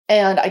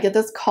And I get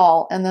this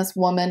call, and this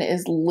woman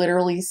is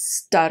literally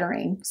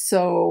stuttering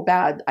so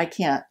bad, I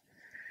can't.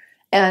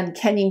 And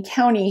Kenyon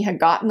County had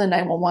gotten the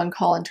 911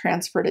 call and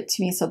transferred it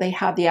to me, so they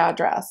had the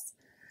address.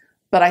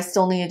 But I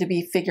still needed to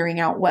be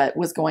figuring out what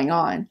was going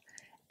on.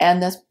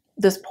 And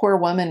this poor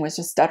woman was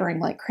just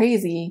stuttering like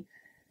crazy.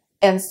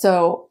 And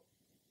so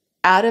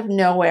out of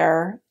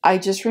nowhere, I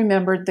just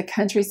remembered the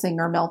country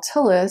singer Mel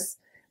Tillis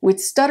would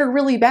stutter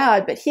really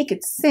bad, but he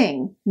could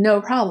sing,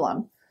 no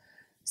problem.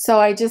 So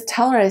I just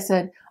tell her, I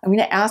said, I'm going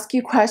to ask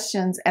you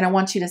questions and I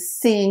want you to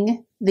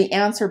sing the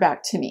answer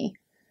back to me.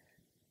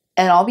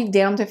 And I'll be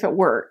damned if it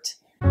worked.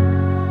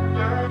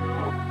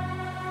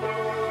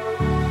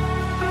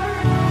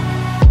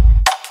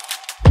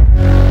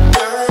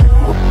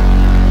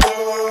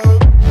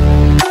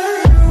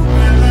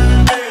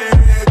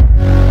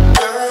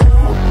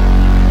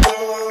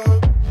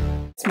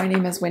 My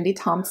name is Wendi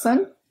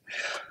Thompson.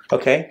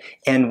 Okay,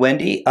 and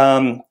Wendi,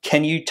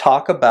 can you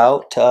talk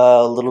about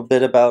a little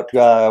bit about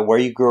where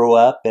you grew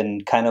up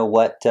and kind of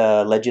what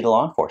led you to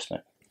law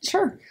enforcement?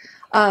 Sure.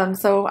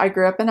 So I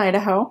grew up in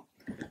Idaho.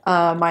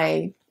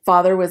 My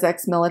father was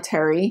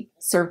ex-military,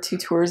 served 2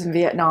 tours in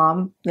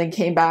Vietnam, then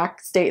came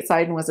back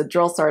stateside and was a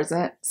drill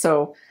sergeant.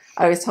 So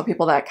I always tell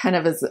people that kind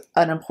of is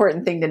an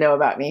important thing to know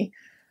about me.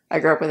 I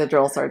grew up with a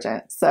drill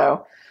sergeant.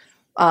 So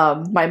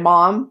my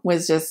mom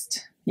was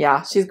just,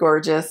 yeah, she's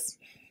gorgeous,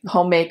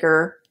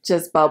 homemaker,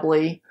 just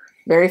bubbly,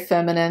 very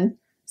feminine.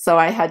 So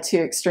I had 2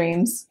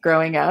 extremes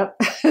growing up.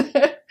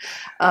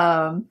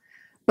 But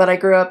I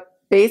grew up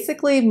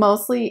basically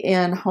mostly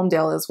in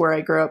Homedale is where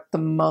I grew up the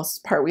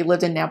most part. We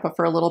lived in Nampa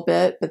for a little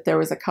bit, but there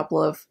was a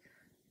couple of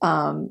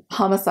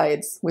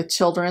homicides with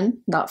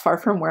children not far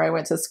from where I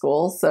went to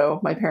school.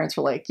 So my parents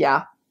were like,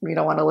 yeah, we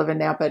don't want to live in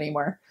Nampa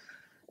anymore.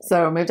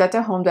 So I moved out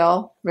to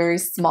Homedale, very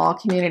small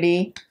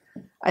community.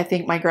 I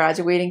think my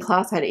graduating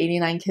class had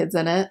 89 kids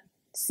in it.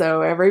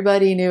 So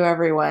everybody knew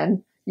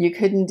everyone. You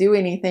couldn't do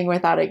anything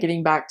without it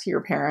getting back to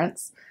your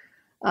parents.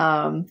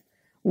 Law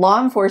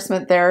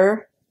enforcement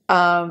there,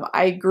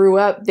 I grew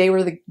up, they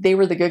were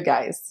the good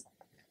guys.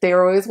 They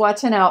were always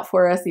watching out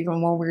for us,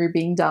 even when we were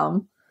being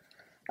dumb.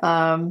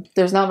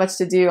 There's not much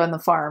to do on the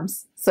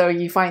farms, so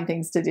you find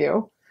things to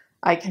do.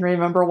 I can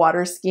remember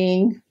water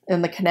skiing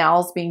in the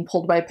canals being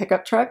pulled by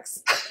pickup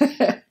trucks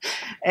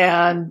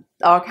and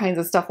all kinds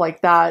of stuff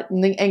like that.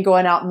 And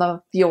going out in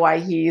the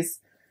Owyhees,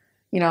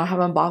 you know,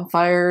 having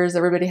bonfires.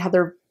 Everybody had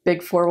their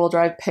big 4-wheel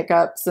drive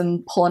pickups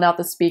and pulling out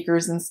the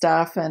speakers and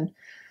stuff. And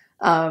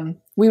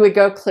we would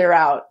go clear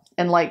out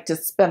and like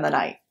just spend the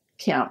night,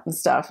 camp and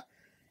stuff.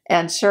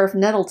 And Sheriff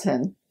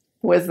Nettleton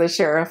was the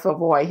sheriff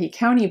of Owyhee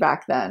County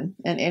back then.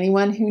 And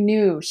anyone who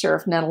knew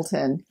Sheriff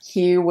Nettleton,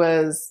 he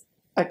was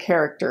a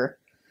character.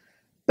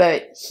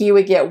 But he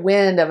would get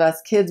wind of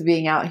us kids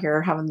being out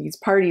here having these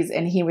parties,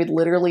 and he would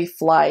literally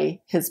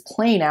fly his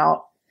plane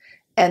out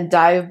and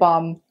dive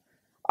bomb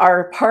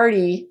our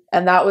party.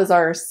 And that was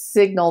our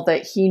signal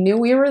that he knew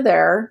we were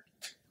there.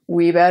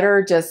 We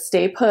better just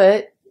stay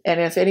put.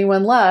 And if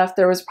anyone left,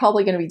 there was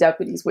probably going to be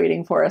deputies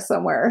waiting for us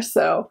somewhere.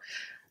 So,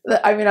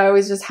 I mean, I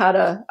always just had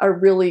a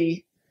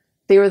really,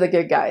 they were the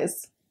good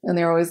guys and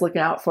they were always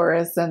looking out for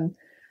us. And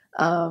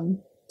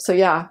so,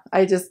 yeah,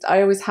 I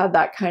always had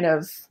that kind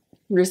of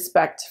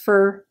respect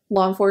for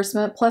law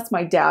enforcement. Plus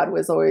my dad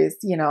was always,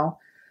 you know,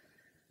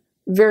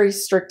 very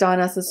strict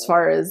on us as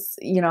far as,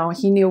 you know,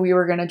 he knew we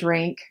were going to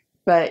drink,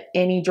 but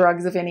any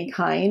drugs of any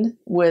kind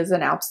was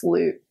an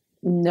absolute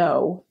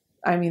no.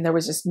 I mean, there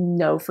was just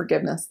no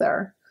forgiveness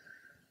there.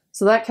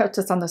 So that kept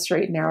us on the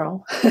straight and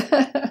narrow.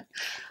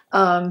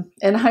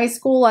 In high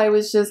school, I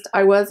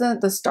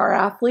wasn't the star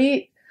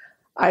athlete.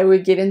 I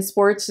would get in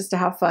sports just to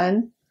have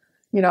fun.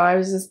 You know, I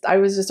was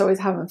just always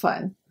having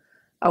fun.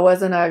 I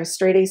wasn't a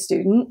straight A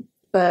student,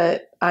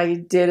 but I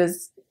did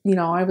as, you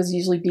know, I was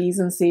usually B's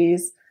and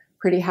C's,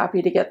 pretty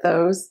happy to get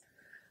those.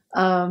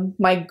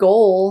 My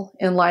goal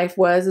in life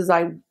was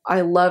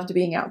I loved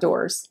being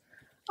outdoors.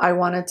 I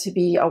wanted to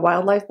be a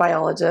wildlife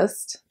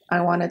biologist.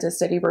 I wanted to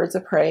study birds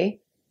of prey,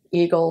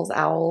 eagles,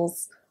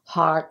 owls,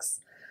 hawks.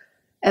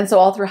 And so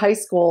all through high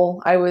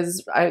school,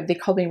 they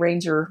called me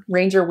Ranger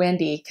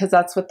Wendi, because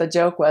that's what the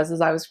joke was, is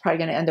I was probably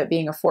going to end up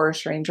being a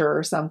forest ranger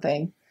or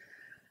something.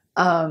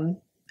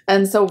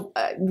 And so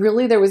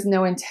really there was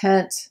no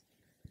intent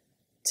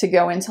to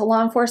go into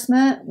law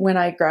enforcement. When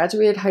I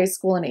graduated high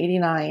school in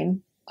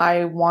 '89,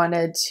 I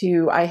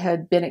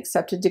had been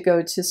accepted to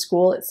go to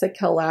school at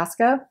Sitka,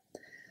 Alaska.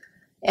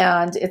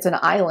 And it's an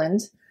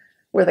island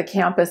where the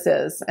campus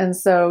is. And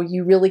so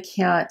you really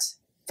can't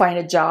find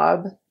a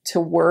job to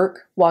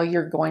work while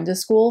you're going to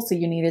school. So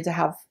you needed to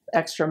have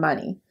extra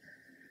money.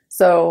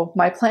 So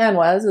my plan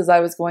was I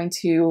was going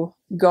to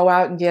go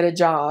out and get a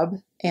job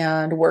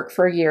and work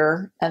for a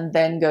year and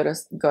then go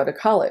to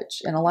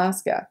college in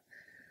Alaska.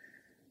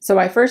 So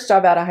my first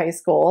job out of high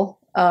school,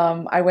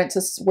 I went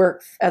to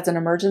work as an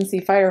emergency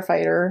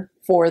firefighter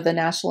for the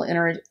National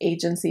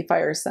Interagency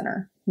Fire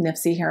Center,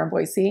 NIFC here in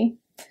Boise.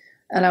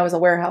 And I was a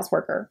warehouse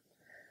worker.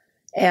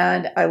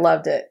 And I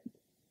loved it.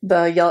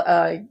 The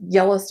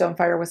Yellowstone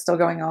fire was still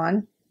going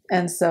on.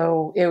 And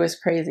so it was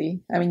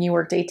crazy. I mean, you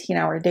worked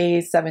 18-hour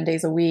days, 7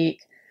 days a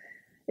week.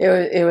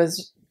 It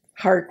was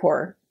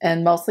hardcore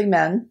and mostly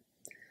men.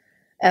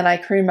 And I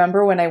can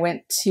remember when I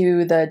went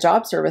to the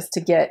job service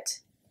to get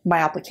my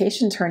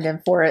application turned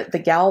in for it, the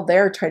gal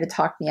there tried to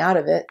talk me out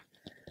of it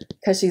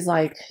because she's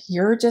like,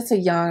 you're just a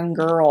young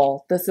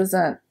girl. This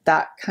isn't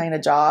that kind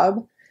of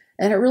job.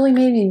 And it really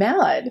made me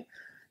mad.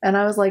 And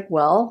I was like,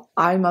 well,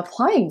 I'm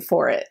applying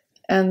for it.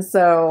 And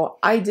so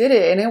I did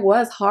it, and it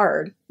was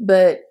hard,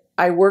 but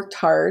I worked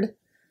hard.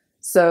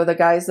 So the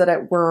guys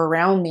that were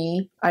around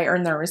me, I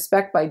earned their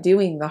respect by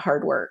doing the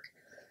hard work.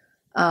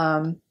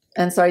 And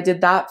so I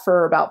did that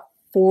for about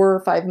 4 or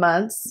 5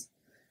 months,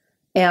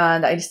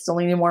 and I still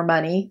needed more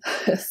money.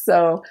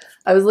 So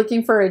I was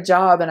looking for a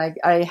job, and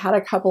I had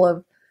a couple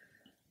of,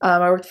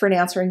 I worked for an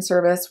answering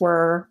service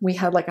where we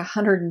had like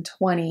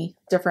 120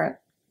 different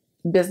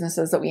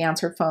businesses that we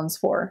answered phones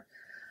for.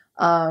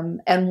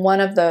 And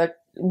one of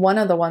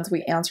the ones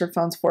we answered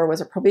phones for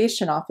was a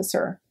probation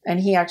officer, and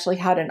he actually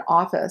had an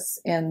office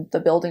in the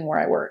building where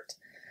I worked.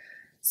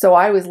 So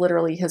I was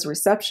literally his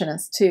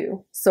receptionist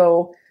too.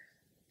 So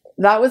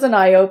that was an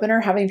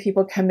eye-opener, having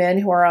people come in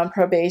who are on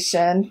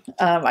probation.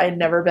 I had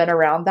never been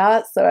around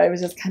that. So I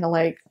was just kind of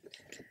like,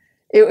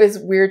 it was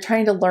weird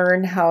trying to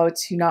learn how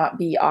to not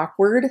be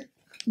awkward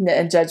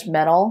and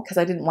judgmental, because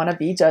I didn't want to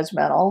be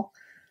judgmental.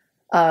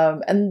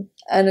 And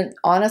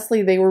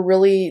honestly, they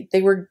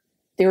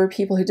were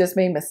people who just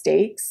made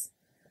mistakes.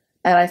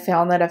 And I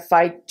found that if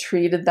I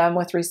treated them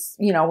with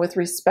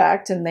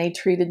respect, and they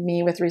treated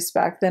me with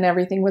respect, then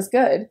everything was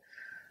good.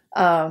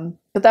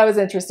 But that was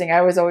interesting.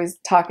 I was always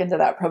talking to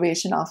that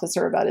probation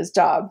officer about his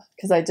job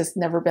because I just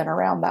never been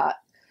around that.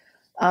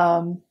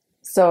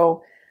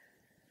 So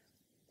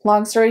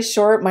long story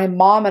short, my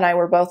mom and I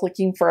were both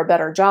looking for a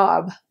better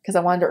job because I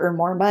wanted to earn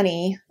more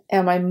money.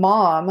 And my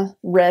mom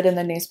read in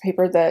the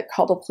newspaper that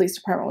Caldwell Police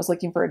Department was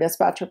looking for a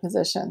dispatcher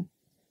position.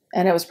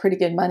 And it was pretty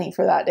good money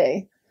for that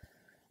day.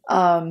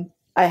 I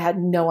had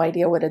no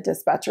idea what a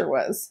dispatcher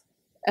was.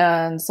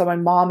 And so my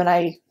mom and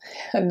I,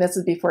 and this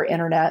is before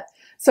internet,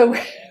 so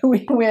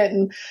we went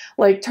and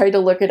like tried to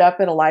look it up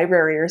at a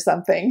library or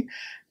something.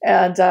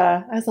 And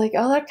I was like,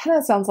 oh, that kind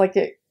of sounds like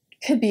it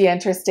could be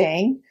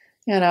interesting,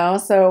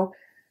 So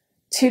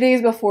 2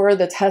 days before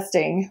the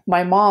testing,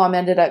 my mom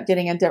ended up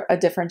getting a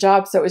different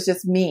job. So it was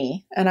just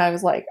me. And I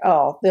was like,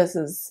 oh,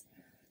 there's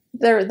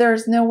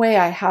no way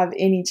I have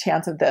any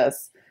chance of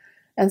this.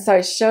 And so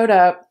I showed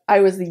up.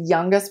 I was the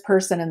youngest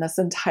person in this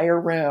entire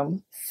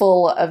room,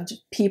 full of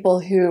people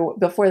who,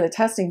 before the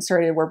testing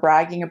started, were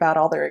bragging about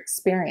all their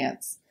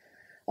experience.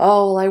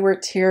 Oh, well, I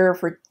worked here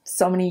for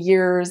so many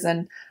years,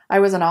 and I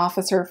was an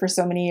officer for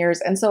so many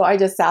years. And so I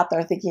just sat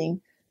there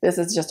thinking, this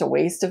is just a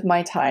waste of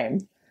my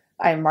time.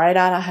 I'm right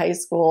out of high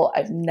school.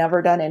 I've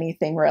never done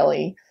anything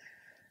really.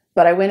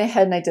 But I went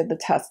ahead and I did the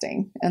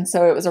testing. And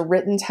so it was a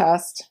written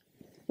test,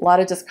 a lot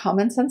of just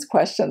common sense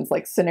questions,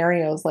 like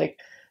scenarios like,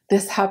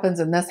 this happens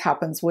and this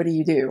happens, what do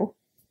you do?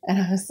 And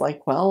I was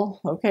like,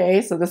 well,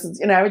 okay. So this is,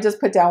 I would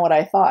just put down what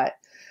I thought.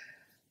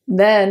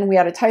 Then we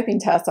had a typing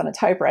test on a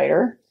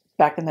typewriter.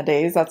 Back in the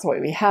days, that's what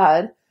we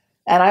had.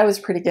 And I was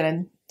pretty good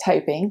in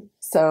typing,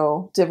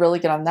 so did really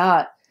good on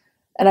that.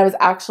 And I was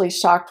actually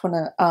shocked when,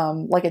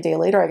 like a day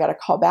later, I got a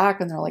call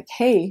back, and they're like,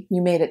 hey,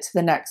 you made it to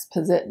the next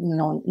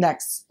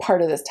next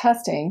part of this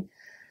testing.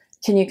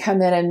 Can you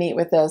come in and meet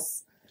with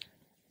this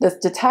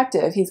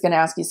detective? He's going to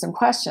ask you some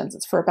questions.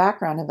 It's for a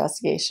background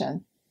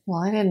investigation.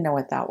 Well, I didn't know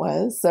what that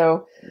was.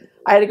 So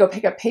I had to go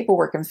pick up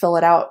paperwork and fill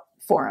it out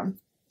for him.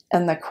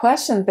 And the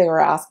questions they were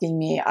asking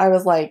me, I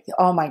was like,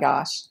 oh my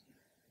gosh,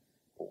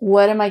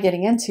 what am I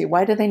getting into?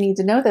 Why do they need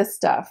to know this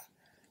stuff?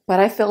 But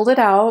I filled it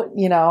out,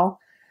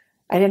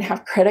 I didn't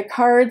have credit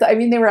cards. I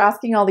mean, they were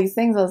asking all these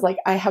things. I was like,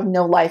 I have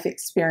no life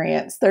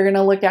experience. They're going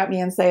to look at me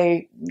and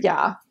say,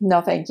 yeah, no,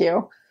 thank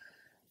you.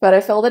 But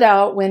I filled it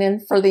out, went in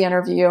for the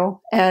interview,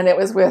 and it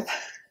was with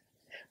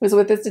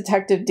this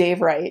detective,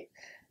 Dave Wright.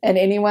 And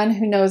anyone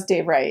who knows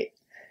Dave Wright,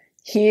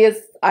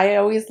 I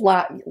always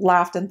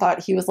laughed and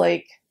thought he was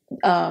like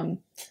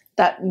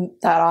that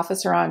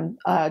officer on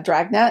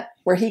Dragnet,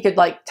 where he could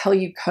like tell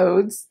you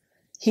codes.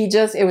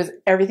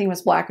 Everything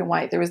was black and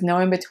white. There was no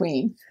in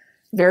between.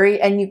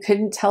 And you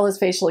couldn't tell his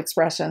facial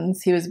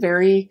expressions. He was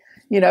very,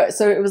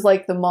 so it was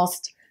like the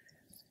most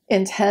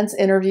intense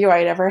interview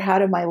I'd ever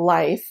had in my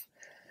life.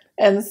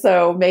 And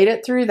so made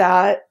it through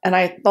that. And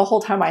the whole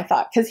time I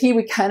thought, because he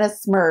would kind of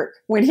smirk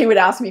when he would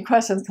ask me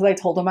questions, because I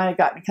told him I had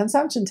gotten a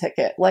consumption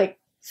ticket like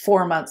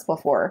 4 months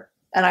before.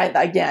 And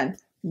again,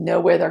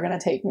 no way they're going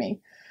to take me.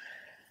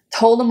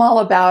 Told him all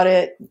about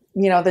it,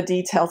 the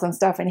details and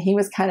stuff. And he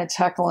was kind of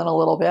chuckling a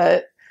little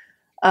bit.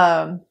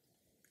 And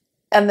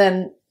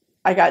then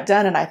I got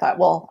done and I thought,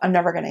 well, I'm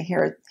never going to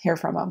hear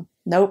from him.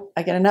 Nope.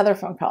 I get another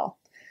phone call.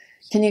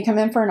 Can you come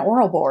in for an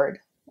oral board?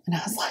 And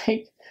I was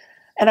like,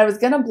 and I was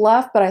going to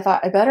bluff, but I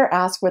thought I better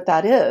ask what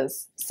that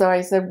is. So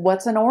I said,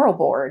 what's an oral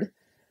board?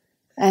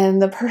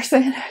 And the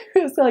person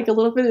was like a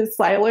little bit of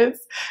silence.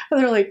 And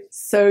they're like,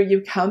 so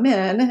you come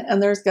in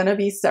and there's going to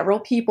be several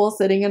people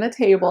sitting at a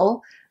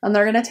table, and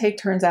they're going to take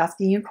turns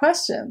asking you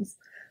questions.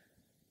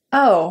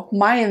 Oh,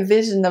 my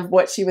envision of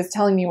what she was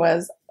telling me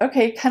was,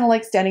 okay, kind of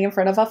like standing in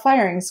front of a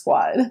firing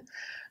squad.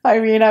 I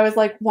mean, I was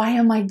like, why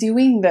am I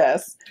doing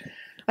this?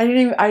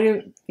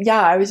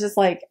 I was just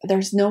like,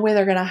 there's no way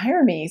they're going to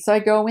hire me. So I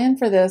go in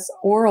for this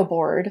oral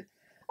board.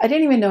 I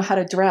didn't even know how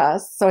to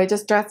dress. So I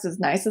just dressed as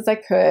nice as I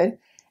could.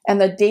 And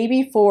the day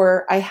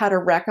before, I had a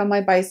wreck on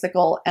my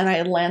bicycle and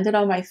I landed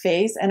on my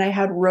face and I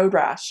had road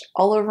rash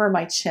all over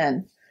my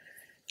chin.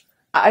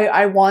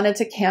 I wanted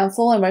to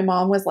cancel and my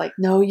mom was like,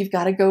 no, you've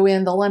got to go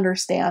in. They'll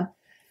understand.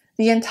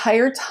 The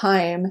entire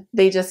time,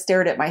 they just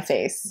stared at my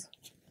face.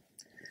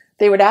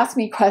 They would ask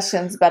me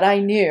questions, but I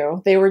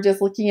knew they were just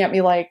looking at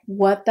me like,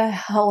 what the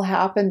hell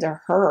happened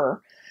to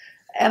her?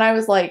 And I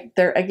was like,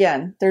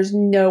 there's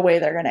no way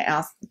they're going to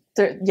ask.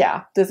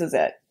 Yeah, this is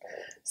it.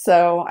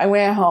 So I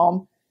went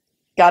home,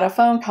 got a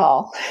phone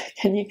call.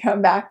 Can you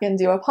come back and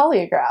do a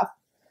polygraph?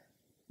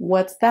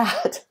 What's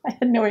that? I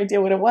had no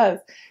idea what it was.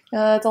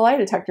 It's a lie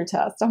detector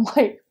test. I'm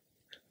like,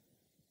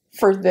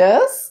 for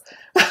this?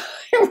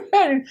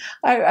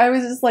 I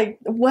was just like,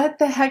 what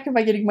the heck am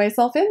I getting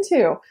myself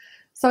into?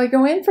 So I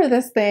go in for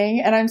this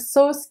thing and I'm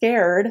so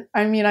scared.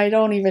 I mean, I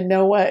don't even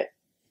know what,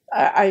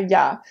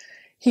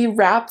 He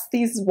wraps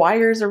these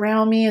wires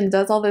around me and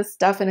does all this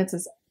stuff, and it's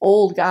this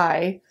old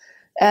guy.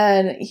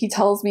 And he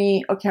tells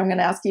me, okay, I'm going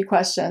to ask you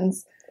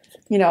questions.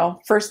 You know,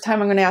 first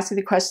time I'm going to ask you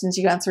the questions,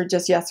 you answer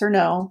just yes or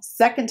no.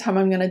 Second time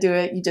I'm going to do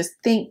it, you just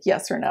think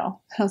yes or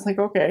no. I was like,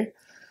 okay.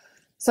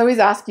 So he's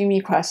asking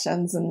me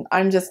questions and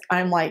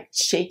I'm like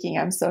shaking.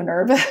 I'm so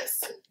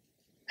nervous.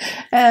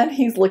 And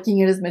he's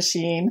looking at his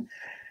machine.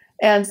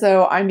 And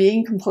so I'm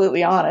being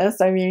completely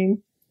honest. I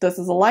mean, this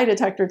is a lie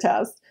detector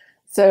test.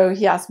 So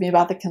he asked me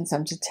about the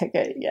consumption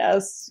ticket.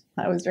 Yes,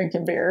 I was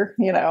drinking beer.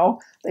 You know,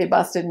 they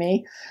busted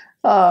me.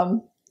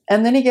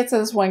 And then he gets to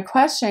this one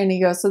question.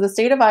 He goes, so the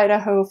state of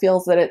Idaho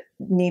feels that it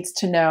needs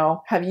to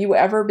know, have you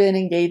ever been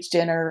engaged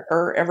in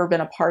or ever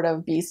been a part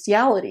of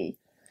bestiality?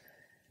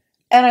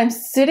 And I'm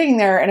sitting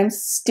there and I'm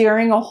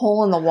staring a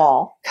hole in the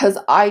wall because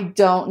I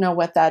don't know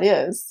what that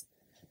is.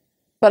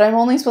 But I'm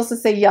only supposed to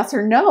say yes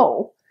or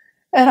no.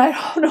 And I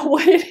don't know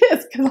what it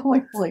is because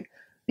I'm like,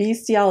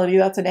 bestiality,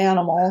 that's an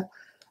animal.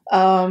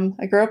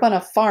 I grew up on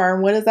a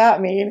farm. What does that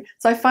mean?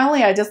 So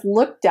I just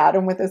looked at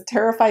him with this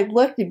terrified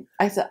look. And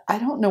I said, I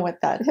don't know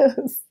what that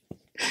is.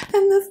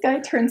 And this guy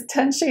turns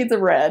 10 shades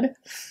of red,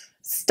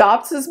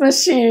 stops his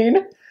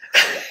machine.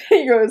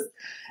 He goes,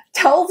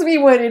 tells me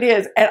what it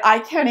is. And I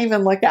can't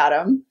even look at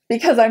him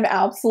because I'm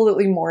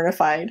absolutely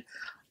mortified.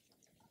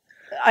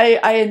 I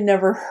had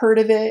never heard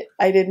of it.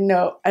 I didn't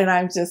know. And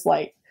I'm just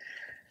like,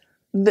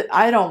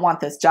 I don't want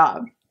this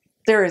job.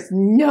 There is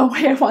no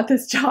way I want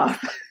this job.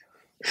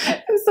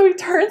 And so he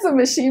turns the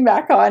machine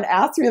back on,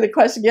 asks me the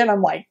question again.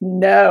 I'm like,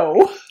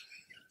 no.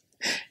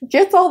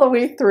 Gets all the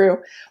way through.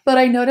 But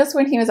I noticed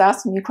when he was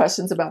asking me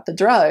questions about the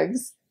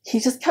drugs,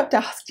 he just kept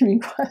asking me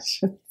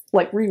questions,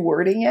 like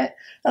rewording it.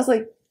 I was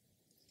like,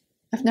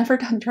 I've never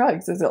done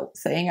drugs. Is it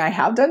saying I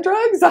have done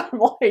drugs? I'm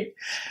like,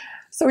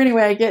 so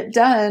anyway, I get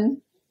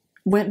done,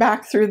 went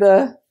back through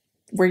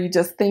where you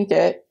just think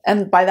it.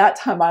 And by that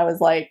time I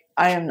was like,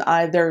 I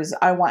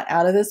want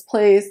out of this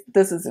place.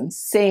 This is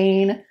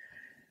insane.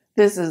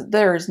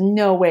 There's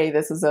no way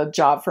this is a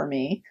job for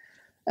me.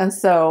 And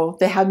so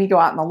they had me go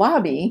out in the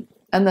lobby,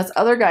 and this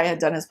other guy had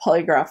done his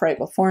polygraph right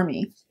before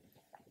me.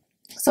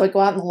 So I go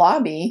out in the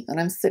lobby and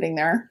I'm sitting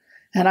there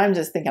and I'm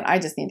just thinking, I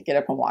just need to get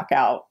up and walk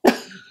out.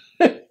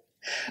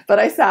 But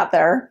I sat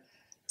there.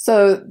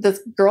 So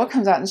this girl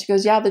comes out and she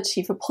goes, yeah, the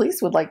chief of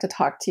police would like to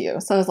talk to you.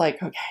 So I was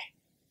like, okay,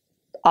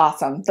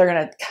 awesome. They're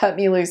going to cut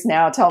me loose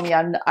now. Tell me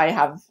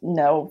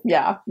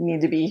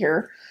need to be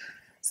here.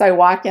 So I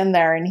walk in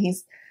there and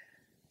he's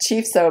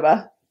Chief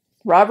Soba,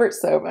 Robert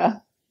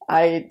Soba.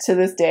 To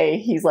this day,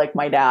 he's like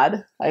my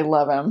dad. I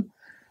love him.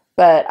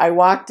 But I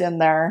walked in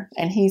there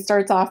and he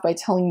starts off by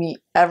telling me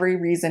every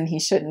reason he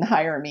shouldn't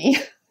hire me.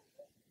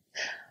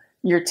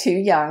 You're too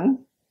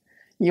young.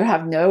 You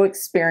have no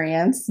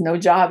experience, no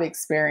job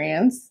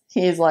experience.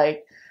 He's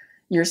like,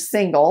 you're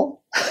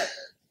single.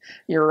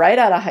 You're right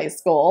out of high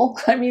school.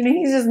 I mean,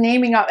 he's just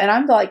naming up, and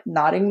I'm like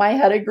nodding my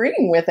head,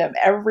 agreeing with him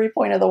every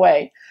point of the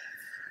way.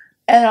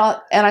 And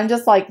I'm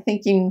just like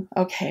thinking,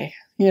 okay,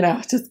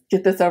 just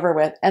get this over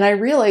with. And I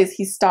realized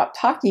he stopped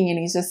talking and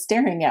he's just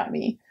staring at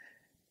me.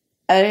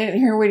 I didn't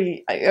hear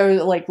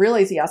I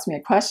realized he asked me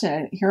a question. I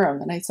didn't hear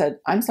him. And I said,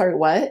 I'm sorry,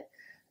 what?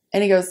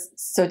 And he goes,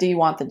 so do you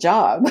want the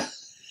job?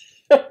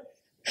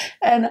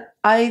 And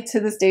I, to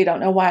this day, don't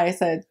know why I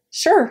said,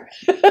 sure.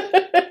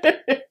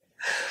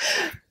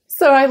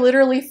 So I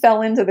literally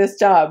fell into this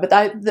job.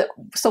 But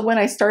so when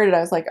I started, I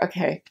was like,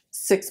 okay,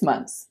 6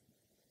 months.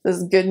 This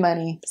is good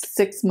money.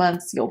 6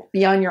 months. You'll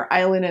be on your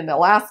island in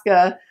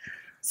Alaska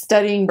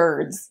studying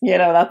birds.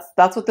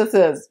 That's what this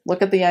is.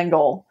 Look at the end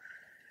goal.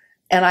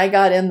 And I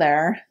got in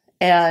there,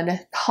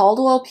 and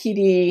Caldwell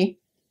PD,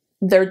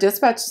 their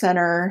dispatch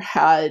center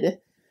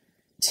had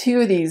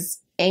 2 of these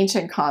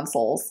ancient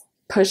consoles,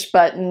 push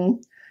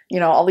button. you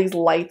know, all these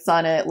lights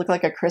on it. It looked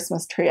like a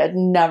Christmas tree. I'd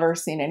never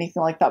seen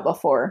anything like that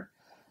before.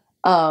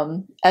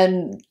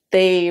 And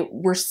they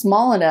were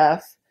small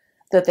enough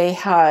that they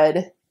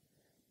had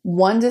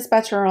one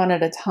dispatcher on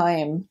at a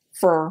time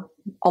for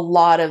a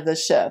lot of the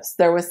shifts.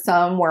 There was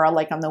some where,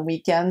 like, on the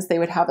weekends, you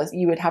would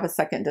have a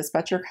second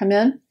dispatcher come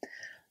in,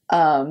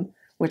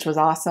 which was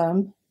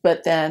awesome.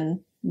 But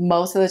then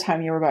most of the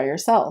time you were by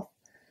yourself.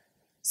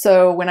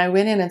 So when I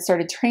went in and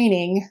started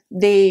training,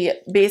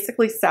 they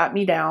basically sat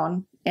me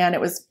down, and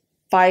it was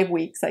 5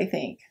 weeks, I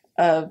think,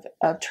 of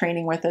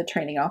training with a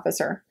training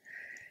officer.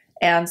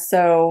 And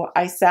so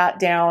I sat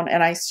down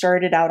and I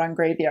started out on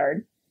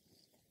graveyard.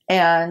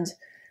 And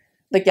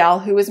the gal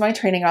who was my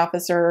training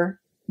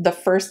officer, the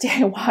first day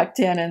I walked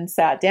in and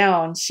sat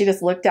down, she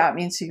just looked at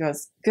me and she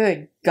goes,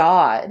 "Good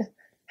God,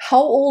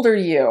 how old are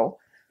you?"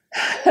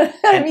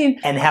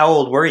 And how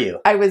old were you?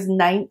 I was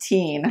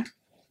 19.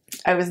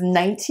 I was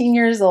 19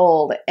 years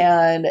old.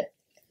 And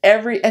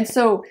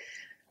so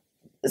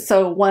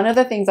one of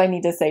the things I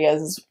need to say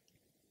is,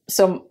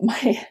 so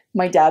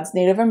my dad's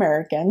Native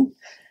American,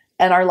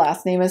 and our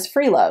last name is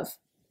Freelove,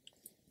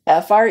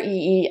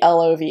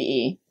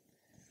 Freelove.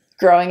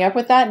 Growing up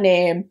with that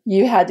name,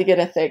 you had to get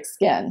a thick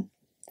skin.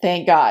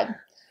 Thank God.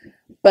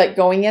 But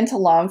going into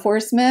law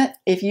enforcement,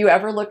 if you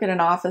ever look at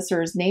an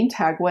officer's name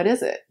tag, what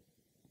is it?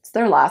 It's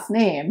their last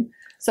name.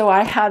 So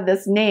I had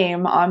this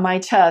name on my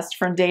chest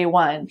from day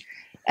one.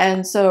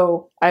 And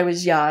so I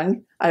was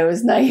young, I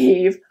was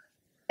naive.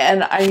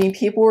 And I mean,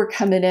 people were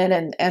coming in,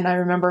 and I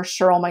remember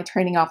Cheryl, my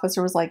training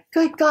officer, was like,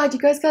 "Good God, you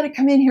guys got to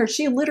come in here.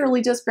 She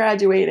literally just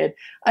graduated."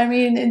 I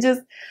mean, and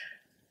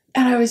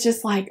I was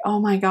just like, "Oh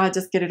my God,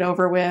 just get it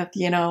over with,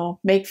 you know,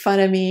 make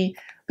fun of me."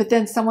 But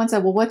then someone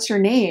said, "Well, what's your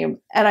name?"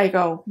 And I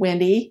go,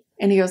 "Wendi."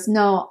 And he goes,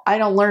 "No, I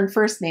don't learn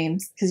first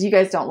names because you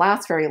guys don't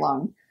last very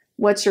long.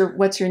 What's your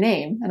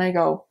name?" And I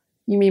go,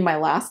 "You mean my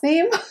last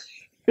name?"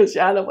 He goes,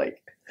 "Yeah." And I'm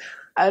like,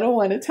 "I don't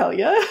want to tell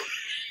you."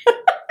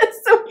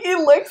 So he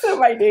looks at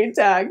my name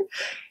tag,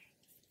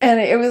 and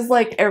it was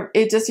like,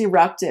 it just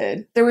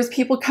erupted. There was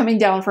people coming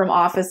down from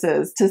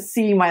offices to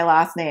see my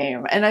last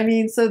name. And I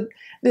mean, so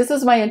this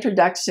was my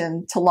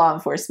introduction to law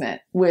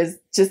enforcement, was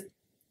just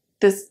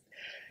this,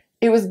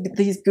 it was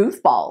these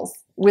goofballs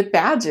with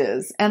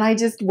badges, and I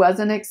just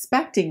wasn't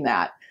expecting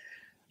that.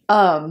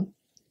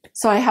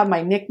 So I had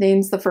my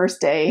nicknames the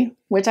first day,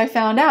 which I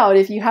found out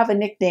if you have a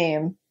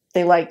nickname,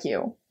 they like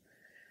you.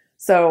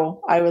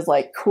 So I was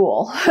like,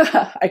 cool.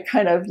 I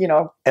kind of, you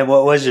know. And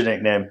what was your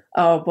nickname?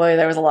 Oh boy,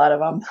 there was a lot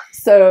of them.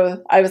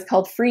 So I was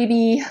called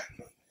Freebie.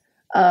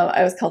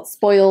 I was called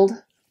Spoiled.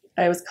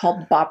 I was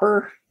called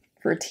Bopper,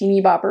 for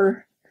Teeny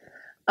Bopper.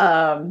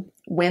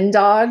 Wind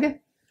Dog.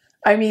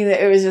 I mean,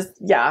 it was just,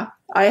 yeah,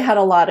 I had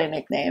a lot of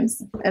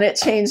nicknames, and it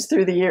changed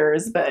through the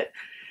years. But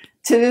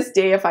to this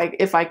day,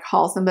 if I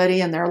call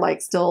somebody and they're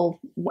like still,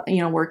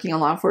 you know, working in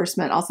law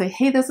enforcement, I'll say,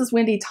 "Hey, this is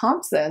Wendi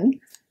Thompson."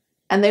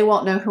 And they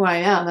won't know who I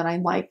am. And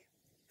I'm like,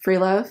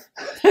 "Freelove."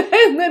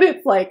 And then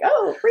it's like,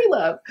 "Oh,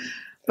 Freelove."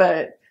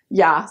 But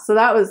yeah, so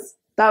that was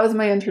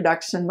my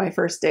introduction. My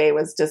first day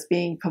was just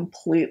being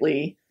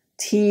completely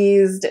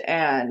teased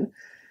and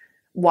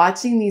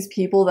watching these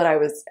people that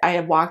I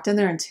had walked in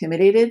there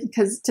intimidated,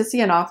 because to see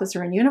an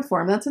officer in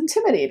uniform, that's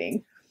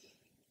intimidating.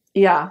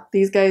 Yeah,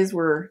 these guys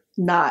were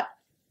not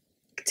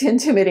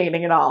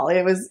intimidating at all.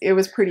 It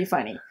was pretty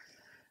funny.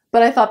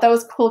 But I thought that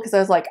was cool because I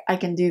was like, I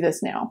can do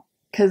this now.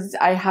 Because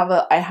I have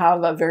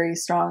a very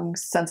strong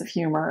sense of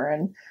humor,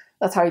 and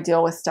that's how I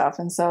deal with stuff.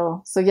 And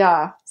so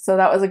yeah, so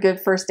that was a good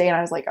first day, and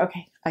I was like,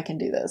 okay, I can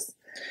do this.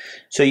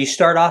 So you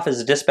start off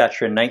as a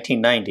dispatcher in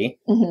 1990,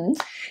 Mm-hmm.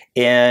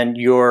 and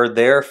you're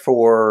there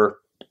for,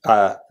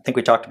 I think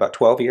we talked about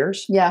 12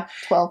 years? Yeah,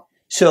 12.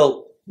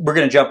 So we're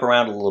going to jump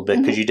around a little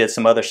bit because you did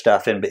some other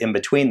stuff in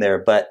between there,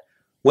 but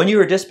when you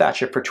were a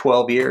dispatcher for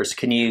 12 years,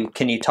 can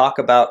you talk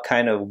about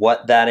kind of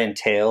what that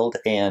entailed,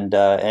 and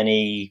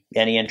any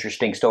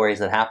interesting stories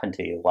that happened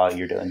to you while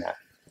you're doing that?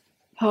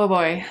 Oh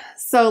boy.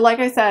 So like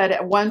I said,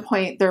 at one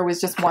point there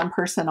was just one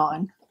person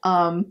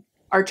on.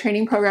 Our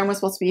training program was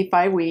supposed to be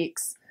 5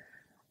 weeks.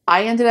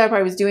 I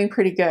was doing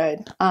pretty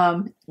good.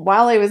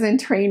 While I was in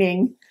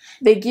training,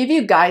 they give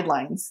you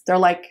guidelines. They're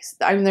like,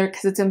 I'm there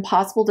because it's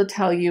impossible to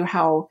tell you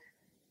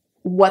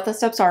what the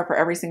steps are for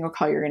every single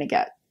call you're going to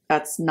get.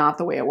 That's not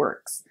the way it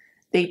works.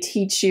 They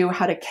teach you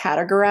how to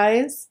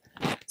categorize.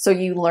 So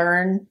you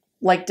learn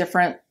like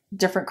different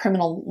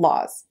criminal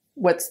laws.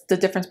 What's the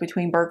difference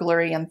between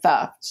burglary and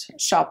theft,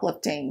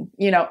 shoplifting,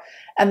 you know,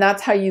 and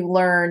that's how you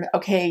learn.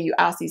 Okay, you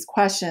ask these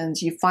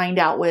questions, you find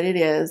out what it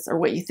is or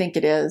what you think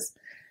it is.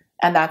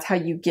 And that's how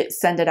you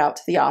send it out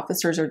to the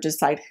officers or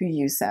decide who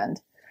you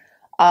send.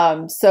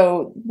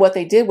 So what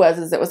they did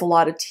was it was a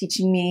lot of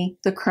teaching me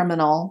the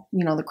criminal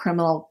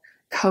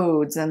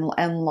codes and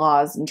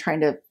laws and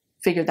trying to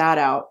figure that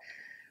out.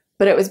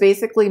 But it was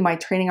basically, my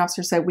training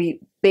officer said,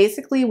 we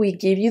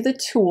give you the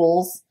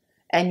tools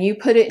and you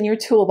put it in your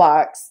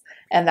toolbox,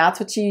 and that's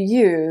what you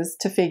use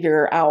to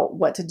figure out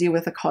what to do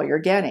with the call you're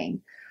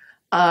getting.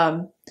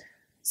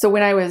 So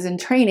when I was in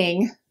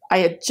training, I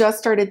had just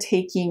started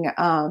taking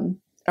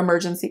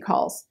emergency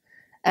calls.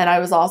 And I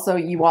was also,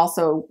 you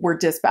also were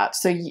dispatched.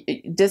 So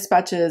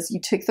dispatches, you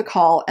took the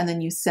call and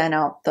then you sent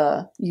out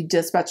you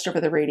dispatched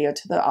over the radio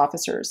to the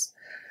officers.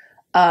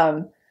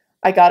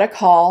 I got a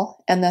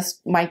call and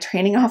my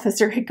training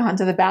officer had gone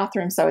to the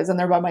bathroom. So I was in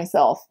there by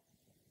myself.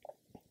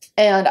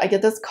 And I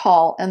get this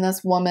call and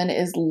this woman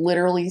is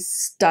literally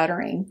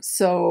stuttering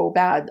so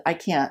bad. I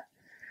can't.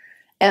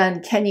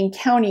 And Kenyon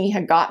County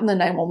had gotten the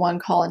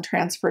 911 call and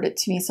transferred it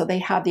to me. So they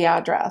had the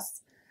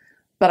address,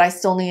 but I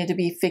still needed to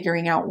be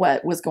figuring out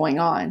what was going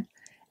on.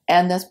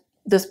 And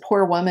this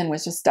poor woman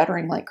was just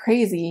stuttering like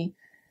crazy.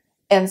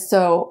 And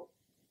so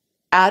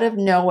out of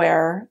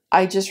nowhere,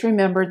 I just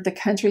remembered the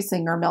country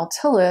singer Mel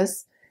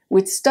Tillis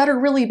would stutter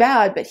really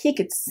bad, but he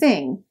could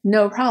sing,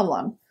 no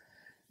problem.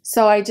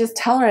 So I just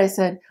tell her, I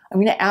said, I'm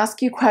going to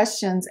ask you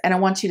questions and I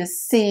want you to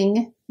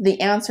sing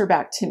the answer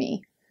back to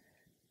me.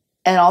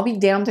 And I'll be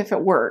damned if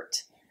it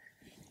worked.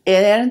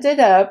 It ended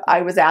up,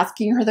 I was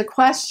asking her the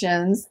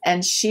questions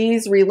and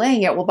she's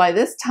relaying it. Well, by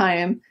this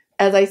time,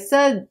 as I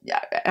said,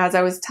 as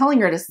I was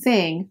telling her to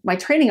sing, my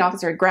training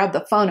officer had grabbed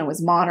the phone and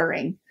was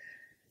monitoring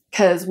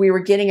because we were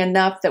getting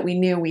enough that we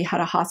knew we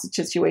had a hostage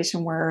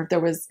situation where there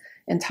was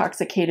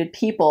intoxicated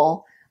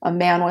people. A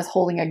man was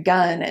holding a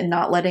gun and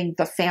not letting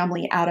the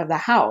family out of the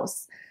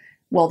house.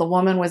 Well, the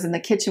woman was in the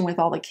kitchen with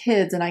all the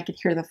kids and I could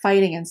hear the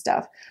fighting and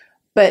stuff.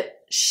 But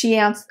she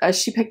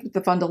picked up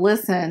the phone to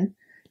listen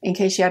in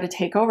case she had to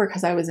take over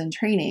because I was in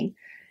training.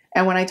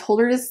 And when I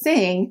told her to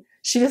sing,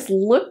 she just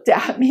looked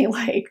at me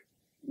like,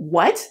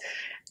 what?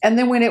 And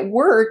then when it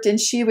worked and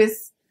she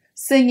was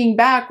singing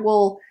back,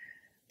 well,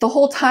 the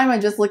whole time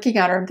I'm just looking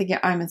at her, I'm thinking,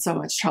 I'm in so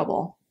much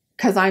trouble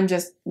because I'm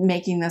just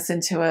making this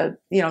into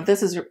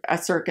this is a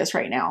circus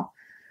right now.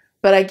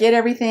 But I get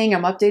everything.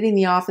 I'm updating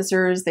the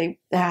officers. They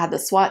had the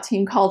SWAT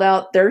team called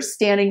out. They're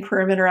standing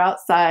perimeter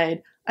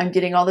outside. I'm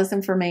getting all this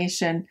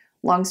information.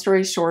 Long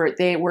story short,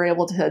 they were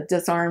able to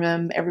disarm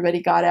him.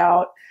 Everybody got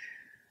out.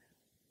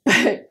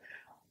 But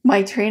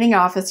my training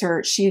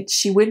officer, she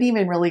wouldn't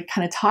even really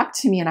kind of talk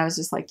to me. And I was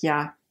just like,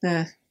 yeah,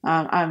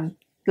 I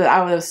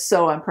was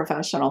so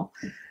unprofessional.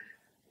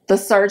 The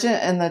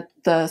sergeant and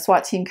the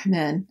SWAT team come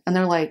in and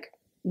they're like,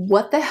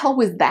 what the hell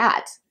was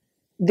that?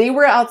 They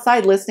were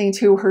outside listening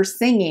to her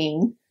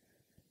singing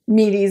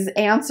me these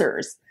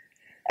answers.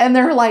 And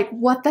they're like,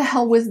 what the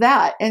hell was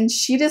that? And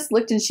she just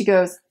looked and she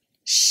goes,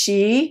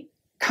 she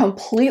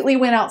completely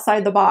went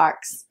outside the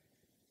box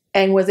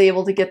and was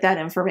able to get that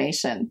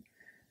information.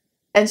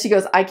 And she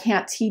goes, I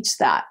can't teach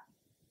that.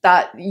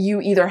 That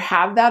you either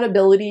have that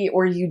ability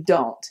or you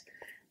don't.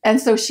 And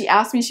so she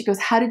asked me, she goes,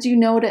 how did you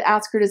know to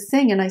ask her to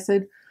sing? And I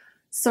said,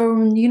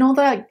 so you know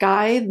that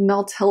guy,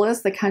 Mel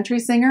Tillis, the country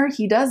singer,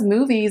 he does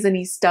movies and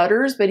he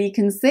stutters, but he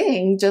can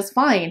sing just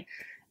fine.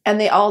 And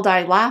they all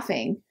died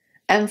laughing.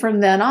 And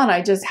from then on,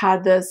 I just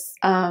had this,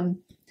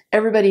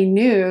 everybody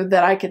knew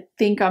that I could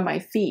think on my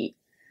feet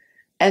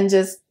and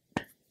just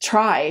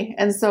try.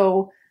 And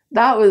so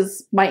that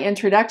was my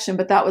introduction,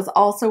 but that was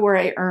also where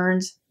I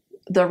earned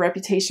the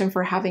reputation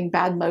for having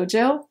bad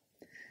mojo.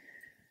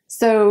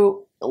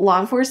 So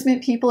law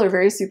enforcement people are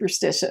very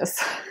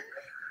superstitious.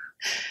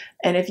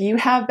 And if you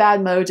have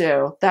bad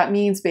mojo, that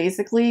means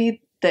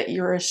basically that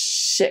you're a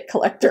shit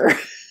collector.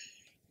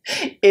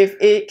 If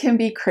it can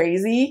be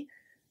crazy,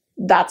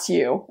 that's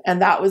you.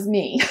 And that was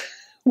me.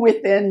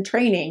 Within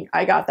training,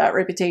 I got that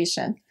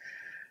reputation.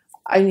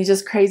 I mean,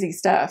 just crazy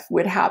stuff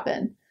would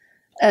happen.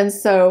 And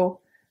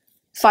so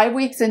 5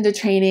 weeks into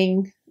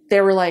training,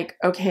 they were like,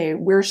 okay,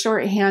 we're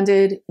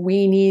shorthanded.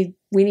 We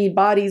need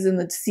bodies in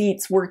the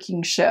seats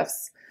working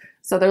shifts.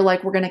 So they're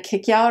like, we're going to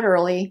kick you out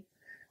early.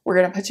 We're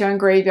going to put you on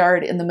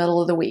graveyard in the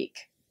middle of the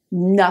week.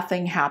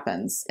 Nothing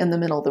happens in the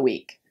middle of the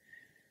week.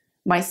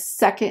 My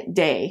second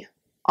day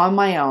on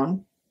my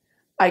own,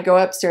 I go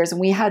upstairs and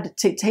we had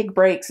to take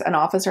breaks. An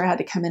officer had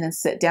to come in and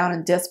sit down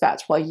and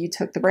dispatch while you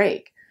took the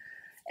break.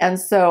 And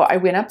so I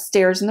went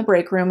upstairs in the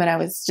break room and I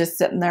was just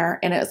sitting there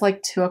and it was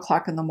like 2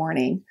 o'clock in the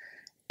morning.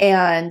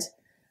 And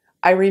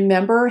I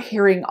remember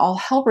hearing all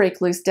hell break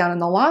loose down in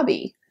the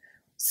lobby.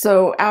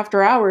 So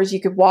after hours, you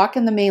could walk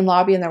in the main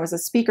lobby and there was a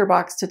speaker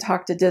box to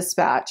talk to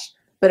dispatch,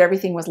 but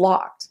everything was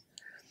locked.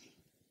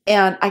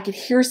 And I could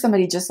hear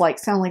somebody just like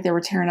sound like they were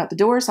tearing out the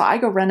door. So I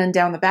go running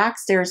down the back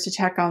stairs to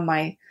check on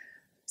my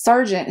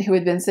sergeant who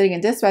had been sitting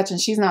in dispatch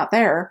and she's not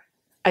there.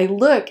 I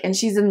look and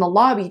she's in the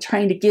lobby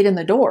trying to get in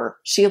the door.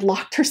 She had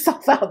locked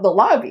herself out of the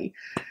lobby.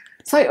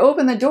 So I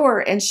open the door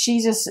and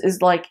she just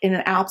is like in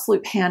an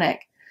absolute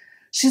panic.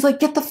 She's like,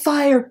 get the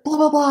fire, blah,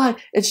 blah, blah.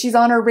 And she's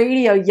on her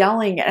radio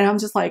yelling. And I'm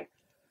just like,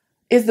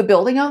 is the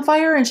building on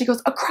fire? And she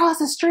goes, across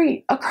the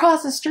street,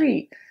 across the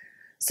street.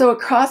 So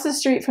across the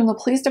street from the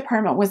police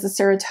department was the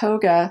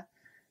Saratoga.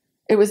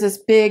 It was this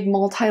big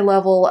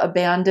multi-level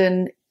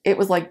abandoned, it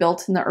was like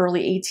built in the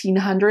early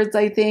 1800s,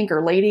 I think,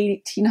 or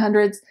late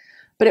 1800s.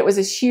 But it was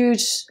this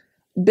huge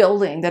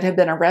building that had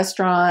been a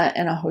restaurant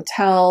and a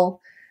hotel.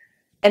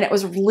 And it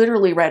was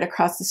literally right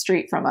across the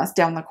street from us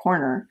down the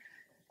corner.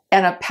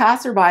 And a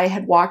passerby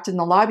had walked in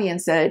the lobby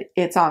and said,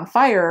 it's on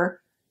fire.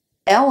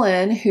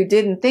 Ellen, who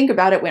didn't think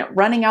about it, went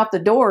running out the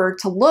door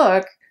to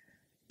look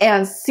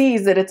and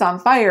sees that it's on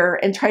fire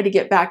and tried to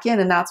get back in.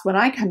 And that's when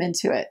I come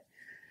into it.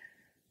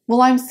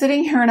 Well, I'm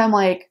sitting here and I'm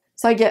like,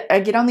 so I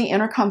get on the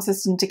intercom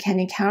system to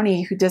Kenyon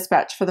County, who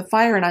dispatched for the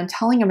fire, and I'm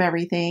telling them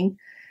everything.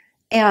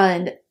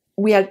 And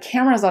we had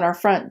cameras on our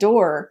front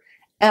door,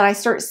 and I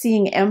start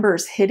seeing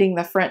embers hitting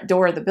the front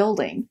door of the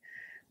building.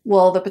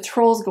 Well, the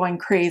patrol's going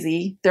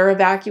crazy. They're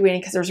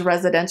evacuating because there's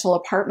residential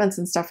apartments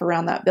and stuff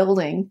around that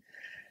building.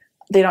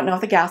 They don't know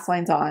if the gas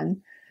line's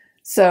on.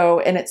 So,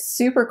 and it's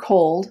super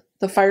cold.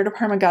 The fire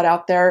department got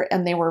out there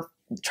and they were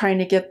trying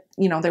to get,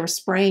 they were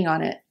spraying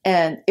on it,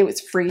 and it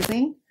was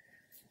freezing.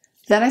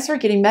 Then I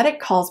started getting medic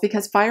calls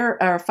because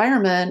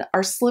firemen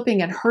are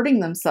slipping and hurting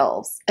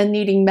themselves and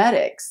needing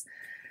medics.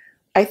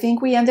 I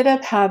think we ended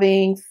up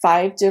having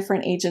 5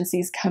 different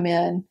agencies come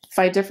in,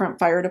 5 different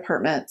fire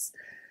departments.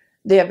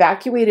 They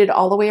evacuated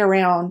all the way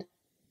around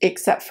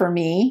except for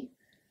me.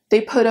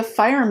 They put a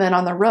fireman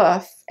on the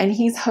roof, and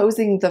he's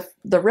hosing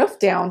the roof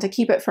down to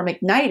keep it from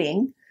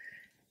igniting.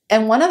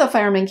 And one of the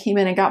firemen came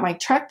in and got my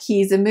truck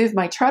keys and moved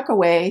my truck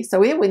away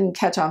so it wouldn't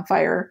catch on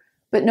fire.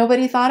 But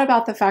nobody thought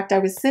about the fact I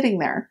was sitting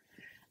there.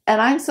 And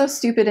I'm so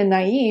stupid and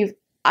naive,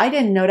 I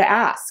didn't know to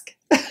ask.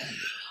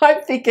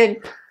 I'm thinking,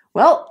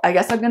 well, I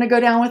guess I'm going to go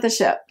down with the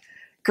ship.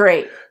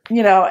 Great.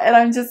 And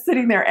I'm just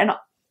sitting there. And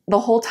the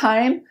whole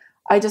time,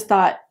 I just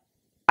thought,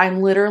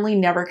 I'm literally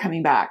never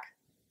coming back.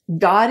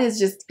 God is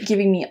just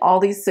giving me all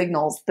these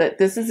signals that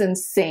this is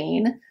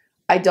insane.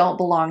 I don't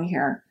belong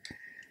here.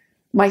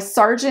 My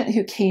sergeant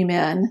who came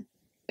in,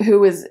 he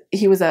was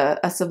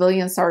a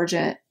civilian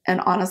sergeant. And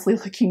honestly,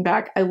 looking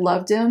back, I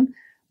loved him.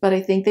 But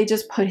I think they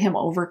just put him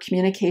over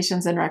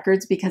communications and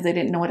records because they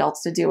didn't know what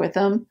else to do with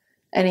him.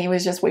 And he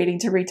was just waiting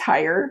to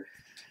retire.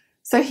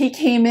 So he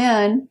came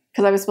in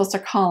because I was supposed to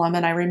call him,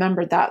 and I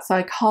remembered that. So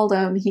I called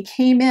him. He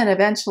came in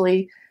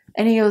eventually,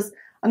 and he goes,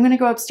 I'm going to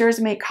go upstairs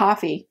and make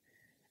coffee.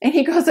 And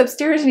he goes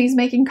upstairs and he's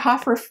making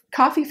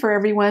coffee for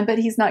everyone, but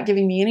he's not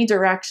giving me any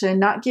direction,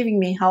 not giving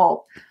me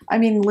help. I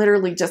mean,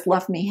 literally just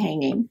left me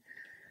hanging.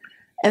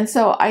 And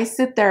so I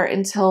sit there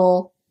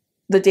until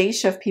the day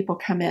shift people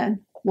come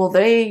in. Well,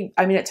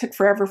 it took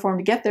forever for them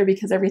to get there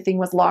because everything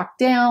was locked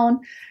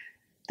down.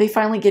 They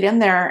finally get in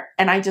there,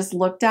 and I just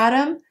looked at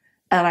him,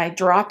 and I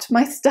dropped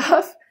my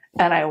stuff,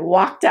 and I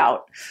walked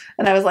out.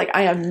 And I was like,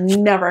 I am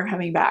never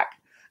coming back.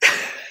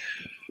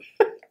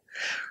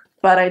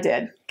 But I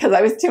did, because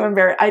I was too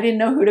embarrassed. I didn't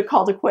know who to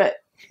call to quit.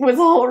 It was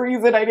the whole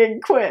reason I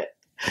didn't quit.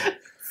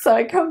 So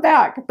I come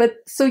back. But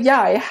so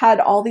yeah, I had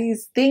all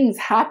these things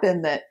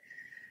happen that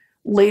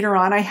later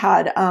on I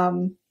had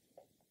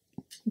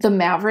the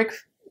Maverick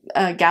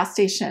gas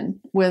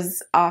station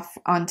was off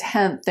on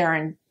 10th there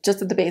and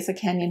just at the base of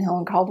Canyon Hill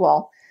in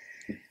Caldwell.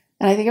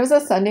 And I think it was a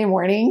Sunday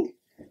morning,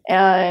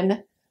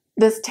 and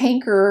this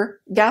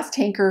gas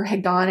tanker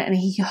had gone, and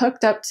he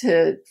hooked up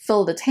to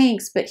fill the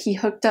tanks, but he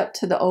hooked up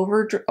to the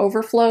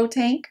overflow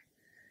tank.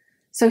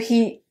 So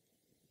he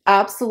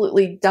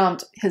absolutely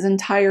dumped his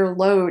entire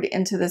load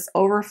into this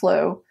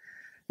overflow,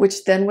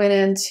 which then went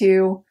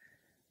into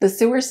the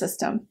sewer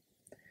system.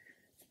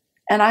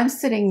 And I'm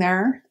sitting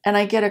there, and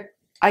I get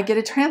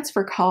a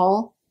transfer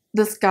call.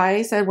 This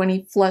guy said when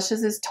he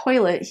flushes his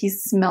toilet,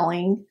 he's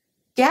smelling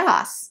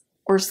gas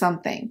or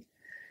something.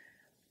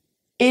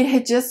 It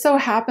had just so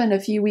happened a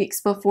few weeks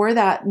before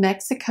that,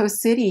 Mexico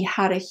City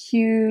had a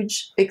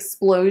huge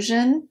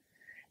explosion,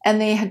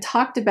 and they had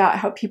talked about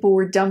how people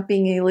were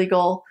dumping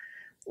illegal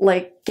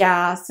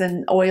gas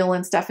and oil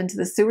and stuff into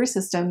the sewer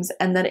systems,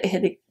 and that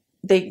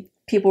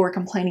people were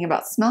complaining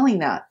about smelling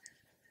that.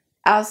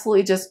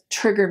 Absolutely just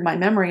triggered my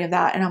memory of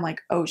that, and I'm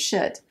like, oh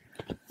shit.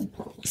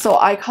 So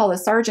I call the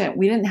sergeant.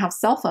 We didn't have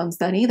cell phones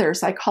then either,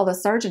 so I call the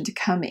sergeant to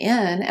come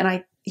in,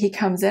 and he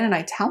comes in, and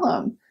I tell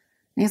him, and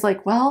he's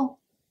like, well,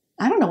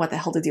 I don't know what the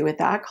hell to do with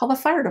that. Call the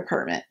fire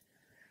department.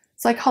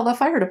 So I call the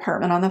fire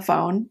department on the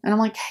phone, and I'm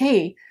like,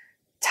 hey,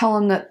 tell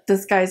them that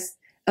this guy's,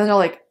 and they're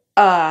like,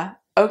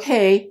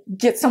 okay,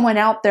 get someone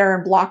out there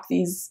and block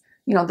these,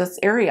 this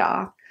area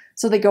off.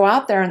 So they go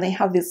out there, and they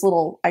have this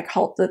little, I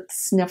call it the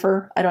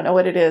sniffer. I don't know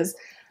what it is.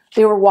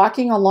 They were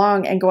walking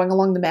along and going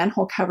along the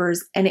manhole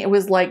covers, and it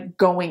was like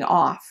going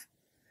off,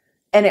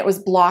 and it was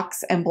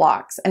blocks and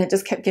blocks, and it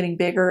just kept getting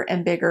bigger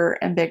and bigger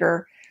and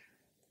bigger.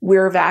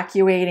 We're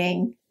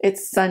evacuating.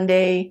 It's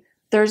Sunday.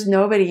 There's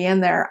nobody in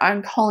there.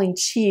 I'm calling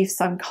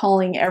chiefs. I'm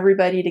calling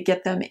everybody to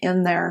get them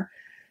in there.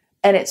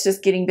 And it's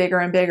just getting bigger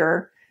and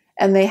bigger.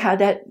 And they had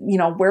to,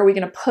 where are we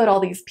going to put all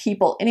these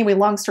people? Anyway,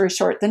 long story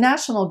short, the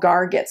National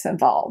Guard gets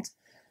involved.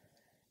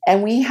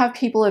 And we have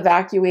people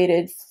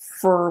evacuated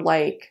for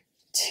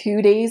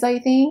 2 days, I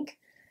think.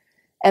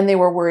 And they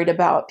were worried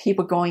about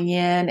people going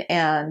in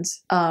and,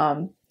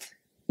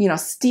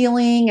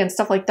 stealing and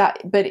stuff like that.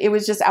 But it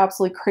was just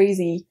absolutely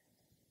crazy.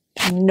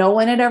 No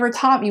one had ever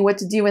taught me what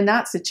to do in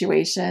that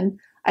situation.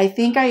 I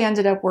think I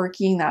ended up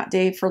working that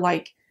day for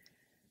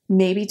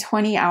maybe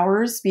 20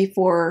 hours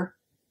before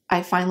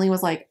I finally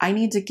was like, I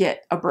need to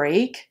get a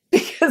break,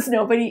 because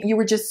you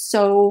were just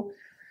so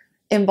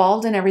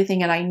involved in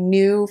everything, and I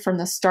knew from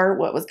the start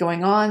what was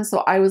going on.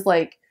 So I was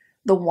like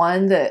the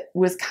one that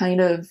was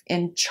kind of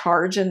in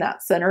charge in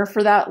that center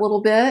for that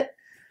little bit.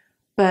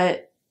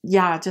 But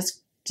yeah,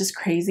 just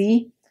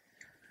crazy.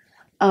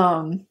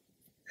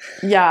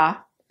 Yeah.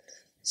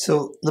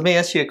 So let me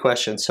ask you a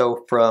question.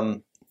 So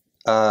from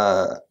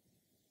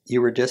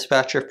you were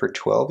dispatcher for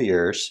 12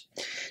 years.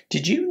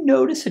 Did you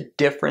notice a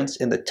difference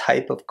in the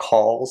type of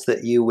calls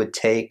that you would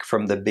take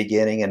from the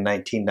beginning in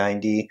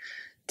 1990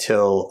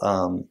 till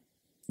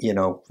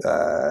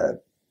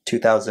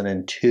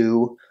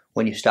 2002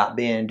 when you stopped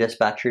being a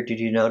dispatcher? Did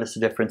you notice a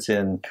difference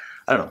in,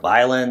 I don't know,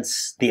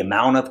 violence, the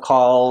amount of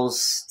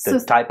calls, the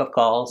type of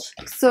calls?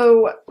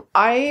 So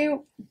I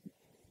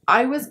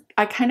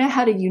kind of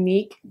had a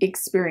unique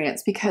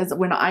experience because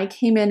when I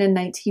came in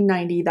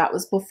 1990, that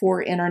was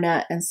before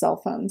internet and cell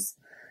phones.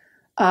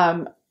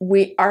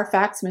 Our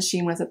fax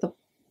machine was at the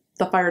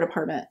fire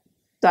department.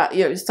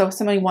 So if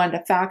somebody wanted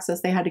to fax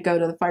us, they had to go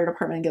to the fire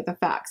department and get the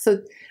fax.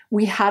 So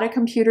we had a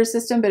computer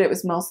system, but it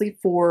was mostly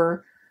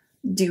for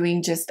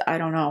doing just, I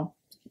don't know.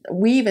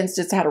 We even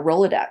just had a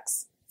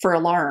Rolodex for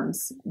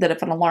alarms, that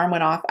if an alarm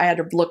went off, I had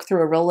to look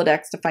through a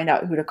Rolodex to find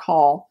out who to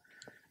call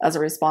as a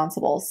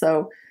responsible.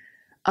 So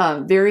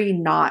very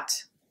not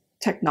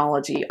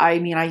technology. I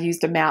mean, I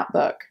used a map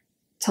book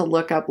to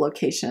look up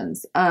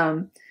locations.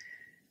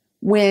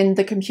 When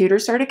the computer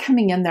started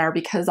coming in there,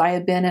 because I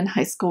had been in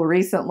high school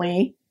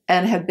recently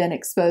and had been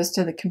exposed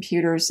to the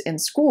computers in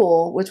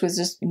school, which was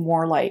just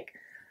more like,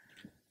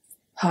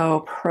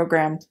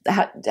 program,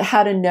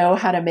 how to know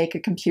how to make a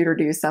computer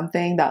do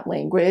something, that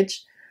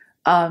language.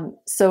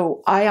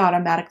 So I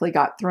automatically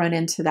got thrown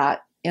into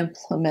that,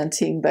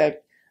 implementing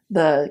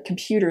the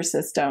computer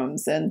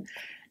systems and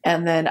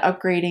then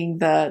upgrading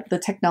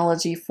the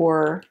technology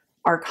for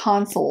our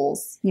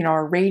consoles,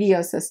 our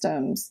radio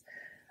systems.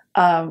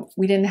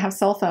 We didn't have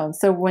cell phones.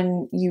 So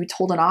when you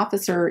told an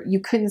officer, you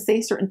couldn't say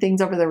certain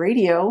things over the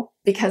radio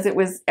because it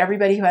was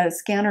everybody who had a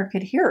scanner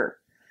could hear.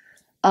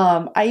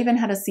 I even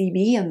had a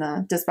CB in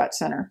the dispatch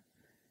center.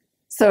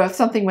 So if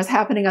something was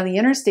happening on the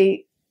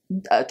interstate,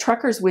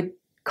 truckers would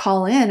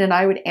call in and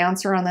I would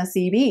answer on the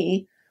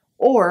CB.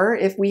 Or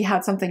if we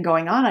had something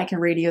going on, I could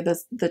radio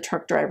the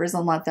truck drivers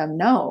and let them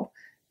know.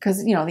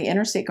 Because, the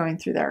interstate going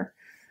through there.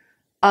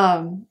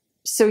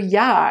 So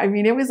yeah, I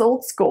mean, it was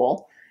old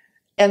school.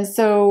 And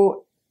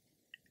so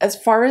as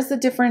far as the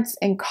difference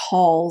in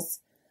calls,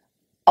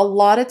 a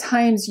lot of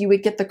times you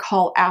would get the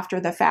call after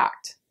the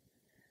fact.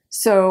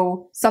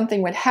 So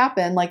something would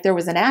happen, like there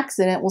was an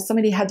accident. Well,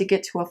 somebody had to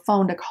get to a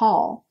phone to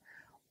call.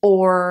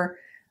 Or,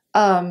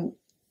 or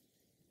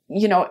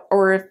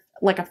if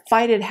like a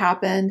fight had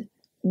happened,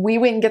 we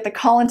wouldn't get the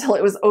call until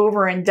it was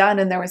over and done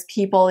and there was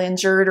people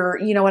injured, or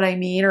you know what I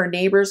mean, or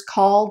neighbors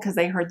called because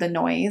they heard the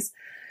noise.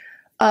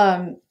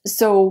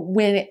 So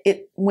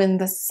when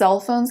the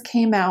cell phones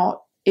came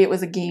out, it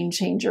was a game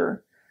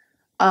changer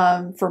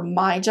for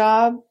my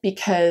job,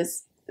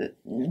 because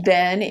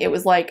then it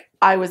was like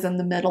I was in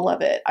the middle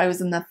of it. I was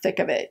in the thick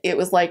of it. It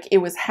was like it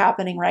was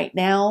happening right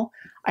now.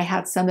 I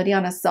had somebody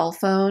on a cell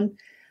phone.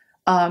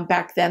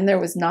 Back then, there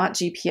was not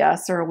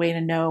GPS or a way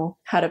to know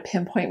how to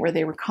pinpoint where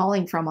they were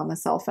calling from on the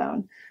cell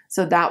phone.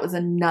 So that was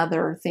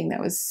another thing that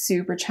was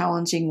super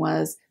challenging,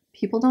 was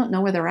people don't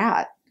know where they're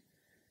at.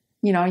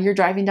 You're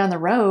driving down the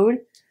road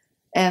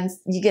and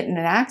you get in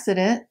an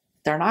accident.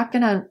 They're not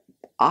going to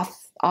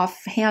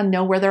offhand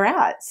know where they're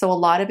at. So a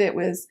lot of it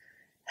was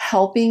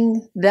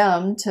helping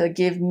them to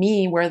give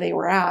me where they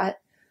were at,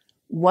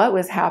 what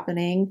was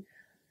happening.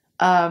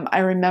 I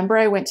remember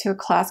I went to a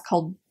class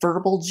called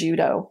verbal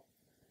judo.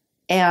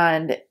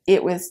 And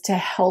it was to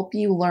help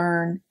you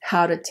learn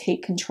how to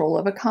take control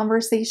of a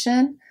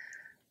conversation,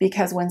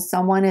 because when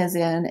someone is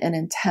in an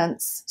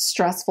intense,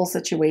 stressful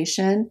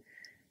situation,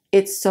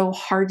 it's so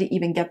hard to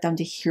even get them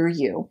to hear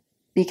you,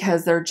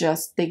 because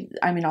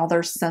all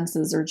their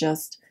senses are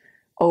just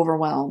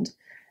overwhelmed.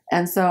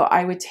 And so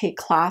I would take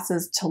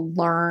classes to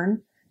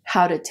learn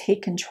how to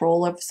take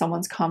control of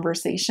someone's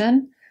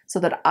conversation so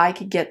that I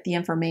could get the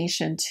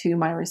information to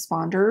my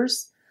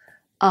responders.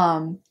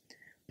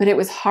 But it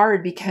was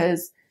hard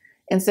because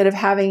instead of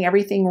having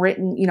everything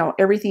written,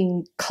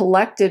 everything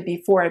collected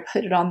before I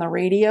put it on the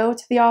radio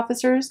to the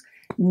officers,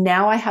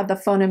 now I had the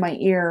phone in my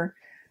ear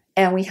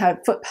and we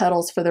had foot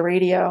pedals for the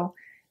radio.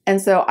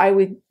 And so I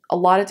would a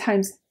lot of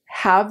times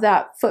have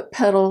that foot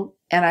pedal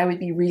and I would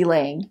be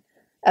relaying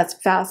as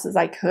fast as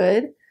I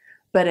could.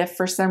 But if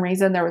for some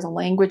reason there was a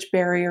language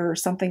barrier or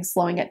something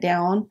slowing it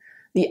down,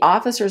 the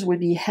officers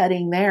would be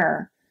heading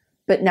there.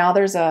 But now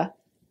there's a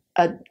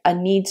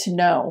need to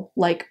know,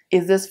 like,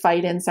 is this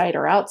fight inside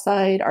or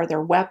outside? Are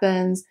there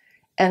weapons?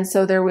 And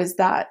so there was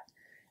that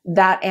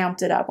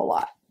amped it up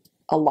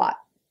a lot.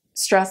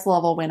 Stress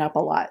level went up a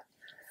lot.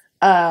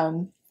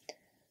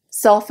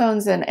 Cell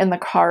phones and the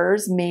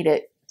cars made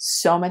it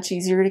so much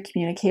easier to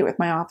communicate with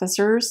my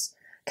officers,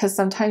 because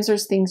sometimes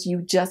there's things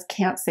you just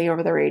can't say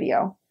over the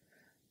radio.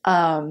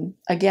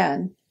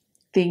 Again,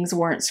 things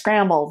weren't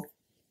scrambled.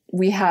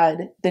 We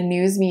had the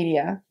news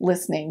media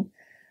listening.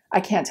 I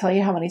can't tell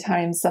you how many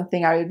times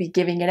something I would be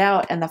giving it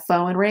out and the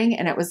phone would ring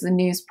and it was the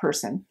news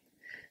person.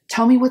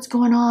 Tell me what's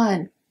going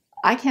on.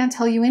 I can't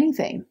tell you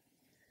anything.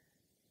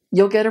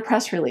 You'll get a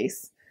press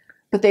release.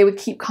 But they would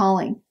keep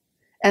calling.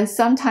 And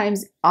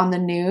sometimes on the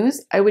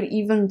news, I would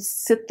even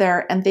sit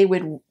there and they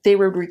would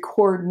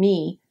record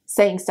me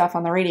saying stuff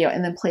on the radio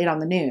and then play it on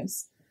the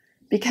news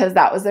because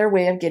that was their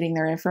way of getting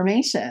their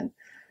information.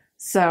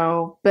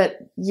 So, but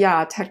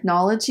yeah,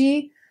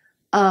 technology,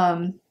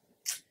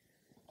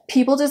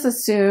 people just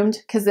assumed,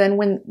 because then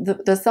when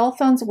the cell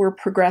phones were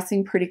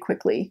progressing pretty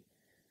quickly,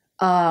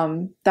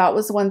 that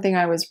was one thing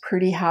I was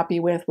pretty happy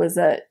with, was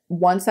that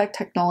once that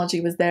technology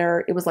was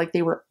there, it was like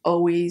they were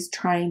always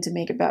trying to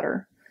make it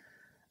better.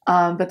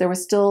 But there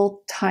was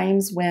still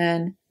times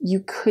when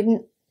you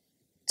couldn't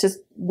just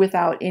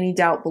without any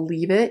doubt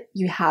believe it.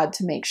 You had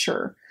to make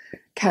sure,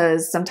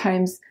 because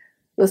sometimes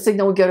the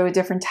signal would go to a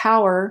different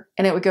tower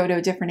and it would go to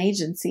a different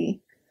agency.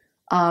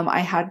 I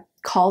had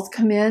calls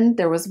come in.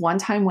 There was one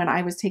time when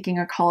I was taking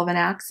a call of an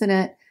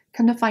accident,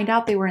 come to find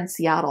out they were in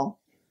Seattle.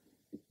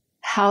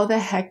 How the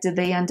heck did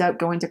they end up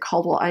going to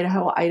Caldwell,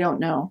 Idaho? I don't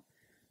know.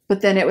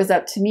 But then it was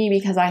up to me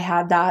because I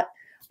had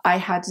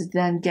to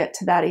then get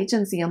to that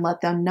agency and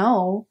let them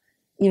know,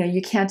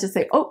 you can't just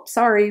say, oh,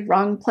 sorry,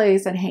 wrong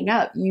place, and hang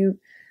up.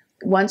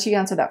 Once you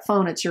answer that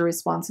phone, it's your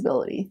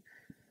responsibility.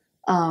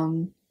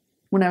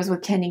 When I was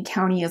with Canyon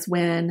County is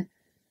when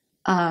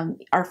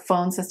our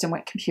phone system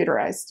went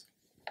computerized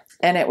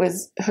and it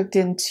was hooked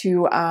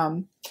into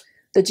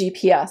the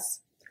GPS.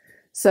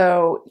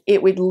 So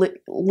it would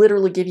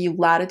literally give you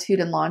latitude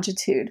and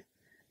longitude.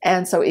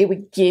 And so it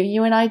would give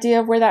you an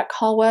idea of where that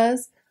call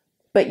was,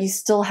 but you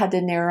still had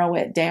to narrow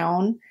it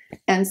down.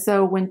 And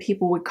so when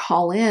people would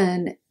call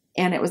in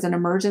and it was an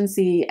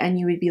emergency and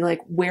you would be like,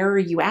 where are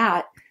you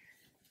at?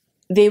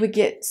 They would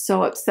get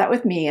so upset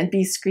with me and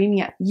be screaming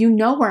at, you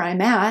know where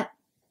I'm at.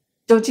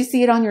 Don't you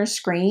see it on your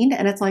screen?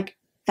 And it's like,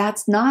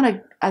 that's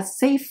not a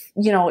safe,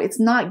 it's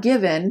not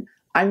given.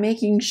 I'm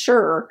making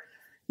sure,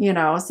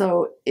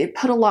 so it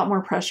put a lot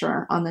more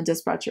pressure on the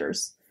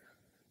dispatchers,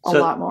 a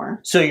lot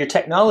more. So your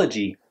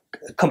technology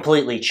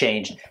completely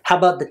changed. How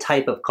about the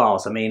type of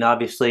calls? I mean,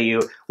 obviously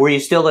were you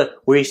still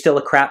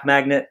a crap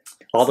magnet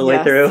all the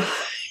way through?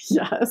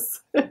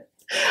 Yes.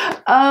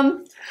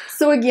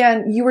 So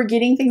again, you were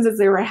getting things as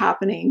they were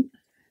happening.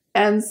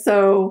 And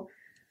so,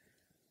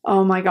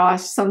 oh my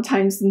gosh,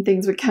 sometimes some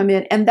things would come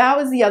in. And that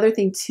was the other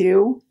thing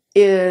too,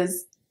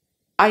 is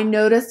I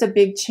noticed a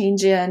big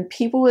change in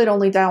people would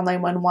only dial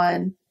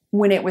 911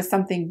 when it was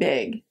something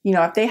big.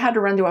 If they had to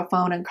run to a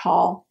phone and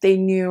call, they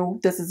knew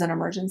this is an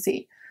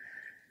emergency.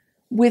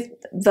 With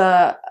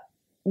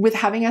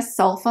having a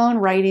cell phone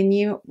right in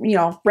you,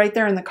 right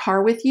there in the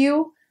car with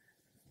you,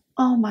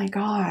 oh my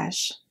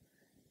gosh.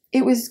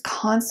 It was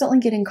constantly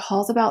getting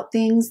calls about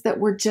things that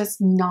were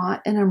just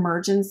not an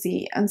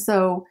emergency. And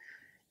so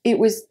it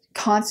was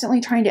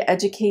constantly trying to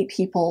educate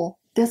people.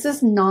 This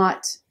is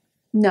not,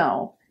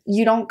 no,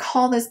 you don't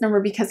call this number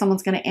because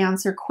someone's going to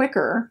answer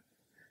quicker.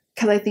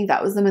 Because I think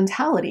that was the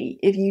mentality.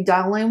 If you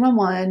dial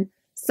 911,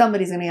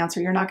 somebody's going to answer.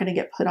 You're not going to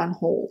get put on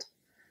hold.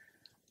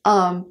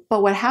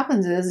 But what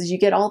happens is you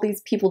get all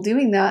these people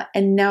doing that.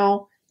 And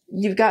now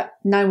you've got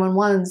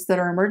 911s that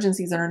are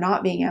emergencies that are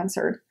not being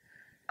answered.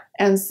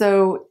 And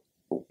so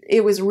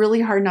it was really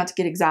hard not to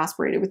get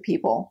exasperated with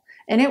people.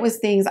 And it was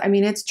things, I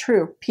mean, it's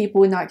true.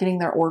 People not getting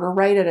their order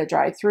right at a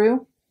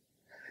drive-thru,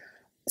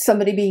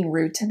 somebody being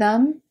rude to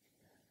them,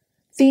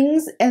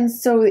 things. And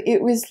so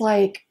it was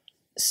like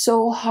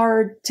so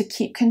hard to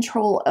keep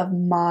control of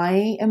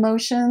my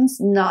emotions,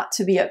 not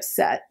to be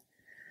upset.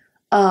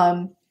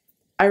 I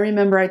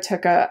remember I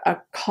took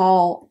a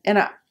call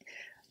and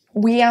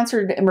we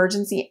answered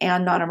emergency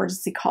and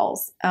non-emergency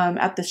calls.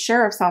 At the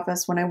sheriff's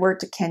office, when I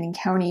worked at Canyon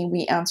County,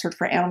 we answered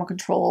for animal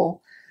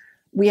control.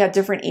 We had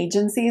different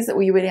agencies that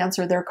we would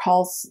answer their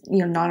calls,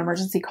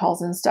 non-emergency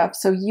calls and stuff.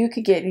 So you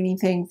could get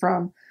anything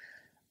from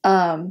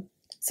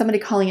somebody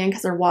calling in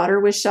because their water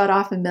was shut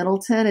off in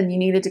Middleton and you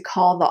needed to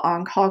call the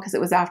on-call because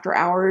it was after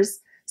hours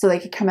so they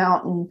could come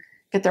out and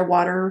get their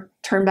water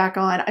turned back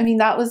on. I mean,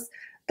 that was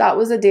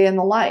a day in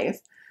the life.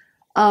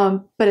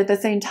 But at the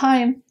same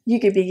time, you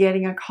could be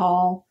getting a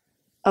call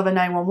of a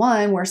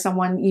 911 where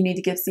you need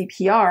to give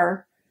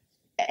CPR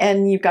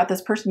and you've got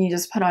this person you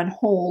just put on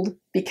hold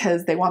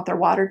because they want their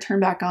water turned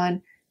back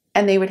on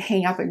and they would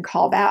hang up and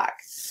call back.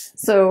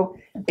 So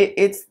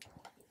it's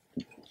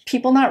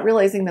people not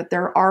realizing that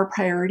there are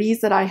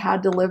priorities that I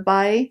had to live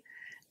by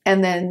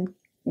and then,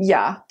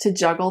 to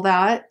juggle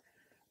that.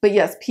 But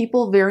yes,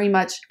 people very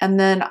much. And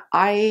then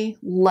I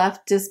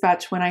left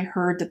dispatch when I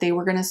heard that they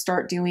were going to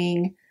start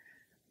doing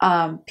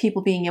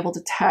people being able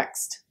to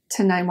text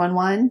to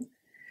 911.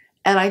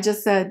 And I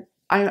just said,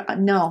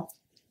 no,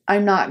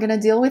 I'm not going to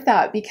deal with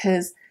that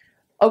because,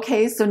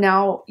 okay, so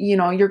now,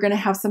 you're going to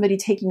have somebody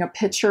taking a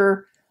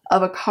picture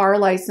of a car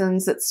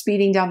license that's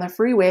speeding down the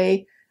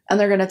freeway and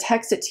they're going to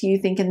text it to you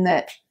thinking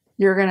that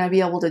you're going to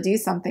be able to do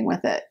something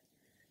with it.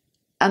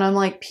 And I'm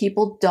like,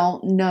 people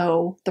don't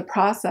know the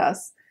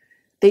process.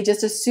 They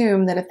just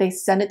assume that if they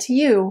send it to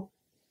you,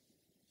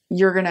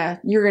 you're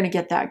gonna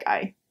get that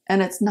guy.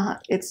 And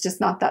it's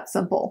just not that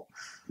simple.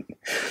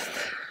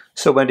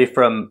 So Wendy,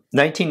 from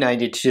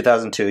 1990 to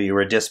 2002, you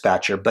were a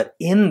dispatcher, but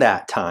in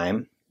that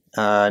time,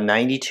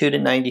 92 to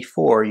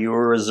 94, you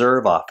were a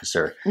reserve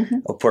officer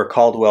for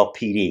Caldwell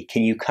PD.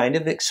 Can you kind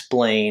of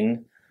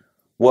explain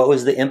what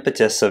was the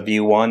impetus of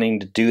you wanting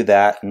to do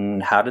that,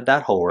 and how did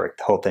that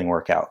whole thing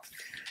work out?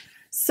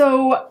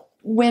 So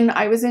when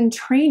I was in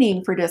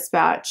training for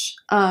dispatch,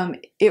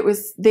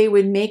 they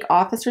would make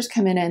officers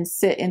come in and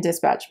sit in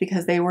dispatch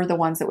because they were the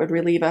ones that would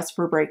relieve us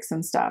for breaks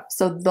and stuff.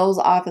 So those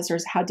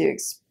officers had to,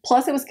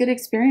 plus it was good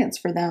experience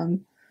for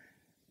them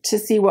to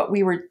see what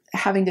we were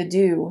having to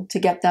do to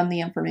get them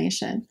the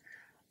information.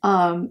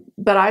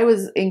 But I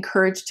was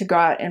encouraged to go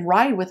out and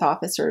ride with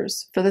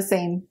officers for the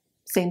same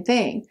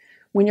thing.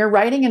 When you're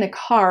riding in a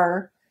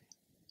car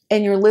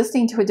and you're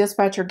listening to a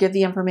dispatcher give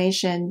the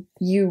information,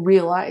 you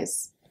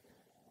realize,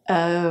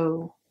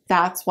 oh,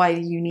 that's why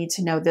you need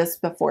to know this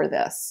before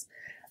this.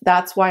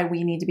 That's why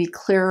we need to be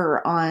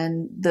clearer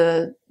on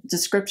the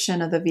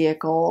description of the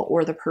vehicle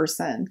or the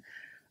person.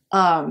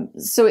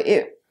 So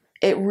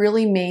it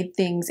really made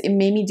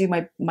me do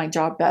my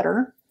job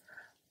better.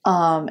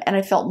 And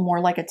I felt more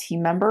like a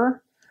team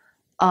member.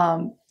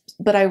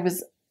 But I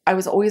was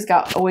always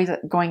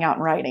going out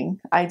and riding.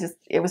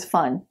 It was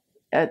fun.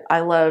 I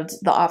loved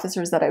the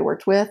officers that I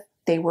worked with.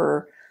 They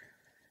were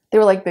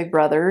like big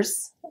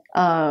brothers.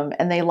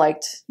 And they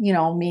liked,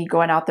 me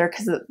going out there,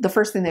 because the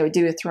first thing they would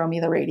do is throw me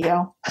the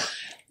radio.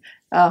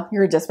 Oh,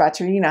 you're a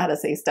dispatcher. You know how to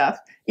say stuff,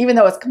 even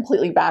though it's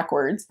completely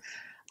backwards.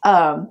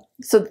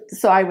 So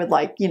I would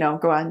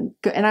go on,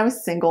 and I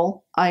was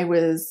single. I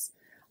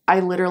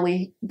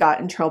literally got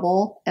in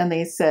trouble, and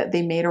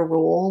they made a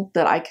rule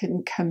that I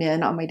couldn't come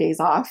in on my days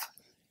off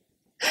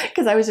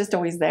because I was just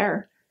always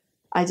there.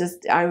 I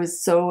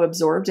was so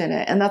absorbed in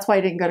it. And that's why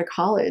I didn't go to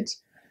college.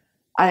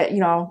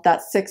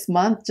 That 6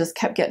 months just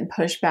kept getting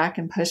pushed back.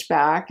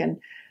 And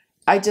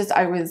I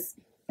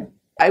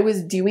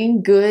was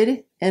doing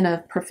good in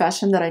a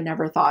profession that I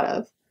never thought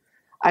of.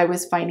 I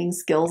was finding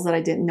skills that I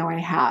didn't know I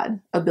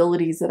had,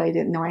 abilities that I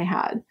didn't know I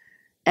had.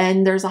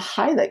 And there's a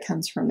high that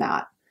comes from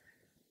that.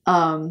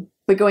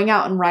 But going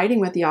out and riding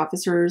with the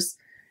officers,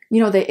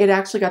 it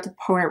actually got to the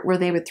point where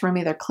they would throw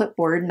me their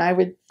clipboard and I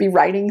would be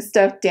writing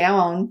stuff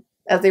down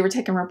as they were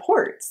taking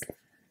reports.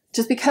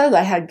 Just because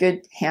I had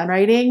good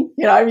handwriting,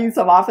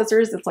 some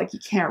officers, it's like, you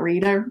can't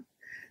read them.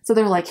 So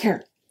they're like,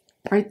 here,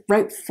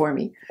 write for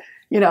me,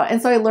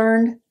 and so I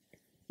learned,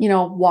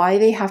 why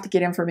they have to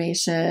get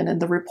information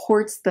and the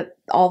reports, that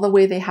all the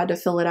way they had to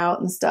fill it out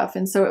and stuff.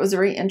 And so it was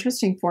very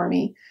interesting for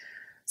me.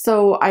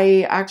 So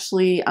I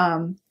actually,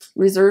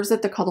 reserves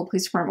at the Caldwell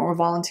Police Department were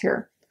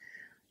volunteer.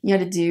 You had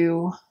to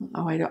do,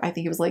 I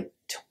think it was like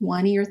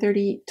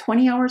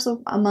 20 hours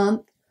a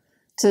month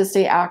to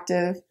stay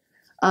active.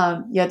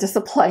 You had to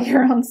supply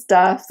your own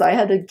stuff. So I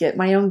had to get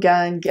my own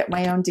gun, get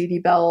my own duty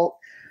belt.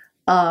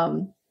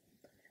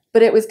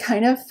 But it was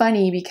kind of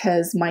funny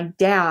because my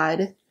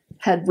dad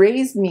had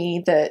raised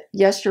me that,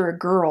 yes, you're a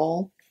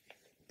girl,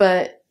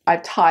 but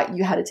I've taught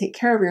you how to take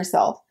care of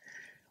yourself.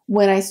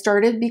 When I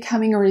started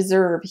becoming a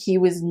reserve, he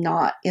was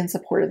not in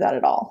support of that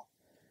at all.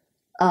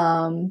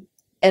 And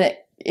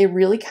it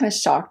really kind of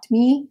shocked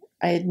me.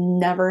 I had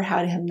never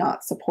had him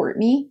not support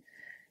me.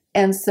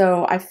 And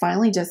so I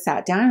finally just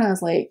sat down and I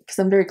was like, because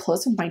I'm very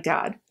close with my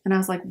dad. And I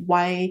was like,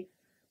 why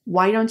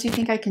don't you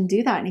think I can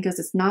do that? And he goes,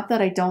 it's not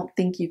that I don't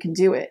think you can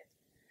do it,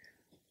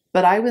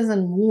 but I was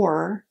in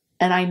war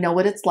and I know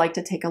what it's like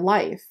to take a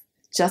life,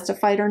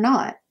 justified or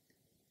not.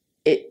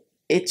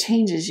 It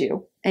changes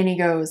you. And he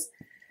goes,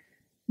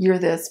 you're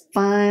this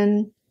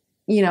fun,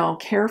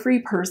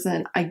 carefree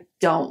person. I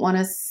don't want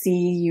to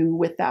see you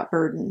with that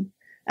burden.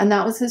 And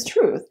that was his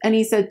truth. And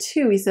he said,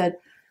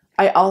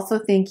 I also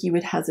think you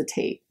would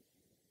hesitate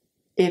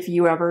if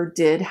you ever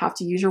did have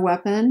to use your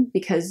weapon,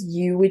 because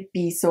you would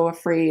be so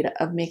afraid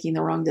of making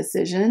the wrong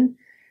decision.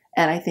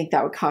 And I think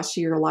that would cost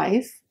you your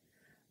life.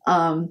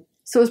 So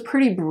it was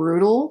pretty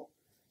brutal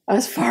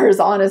as far as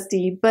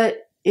honesty,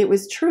 but it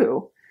was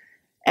true.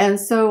 And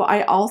so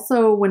I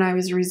also, when I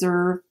was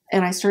reserve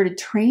and I started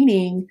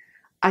training,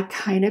 I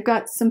kind of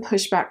got some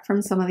pushback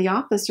from some of the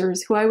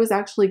officers who I was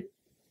actually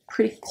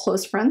pretty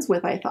close friends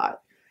with, I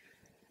thought.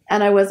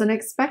 And I wasn't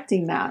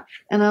expecting that.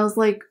 And I was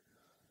like,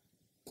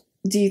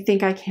 do you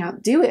think I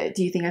can't do it?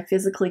 Do you think I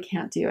physically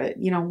can't do it?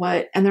 You know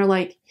what? And they're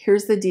like,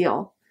 here's the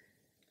deal.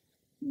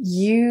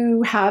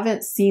 You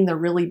haven't seen the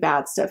really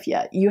bad stuff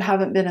yet. You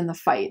haven't been in the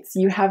fights.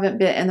 You haven't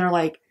been. And they're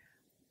like,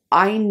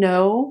 I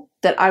know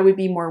that I would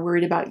be more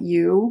worried about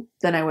you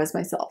than I was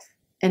myself.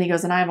 And he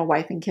goes, and I have a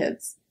wife and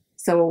kids.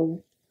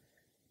 So,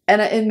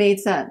 and it made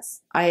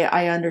sense.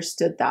 I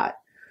understood that.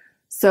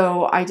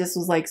 So I just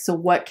was like, so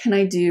what can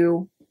I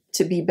do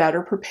to be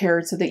better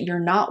prepared so that you're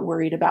not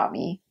worried about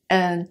me?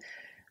 And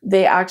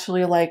they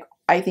actually like,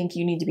 I think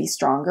you need to be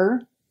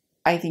stronger.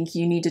 I think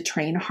you need to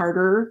train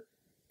harder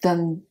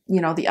than,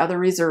 the other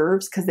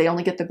reserves, because they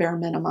only get the bare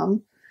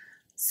minimum.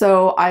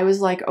 So I was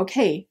like,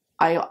 okay,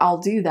 I'll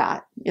do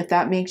that. If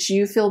that makes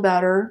you feel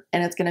better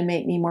and it's going to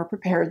make me more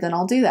prepared, then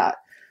I'll do that.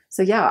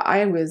 So yeah,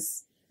 I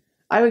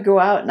would go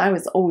out and I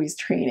was always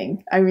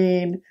training. I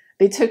mean,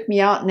 they took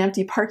me out in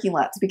empty parking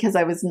lots because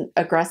I wasn't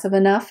aggressive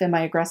enough in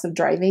my aggressive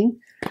driving.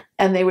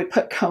 And they would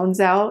put cones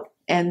out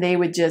and they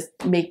would just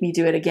make me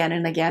do it again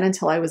and again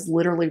until I was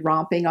literally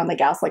romping on the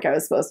gas like I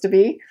was supposed to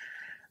be.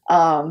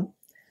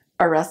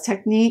 Arrest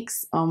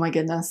techniques. Oh my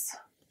goodness.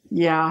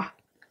 Yeah,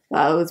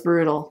 that was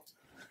brutal.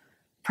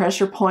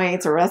 Pressure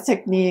points, arrest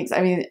techniques.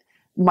 I mean,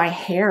 my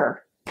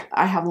hair.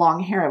 I have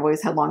long hair. I've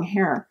always had long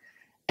hair.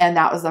 And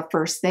that was the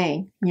first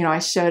thing. You know, I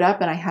showed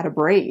up and I had a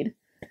braid.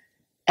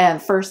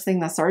 And first thing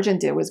the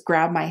sergeant did was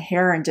grab my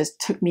hair and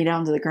just took me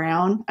down to the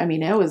ground. I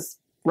mean, it was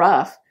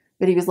rough.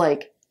 But he was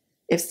like,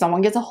 if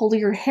someone gets a hold of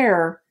your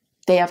hair,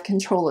 they have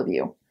control of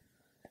you.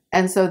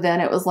 And so then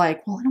it was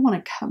like, well, I don't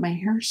want to cut my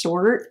hair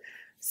short.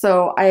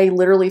 So I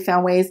literally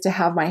found ways to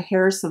have my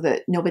hair so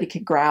that nobody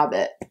could grab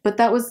it. But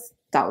that was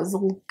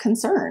a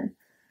concern.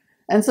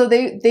 And so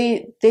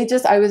they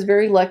just, I was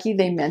very lucky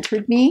they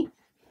mentored me.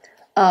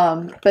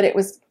 But it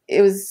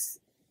was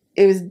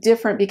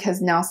different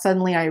because now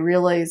suddenly I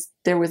realized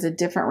there was a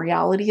different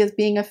reality as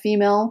being a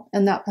female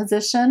in that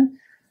position.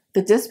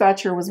 The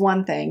dispatcher was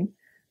one thing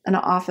and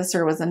an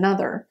officer was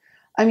another.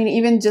 I mean,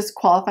 even just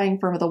qualifying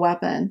for the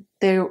weapon,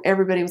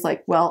 everybody was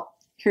like, well,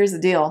 here's the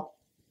deal.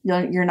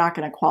 You're not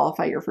going to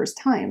qualify your first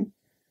time.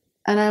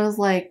 And I was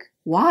like,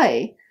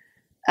 why?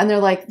 And they're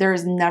like,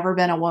 there's never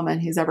been a woman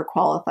who's ever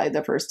qualified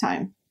the first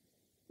time.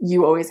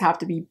 You always have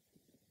to be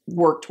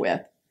worked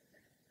with.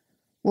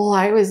 Well,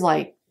 I was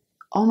like,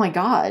 oh my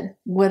God,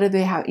 what do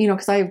they have? You know,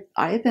 because I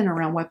had been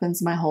around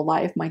weapons my whole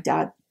life. My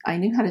dad, I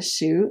knew how to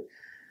shoot.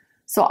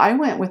 So I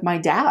went with my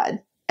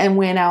dad and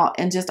went out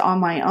and just on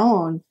my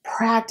own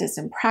practice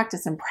and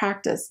practice and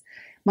practice.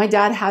 My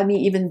dad had me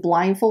even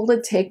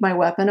blindfolded, take my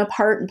weapon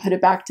apart and put it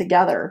back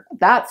together.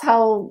 That's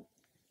how,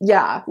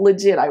 yeah,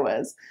 legit I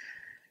was.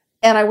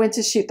 And I went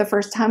to shoot the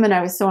first time and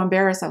I was so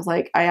embarrassed. I was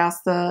like, I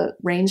asked the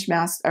range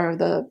master,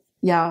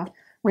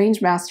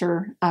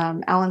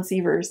 Alan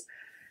Sievers.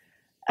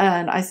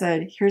 And I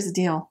said, here's the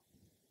deal.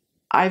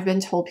 I've been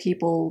told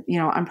people, you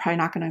know, I'm probably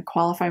not going to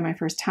qualify my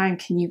first time.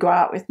 Can you go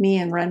out with me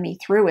and run me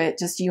through it,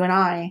 just you and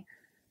I,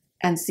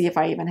 and see if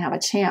I even have a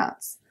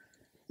chance?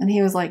 And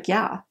he was like,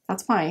 yeah,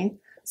 that's fine.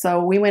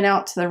 So we went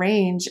out to the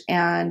range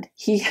and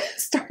he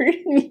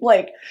started me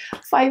like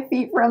 5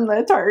 feet from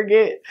the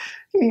target.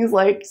 He was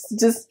like,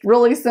 just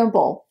really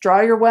simple.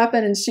 Draw your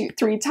weapon and shoot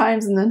 3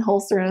 times and then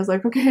holster. And I was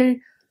like, okay.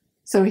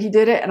 So he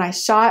did it and I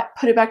shot,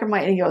 put it back in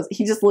my, and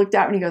he just looked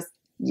at me and he goes,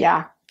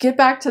 yeah, get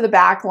back to the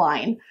back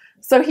line.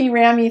 So he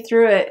ran me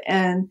through it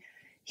and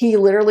he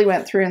literally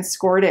went through and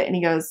scored it. And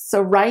he goes,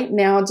 so right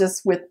now,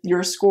 just with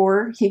your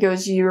score, he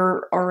goes,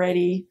 you're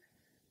already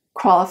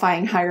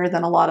qualifying higher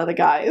than a lot of the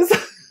guys.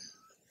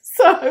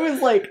 So I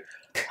was like,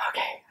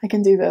 okay, I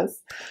can do this.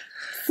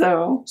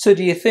 So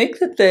do you think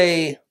that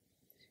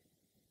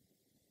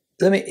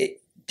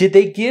did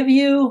they give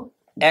you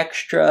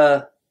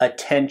extra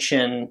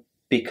attention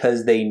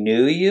because they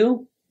knew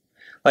you?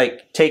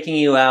 Like taking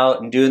you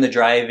out and doing the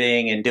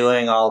driving and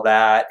doing all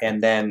that,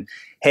 and then,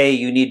 hey,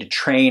 you need to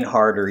train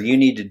harder, you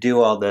need to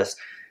do all this.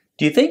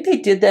 Do you think they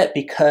did that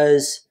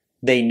because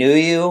they knew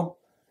you?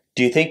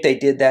 Do you think they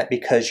did that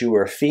because you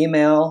were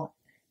female?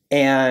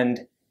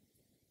 And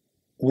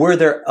were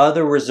there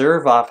other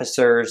reserve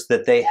officers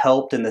that they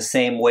helped in the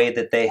same way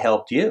that they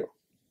helped you?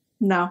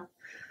 No.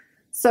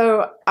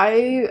 So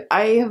I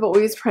have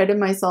always prided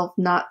myself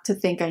not to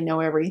think I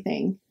know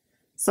everything.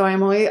 So I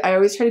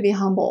always try to be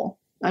humble.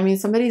 I mean,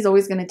 somebody's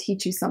always going to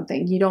teach you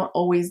something. You don't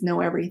always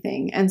know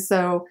everything. And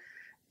so,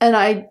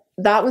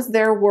 that was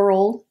their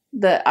world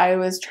that I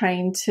was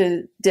trying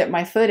to dip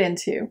my foot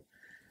into.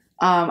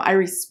 I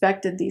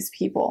respected these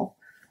people,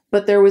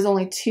 but there was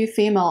only 2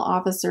 female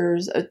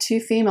officers, 2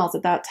 females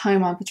at that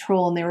time on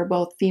patrol, and they were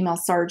both female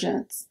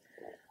sergeants.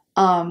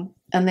 And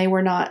they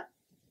were not,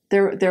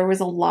 there was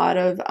a lot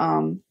of,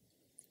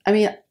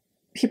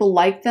 people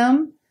liked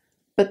them,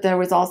 but there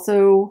was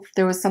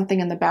something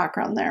in the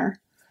background there.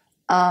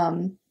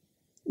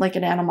 Like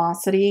an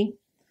animosity,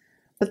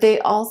 but they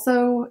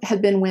also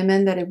had been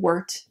women that had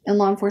worked in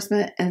law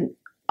enforcement, and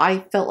I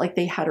felt like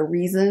they had a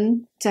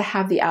reason to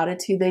have the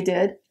attitude they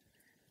did,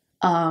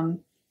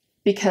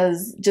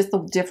 because just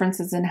the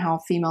differences in how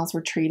females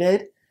were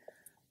treated.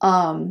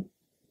 So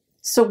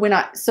when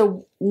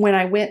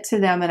I went to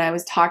them and I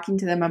was talking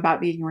to them about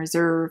being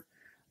reserve,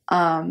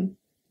 I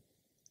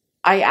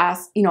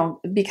asked,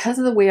 because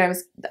of the way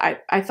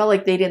I felt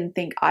like they didn't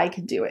think I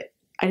could do it.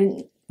 I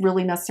didn't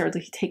really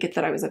necessarily take it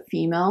that I was a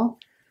female,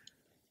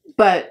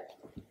 but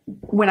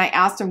when I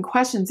asked them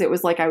questions, it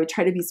was like I would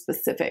try to be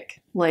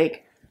specific.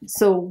 Like,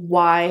 so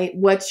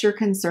what's your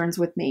concerns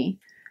with me?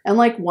 And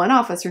like one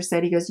officer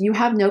said, he goes, you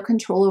have no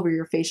control over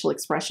your facial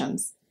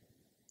expressions.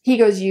 He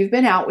goes, you've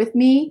been out with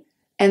me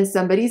and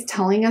somebody's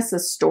telling us a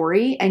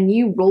story and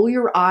you roll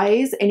your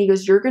eyes, and he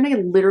goes, you're going to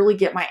literally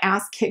get my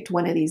ass kicked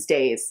one of these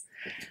days.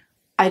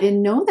 I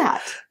didn't know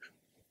that.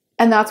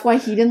 And that's why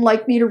he didn't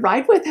like me to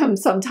ride with him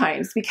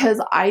sometimes, because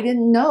I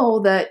didn't know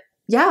that,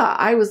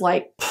 I was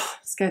like,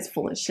 this guy's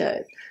full of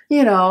shit,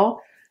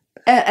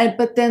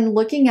 But then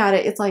looking at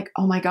it, it's like,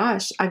 oh my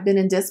gosh, I've been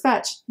in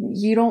dispatch.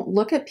 You don't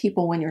look at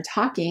people when you're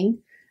talking.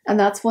 And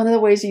that's one of the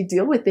ways you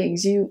deal with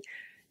things. You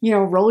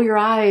roll your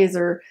eyes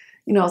or,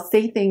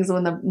 say things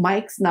when the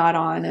mic's not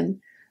on. And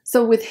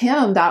so with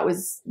him, that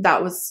was,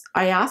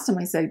 I asked him,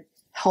 I said,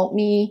 help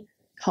me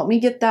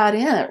get that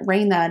in,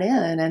 rein that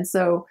in. And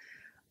so,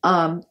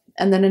 and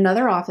then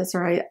another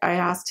officer, I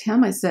asked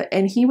him, I said,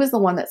 and he was the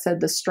one that said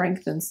the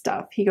strength and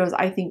stuff. He goes,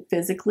 I think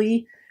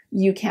physically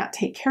you can't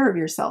take care of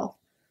yourself.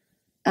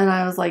 And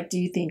I was like, do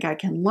you think I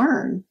can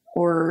learn?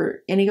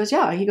 And he goes,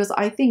 yeah. He goes,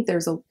 I think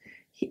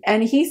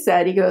and he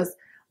said, he goes,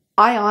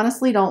 I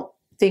honestly don't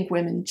think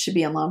women should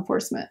be in law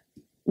enforcement,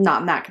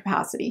 not in that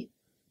capacity.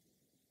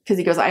 Because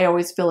he goes, I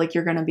always feel like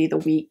you're going to be the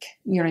weak,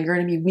 you're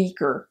going to be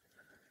weaker.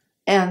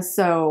 And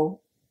so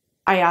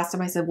I asked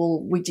him, I said,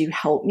 well, would you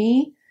help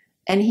me?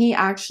 And he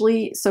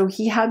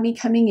had me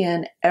coming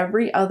in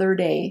every other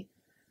day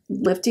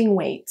lifting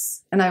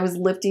weights, and I was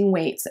lifting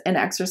weights and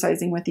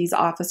exercising with these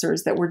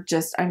officers that were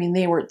just,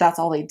 that's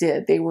all they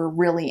did. They were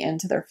really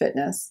into their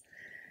fitness.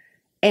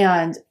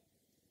 And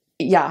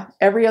yeah,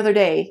 every other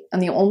day.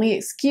 And the only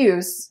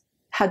excuse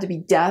had to be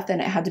death, and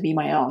it had to be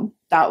my own.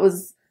 That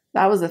was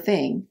a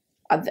thing.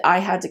 I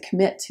had to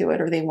commit to it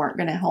or they weren't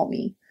going to help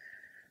me.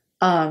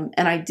 And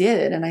I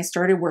did. And I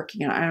started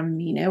working.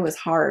 It was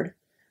hard.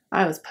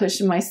 I was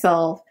pushing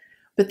myself,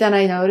 but then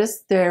I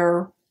noticed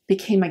there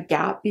became a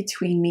gap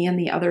between me and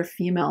the other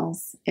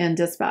females in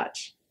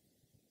dispatch.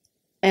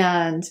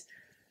 And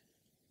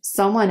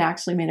someone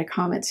actually made a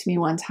comment to me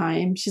one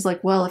time. She's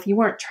like, well, if you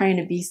weren't trying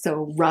to be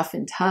so rough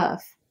and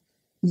tough,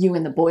 you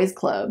in the boys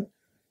club.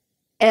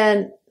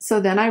 And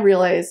so then I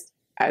realized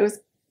I was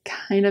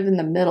kind of in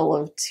the middle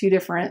of two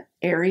different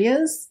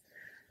areas.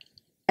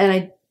 And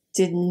I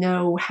didn't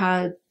know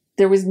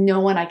there was no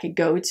one I could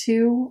go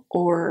to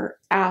or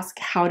ask,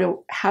 how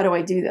do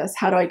I do this?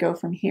 How do I go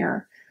from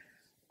here?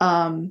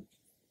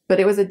 But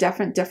it was a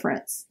definite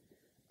difference.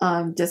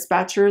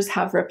 Dispatchers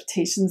have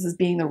reputations as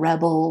being the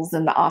rebels,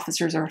 and the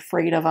officers are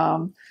afraid of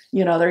them.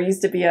 There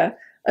used to be a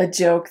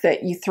joke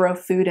that you throw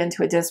food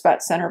into a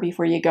dispatch center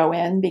before you go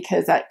in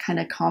because that kind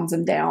of calms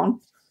them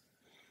down.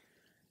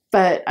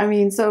 But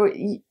so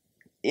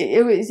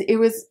it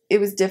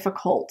was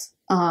difficult.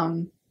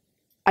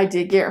 I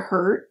did get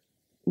hurt.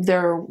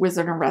 There was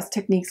an arrest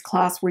techniques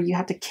class where you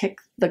have to kick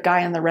the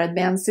guy in the red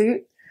band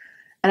suit,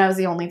 and I was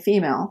the only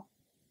female.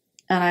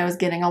 And I was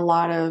getting a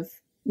lot of,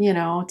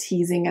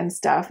 teasing and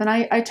stuff. And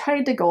I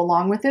tried to go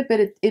along with it, but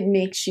it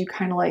makes you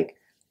kind of like,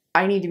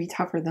 I need to be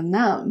tougher than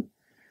them.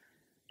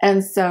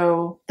 And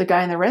so the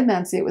guy in the red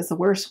man suit was the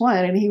worst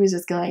one. And he was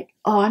just like,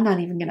 oh, I'm not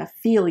even going to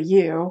feel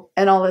you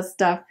and all this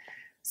stuff.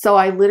 So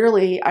I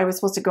was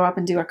supposed to go up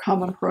and do a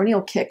common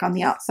peroneal kick on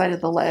the outside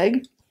of the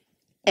leg.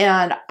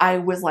 And I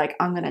was like,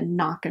 I'm going to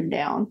knock him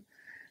down.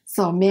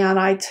 So man,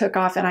 I took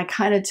off, and I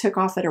kind of took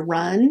off at a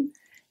run.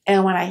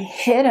 And when I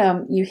hit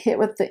him, you hit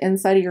with the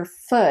inside of your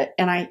foot.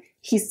 And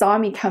he saw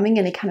me coming,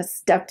 and he kind of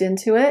stepped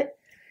into it,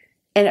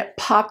 and it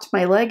popped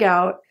my leg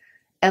out,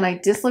 and I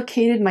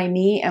dislocated my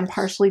knee and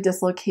partially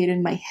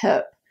dislocated my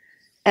hip.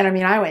 And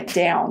I went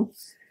down,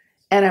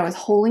 and I was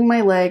holding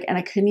my leg, and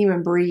I couldn't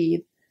even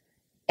breathe.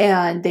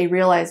 And they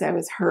realized I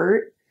was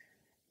hurt.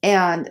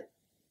 And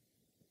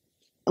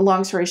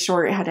long story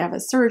short, I had to have a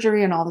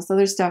surgery and all this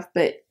other stuff.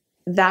 But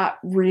that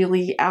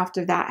really,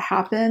 after that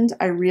happened,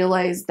 I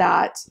realized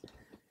that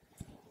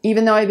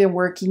even though I've been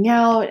working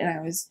out and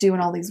I was doing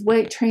all these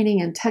weight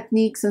training and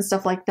techniques and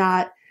stuff like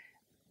that,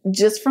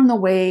 just from the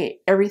way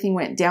everything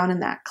went down in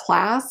that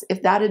class,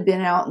 if that had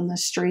been out in the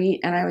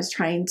street and I was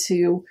trying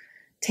to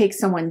take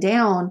someone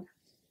down,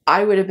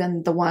 I would have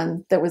been the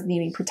one that was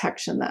needing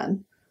protection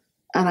then.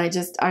 And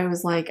I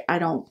was like, I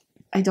don't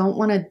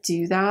want to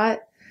do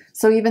that.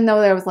 So even though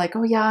I was like,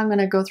 oh yeah, I'm going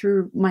to go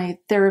through my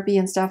therapy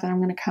and stuff and I'm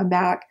going to come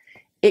back,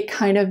 it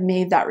kind of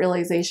made that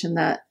realization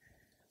that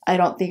I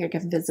don't think I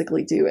can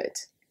physically do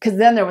it. Because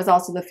then there was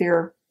also the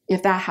fear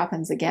if that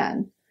happens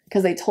again,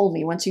 because they told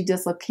me once you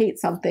dislocate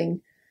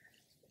something,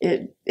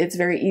 it's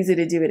very easy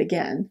to do it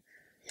again.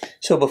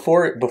 So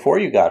before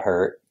you got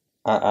hurt,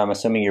 I'm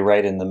assuming you're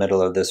right in the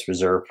middle of this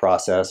reserve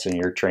process and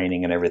your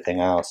training and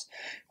everything else.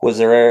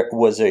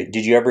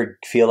 Did you ever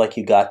feel like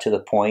you got to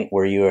the point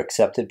where you were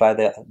accepted by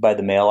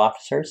the male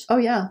officers? Oh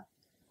yeah.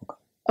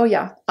 Oh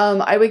yeah.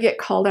 I would get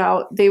called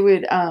out. They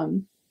would,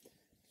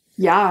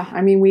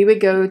 we would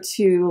go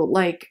to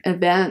like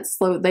events.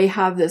 So they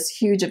have this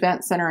huge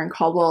event center in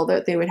Caldwell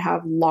that they would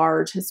have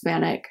large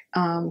Hispanic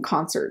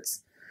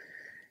concerts.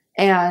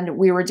 And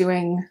we were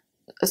doing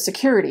a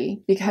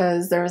security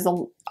because there was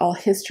a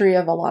history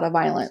of a lot of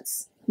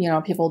violence,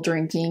 people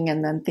drinking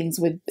and then things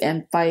would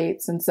end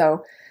fights. And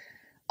so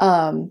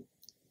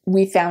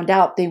we found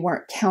out they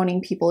weren't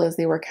counting people as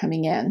they were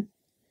coming in.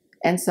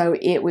 And so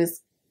it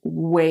was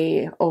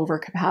way over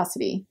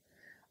capacity.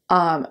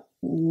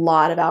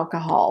 Lot of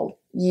alcohol.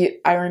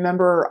 I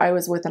remember I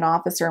was with an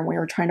officer and we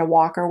were trying to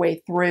walk our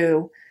way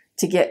through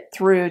to get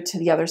through to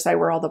the other side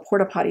where all the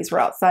porta potties were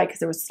outside because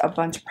there was a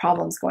bunch of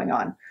problems going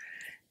on.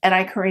 And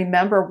I can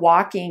remember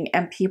walking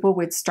and people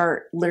would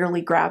start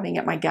literally grabbing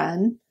at my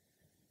gun.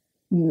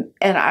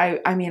 And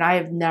I mean, I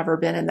have never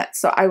been in that.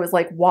 So I was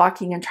like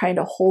walking and trying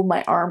to hold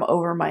my arm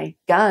over my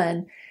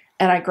gun.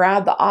 And I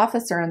grabbed the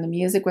officer and the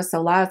music was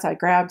so loud. So I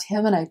grabbed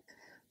him and I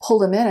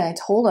pulled him in and I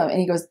told him, and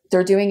he goes,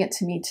 they're doing it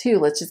to me too.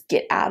 Let's just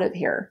get out of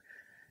here.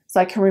 So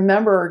I can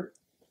remember,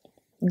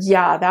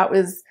 yeah, that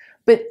was,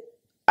 but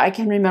I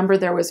can remember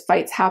there was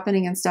fights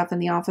happening and stuff.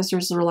 And the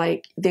officers were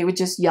like, they would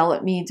just yell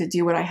at me to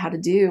do what I had to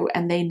do.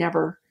 And they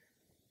never,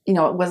 you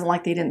know, it wasn't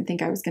like they didn't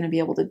think I was going to be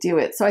able to do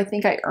it. So I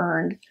think I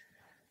earned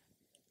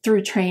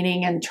through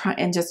training and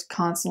just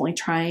constantly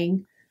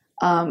trying.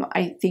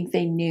 I think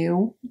they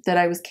knew that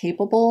I was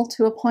capable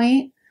to a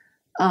point.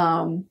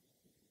 But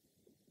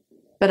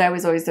I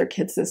was always their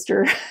kid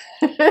sister.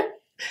 I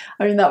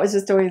mean, that was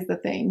just always the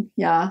thing.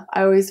 Yeah.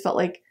 I always felt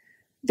like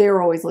they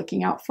were always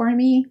looking out for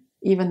me,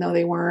 even though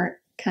they weren't,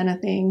 kind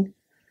of thing.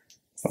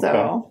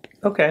 So.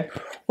 Okay.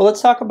 Well,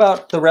 let's talk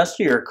about the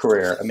rest of your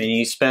career. I mean,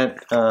 you spent,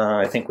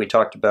 I think we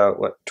talked about,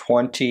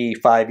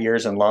 25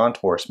 years in law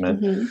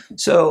enforcement. Mm-hmm.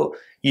 So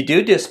you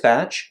do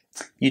dispatch,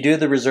 you do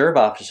the reserve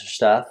officer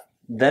stuff.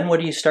 Then what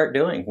do you start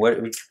doing? What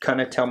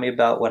kind of tell me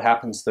about what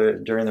happens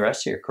during the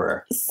rest of your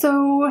career?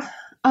 So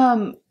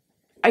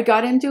I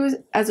got into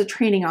it as a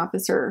training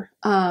officer,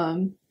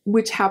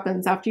 which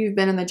happens after you've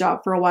been in the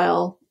job for a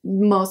while.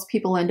 Most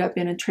people end up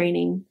in a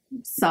training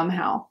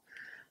somehow.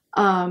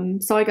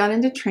 So I got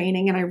into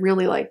training and I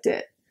really liked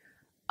it.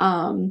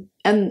 And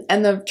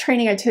the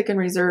training I took in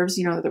reserves,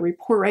 you know, the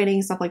report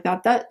writing, stuff like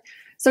that,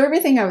 so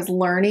everything I was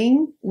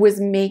learning was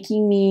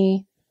making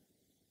me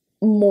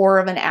more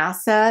of an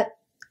asset.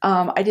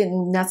 I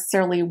didn't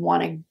necessarily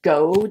want to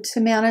go to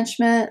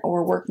management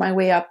or work my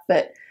way up,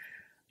 but,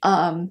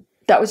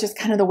 that was just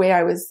kind of the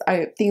way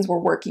things were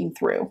working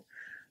through.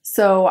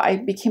 So I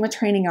became a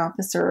training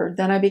officer.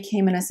 Then I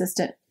became an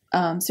assistant,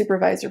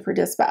 supervisor for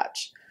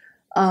dispatch.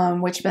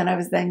 Which meant I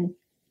was then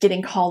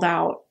getting called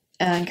out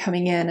and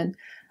coming in,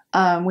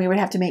 and we would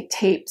have to make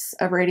tapes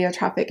of radio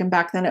traffic. And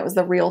back then it was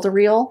the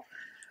reel-to-reel.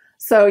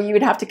 So you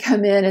would have to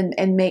come in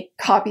and make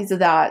copies of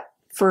that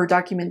for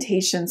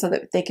documentation so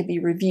that they could be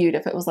reviewed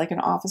if it was like an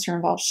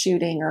officer-involved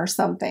shooting or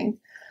something.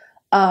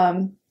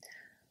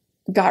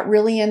 Got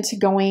really into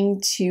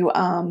going to,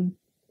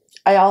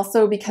 I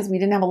also, because we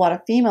didn't have a lot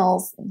of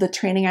females, the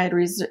training I had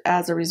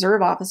as a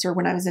reserve officer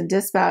when I was in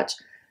dispatch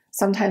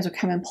sometimes would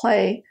come and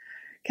play.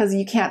 Because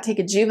you can't take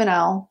a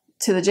juvenile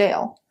to the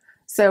jail.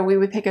 So we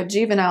would pick up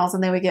juveniles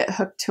and they would get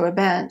hooked to a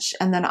bench.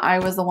 And then I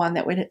was the one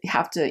that would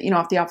have to, you know,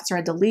 if the officer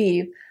had to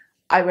leave,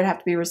 I would have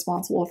to be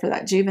responsible for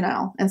that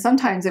juvenile. And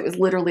sometimes it was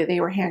literally they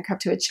were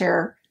handcuffed to a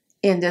chair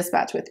in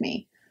dispatch with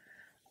me.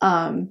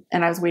 And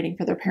I was waiting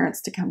for their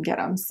parents to come get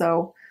them.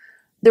 So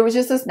there was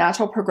just this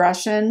natural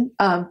progression.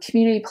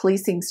 Community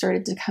policing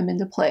started to come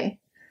into play.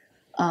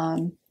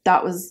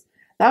 That was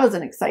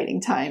an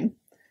exciting time.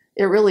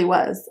 It really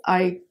was.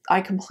 I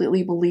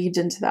completely believed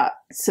into that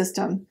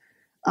system.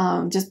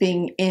 Just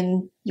being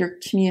in your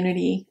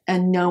community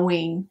and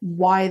knowing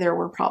why there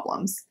were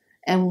problems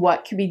and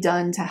what could be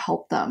done to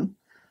help them.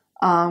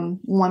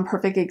 One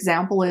perfect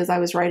example is I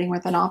was riding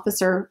with an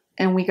officer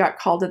and we got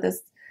called to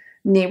this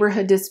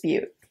neighborhood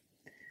dispute.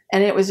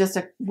 And it was just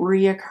a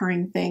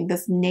reoccurring thing.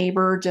 This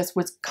neighbor just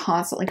was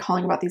constantly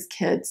calling about these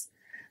kids.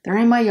 They're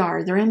in my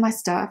yard. They're in my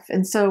stuff.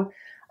 And so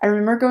I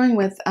remember going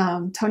with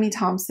Wendi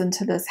Thompson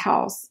to this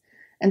house.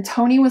 And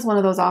Tony was one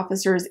of those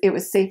officers. It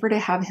was safer to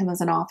have him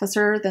as an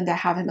officer than to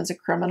have him as a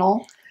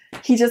criminal.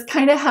 He just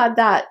kind of had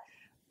that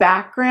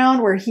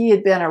background where he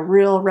had been a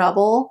real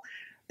rebel,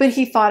 but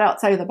he fought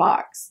outside of the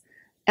box.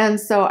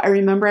 And so I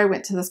remember I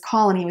went to this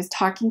call and he was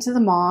talking to the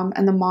mom,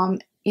 and the mom,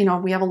 you know,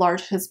 we have a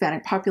large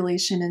Hispanic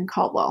population in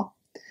Caldwell.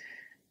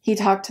 He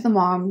talked to the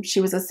mom.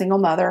 She was a single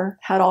mother,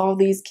 had all of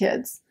these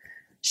kids.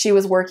 She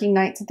was working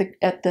nights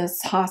at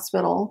this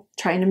hospital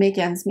trying to make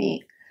ends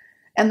meet.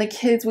 And the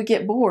kids would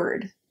get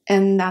bored.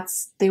 And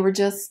they were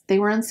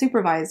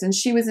unsupervised, and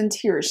she was in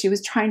tears. She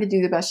was trying to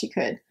do the best she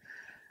could.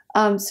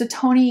 So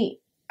Tony,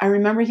 I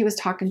remember he was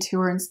talking to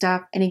her and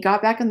stuff, and he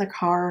got back in the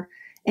car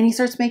and he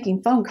starts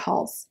making phone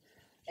calls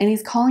and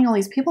he's calling all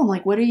these people. I'm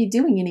like, what are you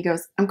doing? And he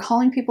goes, I'm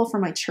calling people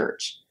from my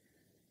church.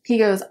 He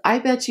goes, I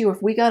bet you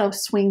if we got a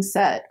swing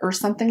set or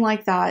something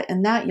like that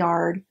in that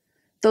yard,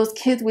 those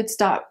kids would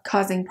stop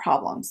causing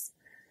problems.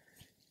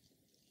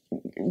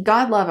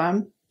 God love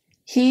him.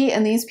 He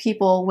and these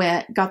people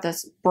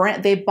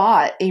they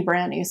bought a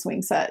brand new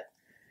swing set.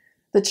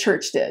 The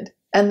church did.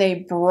 And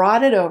they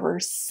brought it over,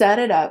 set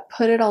it up,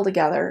 put it all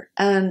together.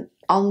 And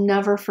I'll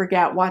never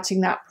forget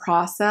watching that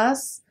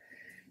process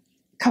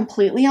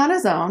completely on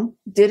his own,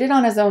 did it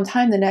on his own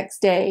time the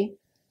next day,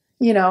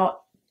 you know,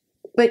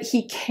 but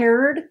he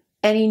cared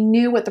and he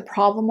knew what the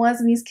problem was.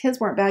 And these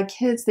kids weren't bad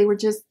kids. They were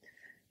just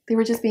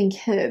being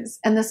kids.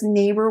 And this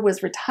neighbor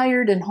was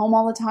retired and home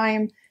all the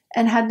time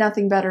and had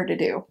nothing better to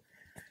do.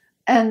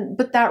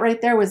 But that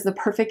right there was the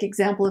perfect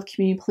example of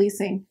community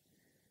policing.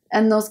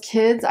 And those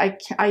kids, I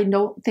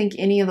don't think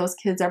any of those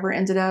kids ever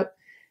ended up,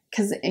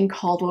 because in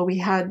Caldwell we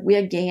had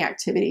gang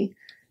activity.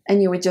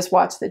 And you would just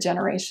watch the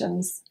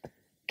generations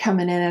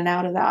coming in and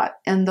out of that.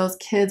 And those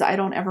kids, I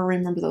don't ever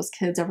remember those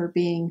kids ever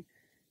being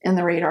in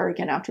the radar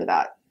again after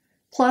that.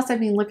 Plus, I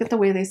mean, look at the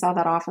way they saw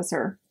that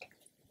officer.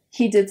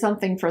 He did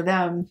something for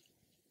them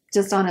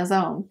just on his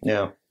own.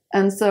 Yeah.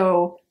 And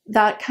so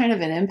that kind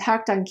of an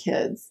impact on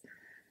kids,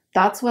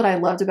 that's what I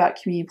loved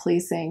about community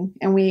policing.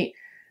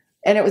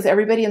 And it was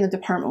everybody in the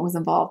department was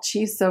involved.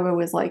 Chief Soba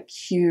was like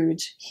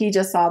huge. He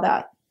just saw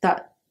that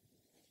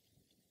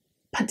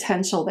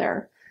potential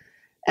there.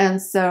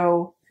 And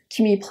so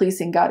community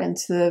policing got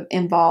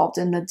involved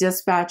in the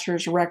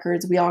dispatchers'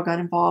 records. We all got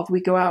involved. We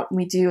go out and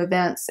we do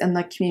events in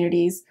the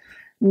communities.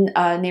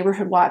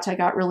 Neighborhood Watch, I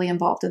got really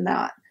involved in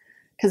that.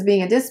 Because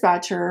being a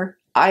dispatcher,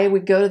 I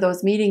would go to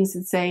those meetings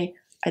and say,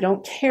 I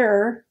don't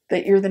care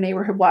that you're the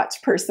Neighborhood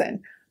Watch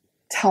person.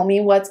 Tell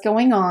me what's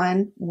going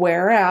on,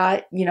 where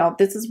at,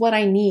 this is what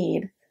I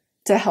need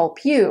to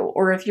help you.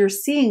 Or if you're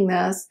seeing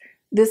this,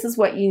 this is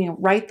what you need.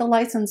 Write the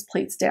license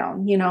plates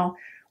down.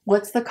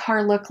 What's the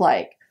car look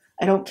like?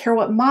 I don't care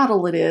what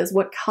model it is,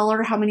 what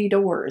color, how many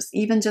doors,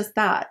 even just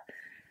that.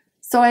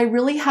 So I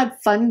really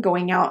had fun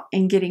going out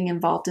and getting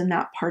involved in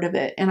that part of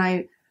it. And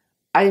I've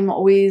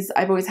always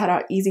had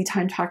an easy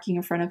time talking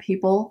in front of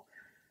people.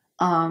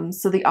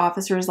 So the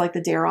officers, like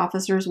the DARE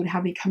officers, would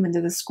have me come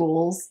into the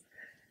schools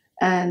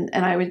and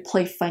I would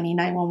play funny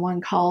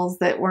 911 calls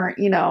that weren't,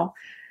 and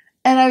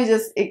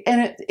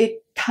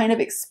it kind of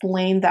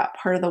explained that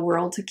part of the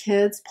world to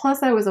kids.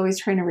 Plus I was always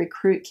trying to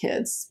recruit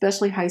kids,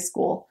 especially high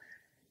school.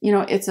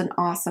 It's an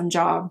awesome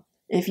job.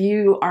 If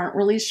you aren't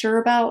really sure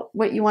about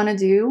what you want to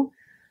do,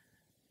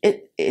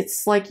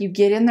 it's like you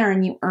get in there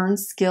and you earn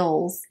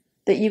skills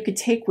that you could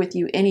take with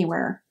you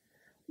anywhere.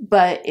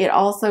 But it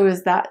also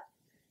is that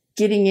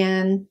getting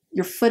in,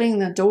 your foot in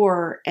the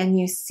door, and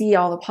you see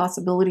all the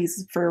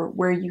possibilities for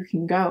where you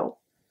can go.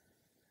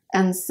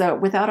 And so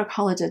without a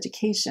college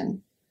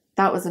education,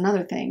 that was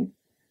another thing.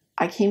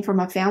 I came from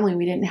a family,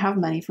 we didn't have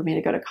money for me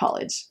to go to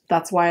college.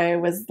 That's why I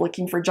was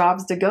looking for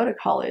jobs to go to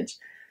college.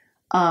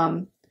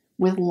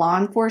 With law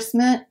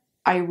enforcement,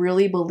 I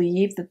really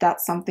believe that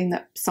that's something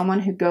that someone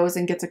who goes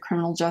and gets a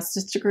criminal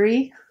justice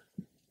degree,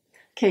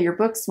 okay, you're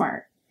book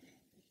smart.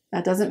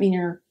 That doesn't mean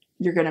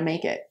you're going to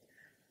make it.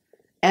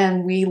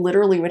 And we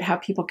literally would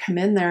have people come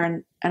in there,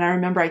 and I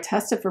remember I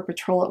tested for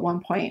patrol at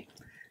one point,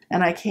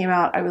 and I came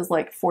out, I was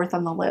like 4th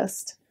on the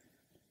list.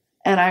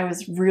 And I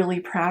was really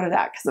proud of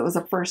that because it was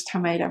the first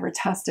time I'd ever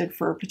tested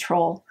for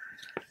patrol.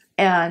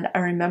 And I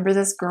remember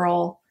this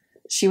girl,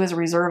 she was a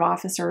reserve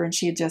officer and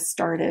she had just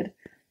started,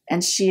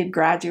 and she had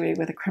graduated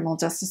with a criminal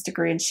justice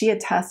degree, and she had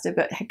tested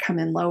but had come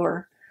in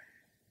lower.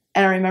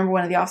 And I remember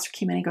one of the officers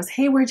came in and goes,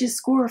 "Hey, where'd you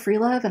score, free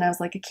love?" And I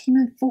was like, "I came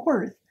in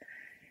 4th.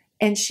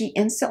 And she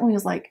instantly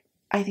was like,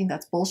 "I think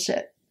that's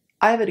bullshit.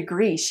 I have a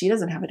degree. She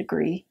doesn't have a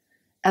degree."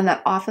 And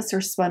that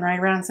officer spun right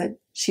around and said,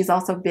 "She's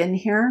also been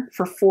here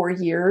for 4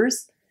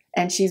 years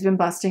and she's been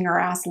busting her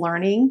ass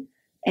learning."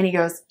 And he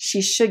goes,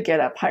 "She should get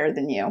up higher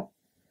than you."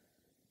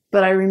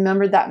 But I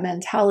remembered that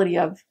mentality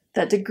of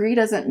that degree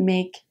doesn't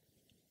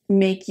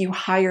make you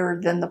higher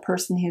than the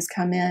person who's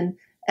come in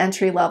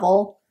entry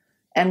level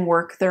and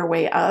work their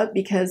way up,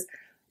 because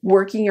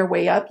working your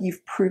way up,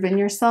 you've proven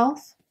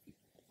yourself.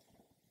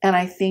 And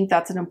I think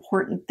that's an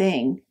important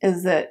thing,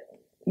 is that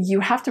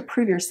you have to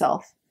prove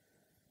yourself.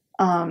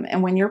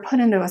 And when you're put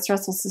into a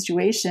stressful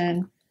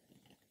situation,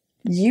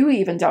 you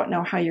even don't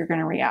know how you're going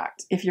to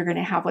react, if you're going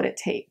to have what it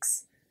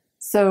takes.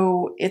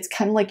 So it's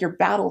kind of like you're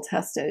battle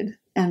tested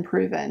and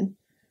proven.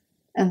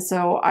 And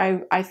so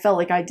I felt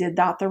like I did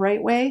that the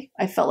right way.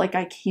 I felt like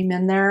I came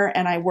in there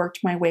and I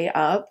worked my way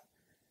up.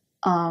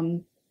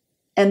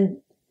 And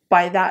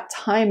by that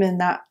time, in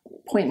that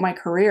point in my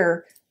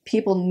career,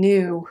 people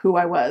knew who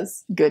I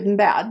was, good and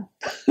bad.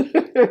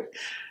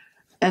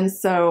 And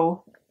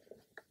so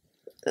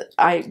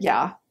I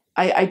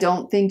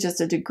don't think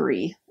just a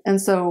degree. And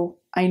so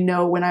I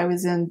know when I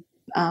was in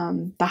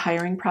the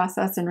hiring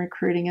process and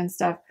recruiting and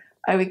stuff,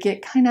 I would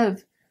get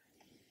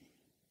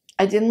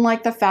I didn't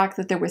like the fact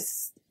that there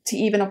was, to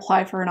even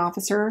apply for an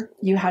officer,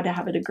 you had to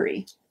have a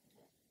degree.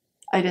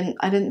 I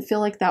didn't feel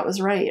like that was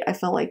right. I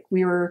felt like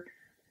we were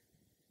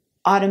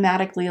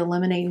automatically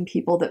eliminating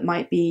people that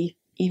might be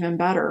even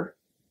better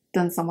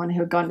than someone who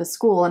had gone to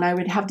school. And I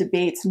would have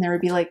debates and there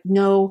would be like,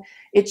 "No,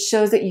 it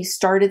shows that you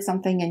started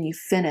something and you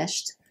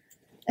finished.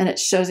 And it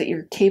shows that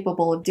you're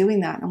capable of doing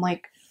that." And I'm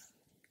like,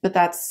 but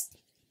that's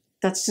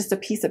just a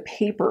piece of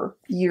paper.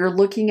 You're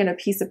looking at a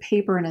piece of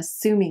paper and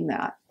assuming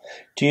that.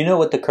 Do you know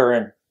what the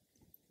current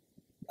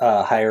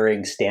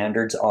hiring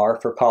standards are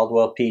for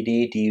Caldwell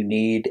PD? Do you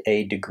need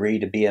a degree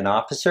to be an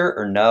officer,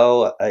 or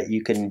no?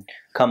 You can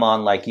come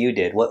on like you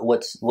did.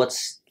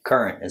 What's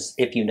current, is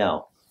if you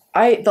know?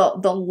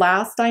 The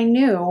last I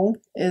knew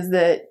is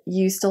that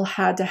you still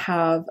had to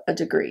have a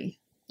degree.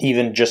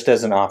 Even just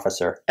as an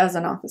officer? As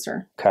an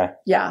officer. Okay.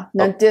 Yeah.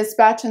 Now,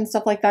 dispatch and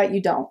stuff like that,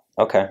 you don't.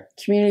 Okay.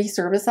 Community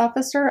service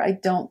officer, I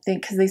don't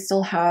think, because they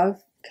still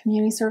have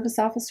community service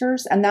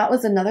officers. And that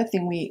was another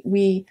thing.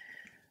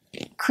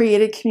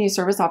 created community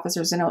service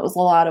officers, and it was a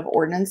lot of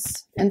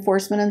ordinance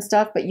enforcement and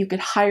stuff, but you could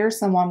hire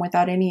someone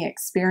without any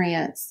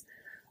experience,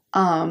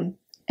 and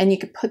you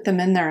could put them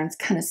in there and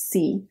kind of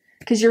see,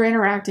 because you're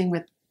interacting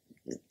with,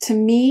 to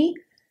me,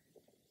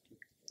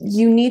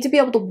 you need to be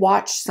able to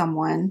watch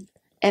someone,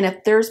 and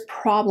if there's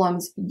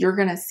problems, you're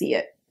going to see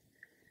it.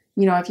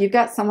 You know, if you've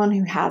got someone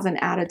who has an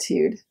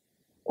attitude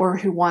or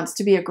who wants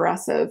to be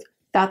aggressive,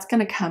 that's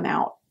going to come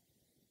out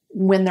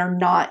when they're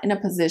not in a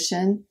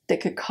position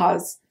that could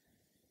cause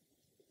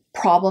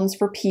problems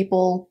for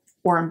people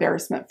or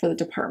embarrassment for the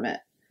department.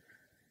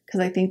 Because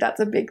I think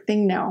that's a big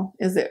thing now,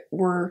 is that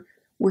we're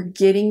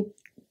getting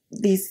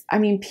these, I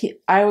mean,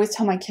 I always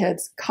tell my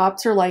kids,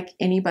 cops are like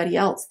anybody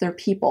else. They're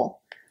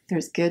people.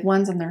 There's good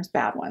ones and there's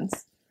bad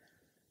ones.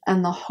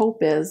 And the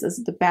hope is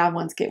the bad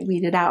ones get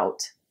weeded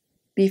out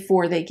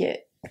before they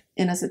get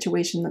in a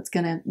situation that's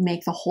going to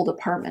make the whole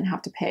department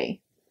have to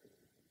pay.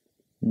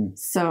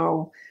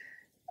 So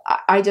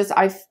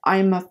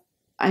I'm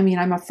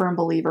a firm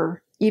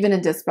believer, even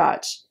in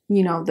dispatch,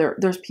 you know,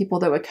 there's people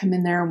that would come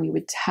in there and we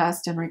would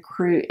test and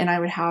recruit, and I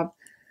would have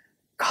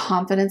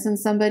confidence in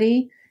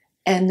somebody,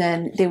 and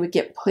then they would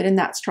get put in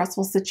that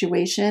stressful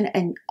situation,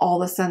 and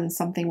all of a sudden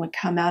something would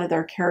come out of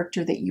their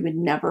character that you would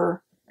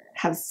never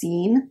have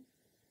seen,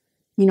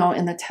 you know,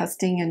 in the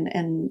testing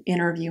and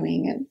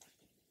interviewing. And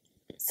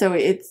so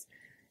it's,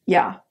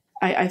 yeah,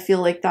 I feel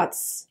like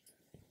it's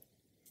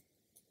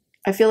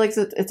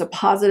a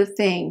positive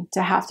thing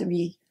to have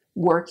to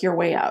work your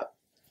way up.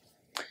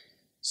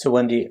 So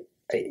Wendi,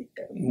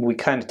 we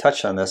kind of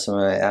touched on this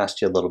and I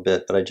asked you a little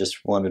bit, but I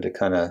just wanted to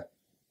kind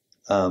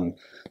of,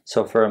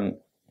 so from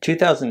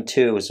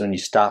 2002 was when you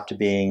stopped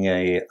being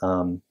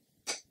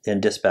in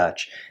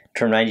dispatch.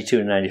 From 92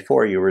 to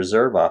 94, you were a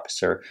reserve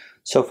officer.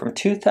 So from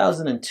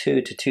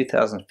 2002 to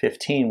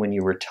 2015, when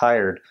you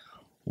retired,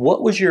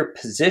 what was your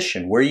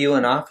position? Were you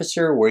an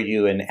officer? Were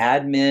you an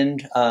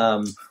admin,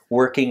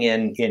 working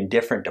in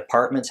different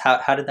departments?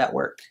 How did that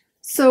work?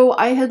 So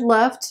I had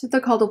left the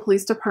Caldwell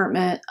Police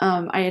Department.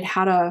 I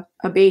had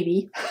a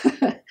baby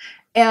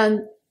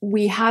and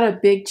we had a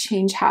big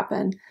change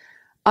happen.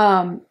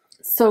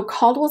 So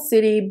Caldwell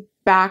City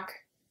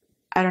back,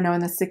 I don't know,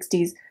 in the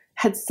 60s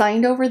had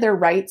signed over their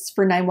rights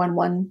for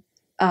 911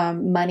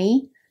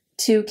 money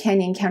to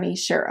Canyon County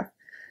Sheriff.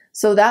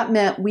 So that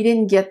meant we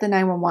didn't get the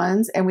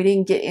 911s and we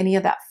didn't get any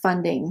of that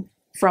funding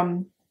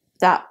from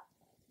that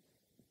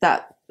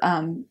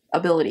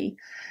ability.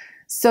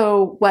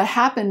 So what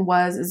happened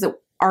is that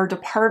our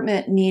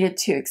department needed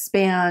to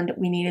expand.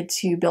 We needed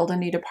to build a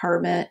new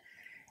department.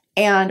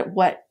 And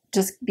what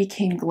just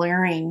became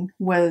glaring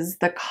was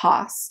the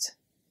cost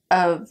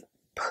of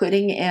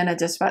putting in a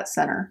dispatch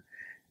center,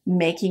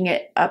 making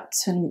it up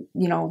to,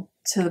 you know,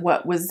 to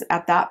what was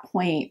at that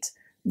point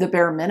the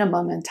bare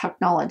minimum in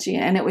technology.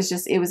 And it was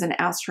an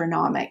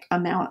astronomical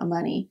amount of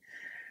money.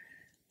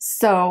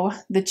 So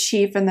the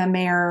chief and the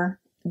mayor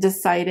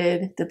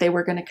decided that they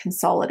were going to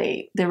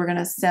consolidate. They were going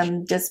to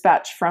send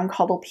dispatch from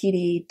Caldwell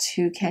PD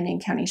to Canyon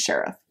County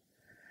Sheriff.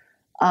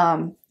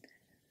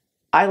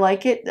 I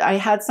like it. I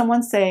had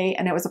someone say,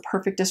 and it was a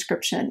perfect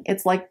description,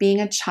 it's like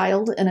being a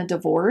child in a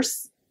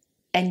divorce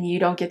and you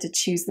don't get to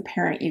choose the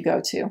parent you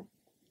go to.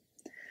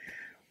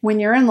 When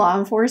you're in law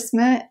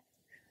enforcement,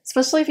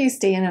 especially if you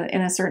stay in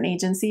a certain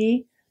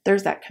agency,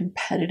 there's that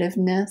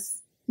competitiveness,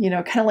 you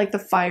know, kind of like the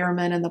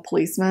firemen and the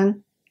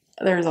policemen.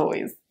 There's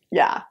always,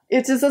 yeah,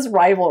 it's just this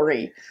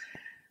rivalry.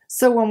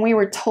 So when we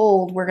were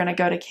told we're going to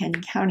go to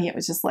Canyon County, it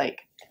was just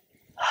like,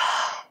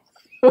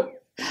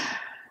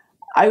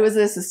 I was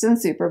an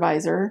assistant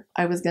supervisor.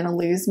 I was going to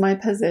lose my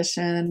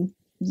position.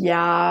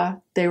 Yeah,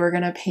 they were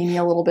going to pay me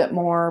a little bit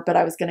more, but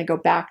I was going to go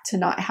back to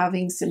not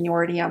having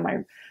seniority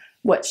on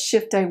what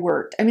shift I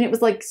worked. I mean, it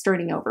was like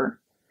starting over.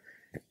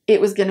 It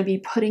was going to be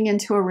putting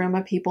into a room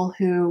of people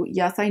who,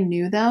 yes, I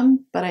knew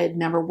them, but I had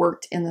never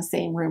worked in the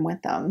same room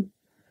with them.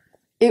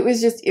 It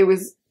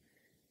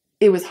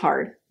was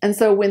hard. And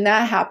so when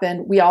that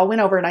happened, we all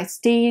went over and I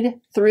stayed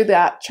through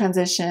that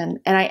transition.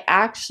 And I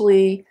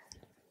actually,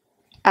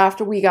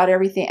 after we got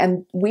everything,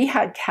 and we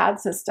had CAD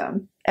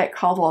system at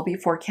Caldwell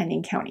before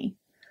Canyon County.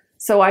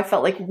 So I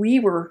felt like we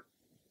were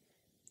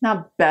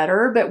not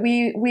better, but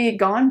we had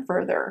gone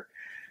further.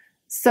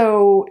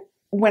 So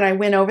when I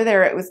went over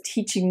there, it was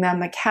teaching them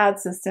the CAD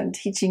system,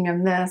 teaching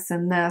them this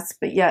and this.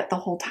 But yet the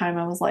whole time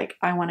I was like,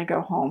 I want to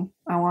go home.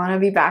 I want to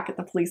be back at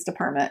the police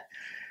department.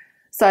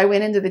 So I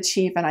went into the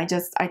chief and I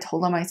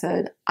told him, I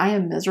said, I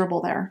am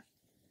miserable there.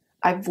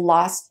 I've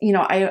lost, you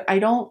know, I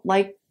don't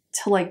like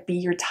to be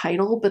your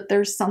title, but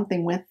there's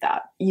something with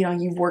that. You know,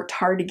 you've worked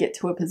hard to get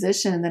to a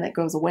position and then it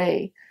goes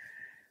away.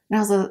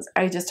 And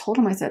I just told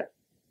him, I said,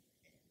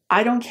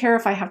 I don't care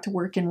if I have to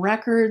work in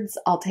records,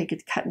 I'll take a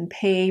cut in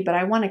pay, but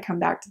I want to come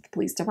back to the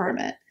police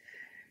department.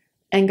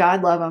 And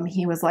God love him,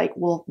 he was like,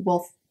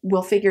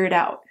 we'll figure it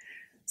out.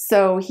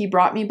 So he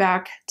brought me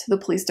back to the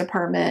police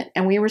department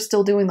and we were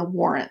still doing the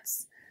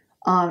warrants.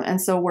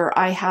 And so where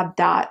I had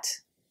that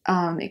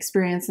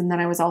experience, and then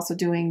I was also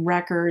doing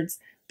records,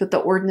 but the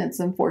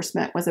ordinance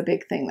enforcement was a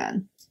big thing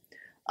then.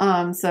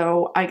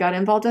 So I got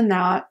involved in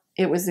that.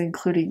 It was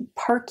including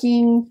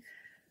parking.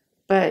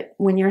 But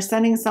when you're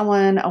sending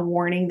someone a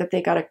warning that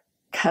they got to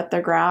cut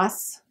their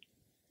grass,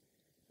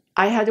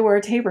 I had to wear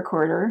a tape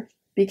recorder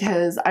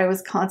because I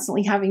was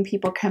constantly having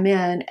people come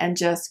in and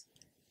just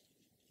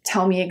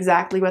tell me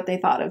exactly what they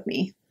thought of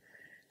me.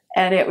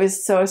 And it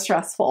was so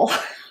stressful.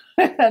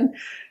 And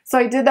so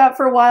I did that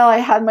for a while. I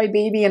had my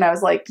baby and I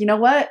was like, you know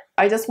what?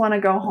 I just want to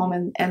go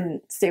home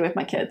and stay with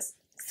my kids.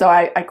 So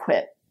I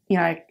quit. You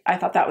know, I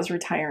thought that was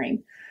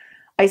retiring.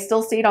 I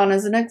still stayed on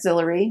as an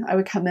auxiliary. I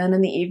would come in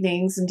the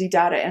evenings and do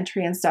data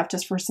entry and stuff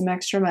just for some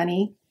extra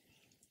money.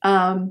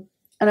 And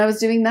I was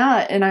doing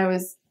that and I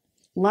was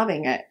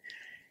loving it.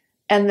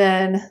 And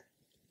then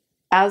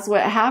as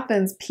what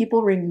happens,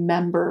 people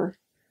remember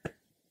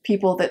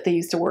people that they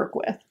used to work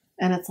with.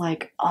 And it's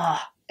like,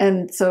 ah.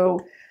 And so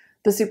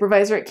the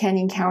supervisor at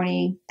Canyon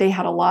County, they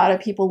had a lot of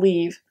people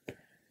leave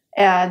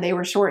and they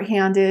were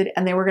shorthanded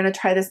and they were going to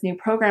try this new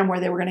program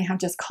where they were going to have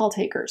just call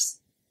takers.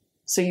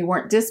 So you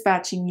weren't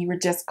dispatching, you were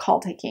just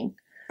call taking.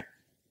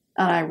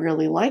 And I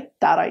really liked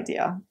that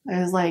idea. I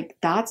was like,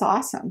 that's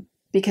awesome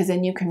because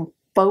then you can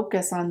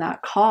focus on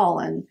that call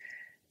and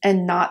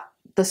not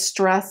the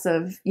stress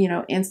of, you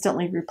know,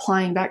 instantly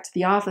replying back to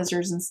the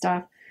officers and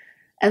stuff.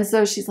 And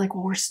so she's like,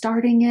 well, we're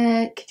starting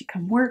it. Could you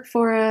come work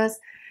for us?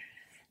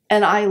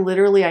 And I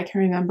can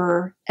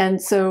remember.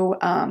 And so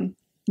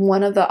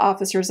one of the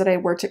officers that I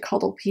worked at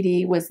Caldwell PD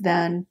he was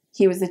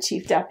the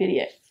chief deputy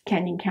at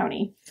Canyon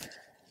County,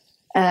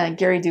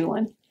 Gary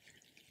Doolin.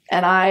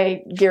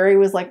 And Gary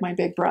was like my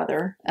big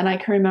brother. And I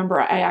can remember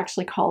I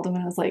actually called him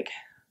and I was like,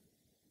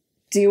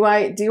 do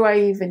I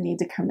even need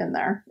to come in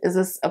there? Is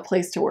this a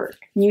place to work?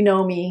 You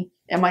know me.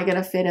 Am I going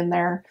to fit in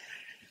there?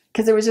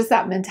 Because it was just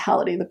that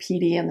mentality, the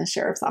PD and the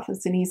sheriff's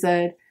office. And he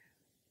said,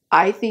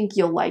 I think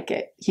you'll like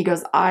it. He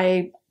goes,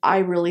 I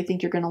really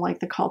think you're going to like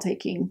the call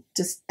taking,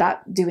 just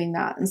doing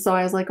that. And so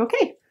I was like,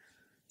 okay.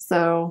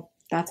 So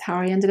that's how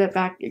I ended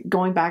up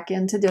going back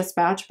into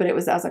dispatch, but it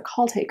was as a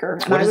call taker.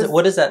 And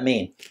what does that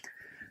mean?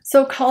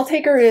 So call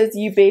taker is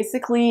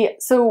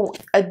so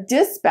a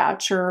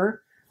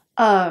dispatcher,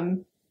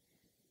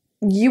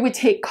 you would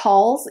take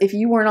calls if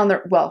you weren't on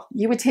there. Well,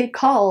 you would take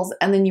calls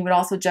and then you would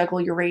also juggle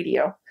your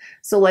radio.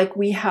 So like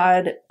we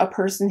had a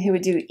person who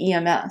would do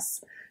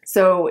EMS.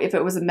 So if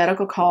it was a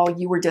medical call,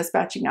 you were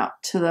dispatching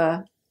out to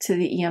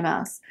the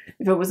EMS.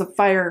 If it was a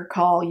fire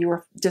call, you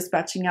were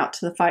dispatching out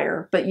to the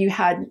fire, but you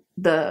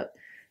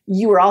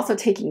were also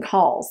taking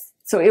calls.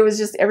 So it was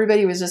just,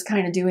 everybody was just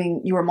kind of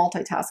you were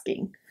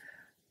multitasking.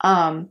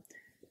 And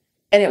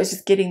it was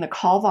just getting the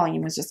call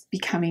volume was just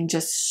becoming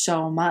just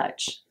so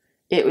much.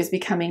 It was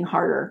becoming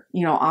harder.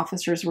 You know,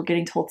 officers were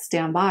getting told to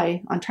stand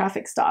by on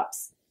traffic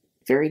stops.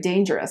 Very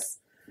dangerous.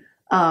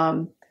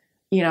 You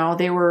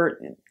know,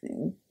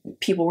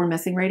 people were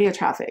missing radio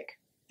traffic.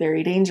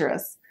 Very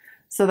dangerous.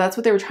 So that's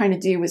what they were trying to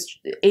do was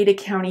Ada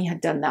County had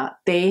done that.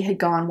 They had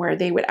gone where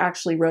they would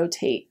actually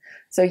rotate.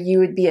 So you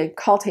would be a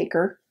call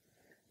taker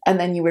and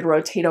then you would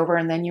rotate over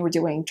and then you were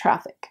doing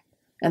traffic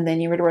and then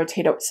you would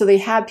rotate over. So they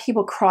had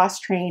people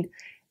cross-trained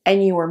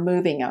and you were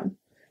moving them,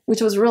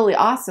 which was really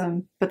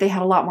awesome, but they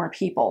had a lot more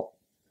people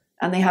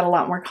and they had a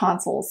lot more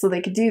consoles, so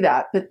they could do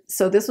that. But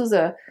so this was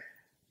a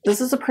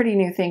pretty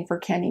new thing for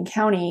Canyon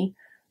County.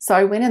 So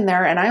I went in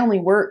there and I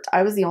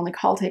was the only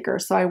call taker.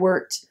 So I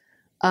worked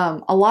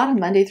a lot of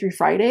Monday through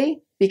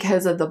Friday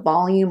because of the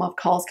volume of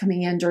calls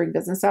coming in during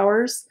business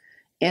hours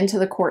into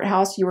the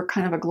courthouse. You were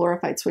kind of a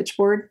glorified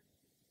switchboard.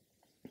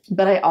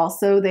 But I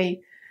also,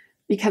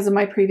 because of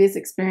my previous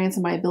experience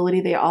and my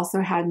ability, they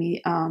also had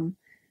me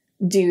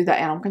do the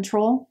animal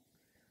control,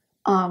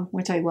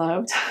 which I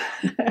loved.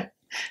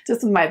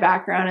 Just with my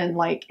background in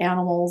like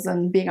animals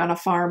and being on a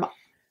farm.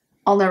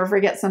 I'll never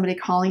forget somebody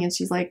calling and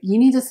she's like, you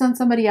need to send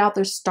somebody out.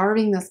 They're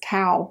starving this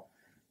cow.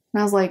 And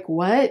I was like,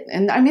 what?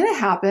 And I mean, it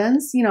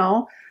happens, you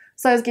know.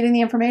 So I was getting the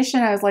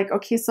information. I was like,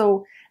 okay,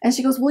 so, and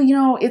she goes, well, you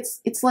know,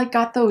 it's like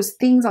got those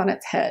things on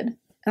its head.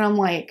 And I'm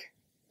like,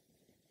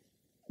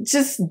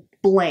 just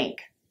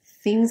blank.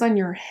 Things on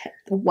your head.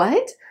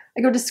 What?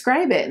 I go,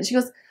 describe it. And she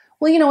goes,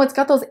 well, you know, it's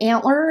got those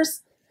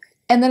antlers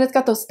and then it's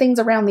got those things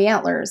around the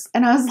antlers.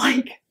 And I was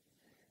like,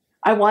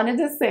 I wanted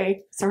to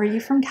say, so are you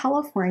from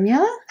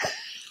California?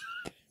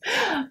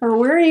 Or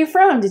where are you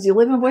from? Did you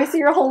live in Boise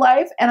your whole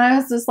life? And I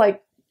was just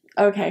like,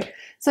 okay.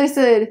 So I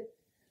said,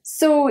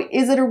 so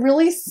is it a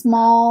really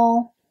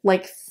small,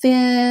 like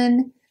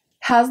thin,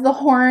 has the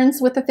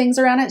horns with the things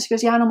around it? She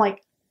goes, yeah. And I'm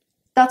like,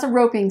 that's a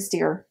roping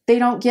steer. They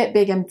don't get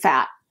big and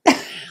fat.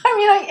 I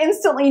mean, I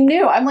instantly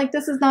knew. I'm like,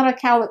 this is not a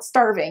cow that's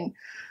starving.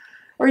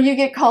 Or you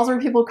get calls where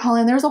people call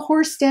in, there's a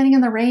horse standing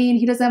in the rain.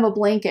 He doesn't have a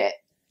blanket.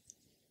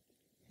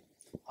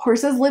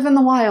 Horses live in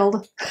the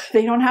wild.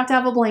 They don't have to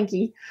have a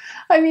blankie.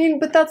 I mean,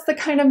 but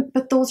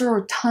but those are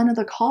a ton of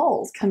the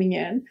calls coming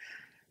in.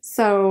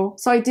 So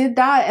I did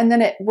that. And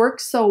then it worked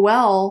so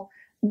well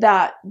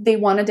that they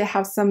wanted to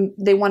have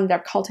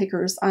call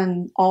takers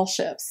on all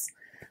shifts.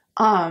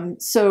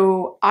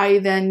 So I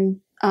then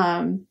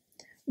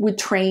would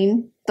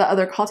train the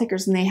other call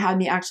takers and they had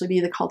me actually be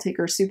the call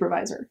taker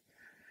supervisor.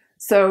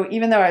 So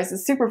even though I was a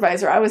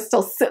supervisor, I was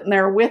still sitting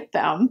there with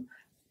them.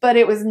 But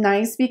it was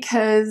nice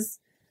because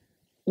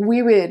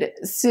we would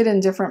sit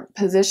in different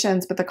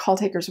positions, but the call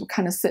takers would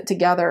kind of sit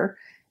together.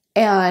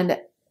 And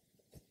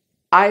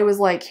I was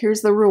like,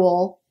 here's the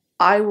rule.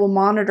 I will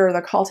monitor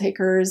the call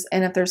takers.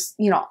 And if there's,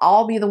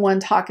 I'll be the one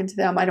talking to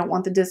them. I don't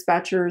want the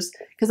dispatchers,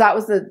 because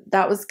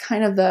that was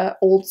kind of the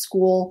old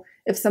school.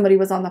 If somebody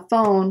was on the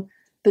phone,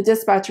 the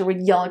dispatcher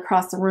would yell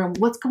across the room,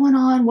 what's going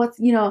on?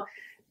 What's,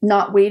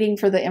 not waiting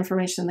for the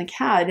information in the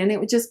CAD. And it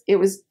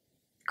was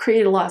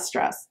created a lot of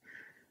stress.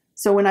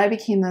 So when I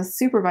became the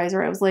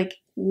supervisor, I was like,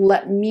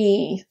 let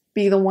me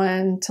be the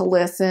one to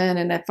listen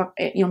and if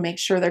make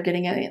sure they're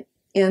getting it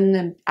in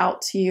and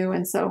out to you.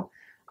 And so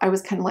I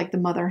was kind of like the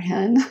mother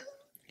hen.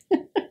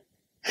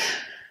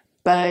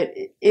 But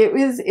it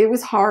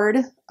was hard.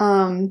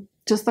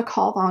 Just the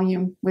call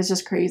volume was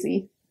just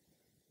crazy.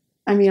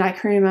 I mean, I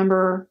can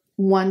remember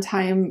one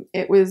time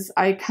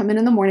I come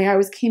in the morning. I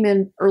always came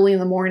in early in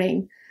the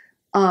morning.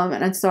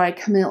 And so I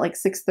come in at like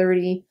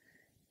 6:30,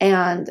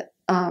 and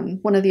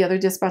one of the other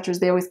dispatchers,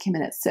 they always came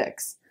in at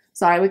 6.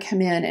 So I would come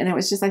in, and it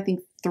was just, I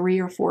think, 3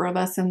 or 4 of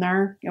us in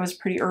there. It was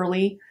pretty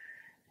early,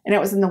 and it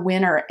was in the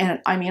winter.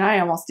 And I mean, I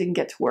almost didn't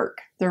get to work.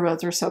 The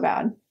roads were so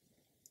bad.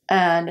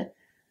 And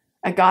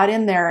I got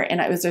in there,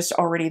 and it was just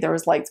already, there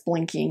was lights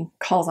blinking,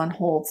 calls on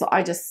hold. So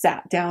I just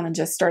sat down and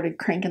just started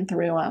cranking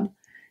through them.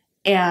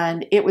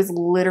 And it was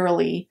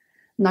literally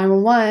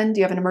 911. Do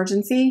you have an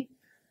emergency?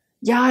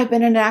 Yeah, I've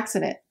been in an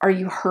accident. Are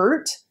you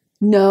hurt?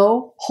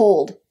 No,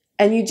 hold.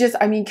 And you just,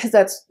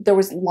 because there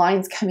was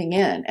lines coming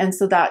in. And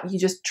so that you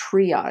just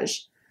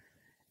triage.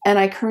 And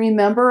I can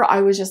remember I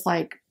was just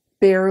like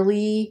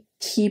barely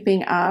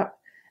keeping up.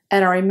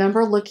 And I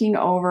remember looking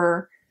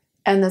over,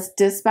 and this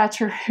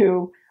dispatcher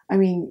who,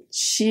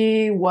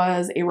 she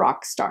was a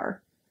rock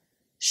star.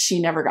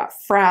 She never got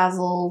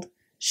frazzled.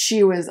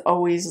 She was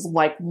always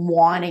like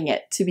wanting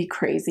it to be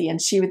crazy.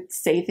 And she would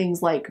say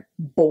things like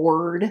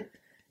bored.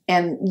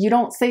 And you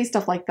don't say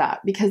stuff like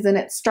that, because then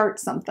it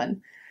starts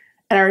something.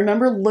 And I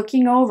remember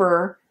looking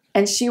over,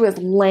 and she was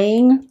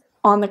laying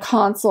on the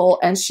console,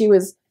 and she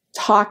was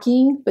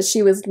talking, but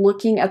she was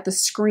looking at the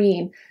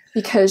screen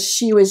because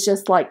she was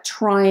just like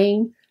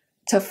trying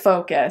to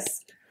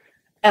focus.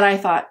 And I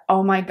thought,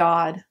 oh my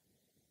God,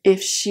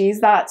 if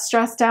she's that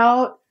stressed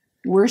out,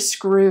 we're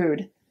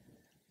screwed.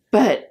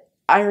 But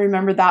I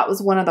remember that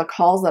was one of the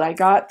calls that I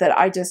got that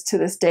I just, to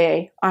this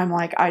day, I'm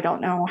like, I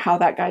don't know how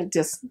that guy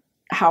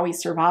how he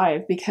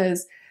survived,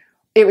 because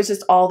it was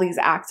just all these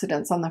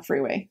accidents on the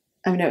freeway.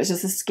 It was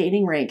just a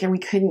skating rink, and we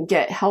couldn't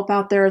get help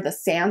out there. The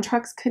sand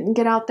trucks couldn't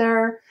get out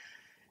there.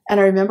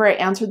 And I remember I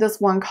answered this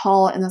one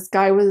call, and this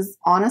guy was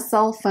on a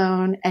cell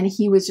phone, and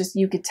he was just,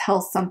 you could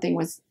tell something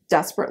was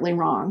desperately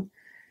wrong.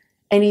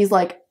 And he's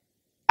like,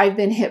 I've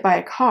been hit by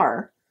a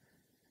car.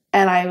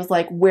 And I was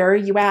like, where are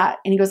you at?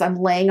 And he goes, I'm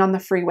laying on the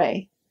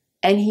freeway.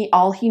 And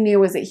all he knew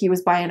was that he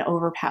was by an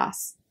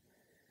overpass.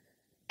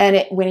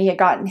 And when he had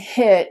gotten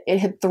hit, it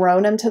had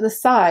thrown him to the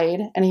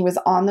side, and he was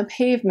on the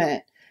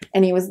pavement,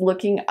 and he was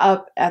looking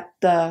up at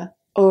the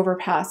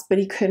overpass, but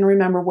he couldn't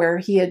remember where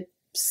he had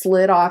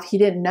slid off. He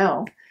didn't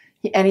know.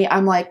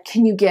 I'm like,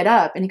 can you get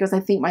up? And he goes, I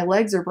think my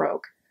legs are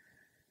broke.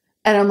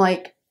 And I'm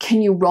like,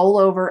 can you roll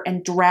over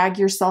and drag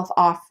yourself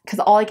off? Because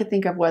all I could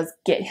think of was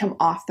get him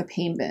off the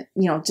pavement,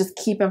 just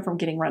keep him from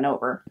getting run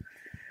over.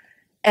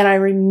 And I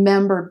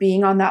remember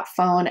being on that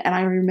phone, and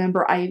I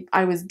remember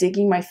I was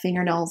digging my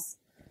fingernails,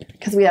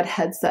 because we had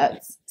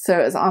headsets, so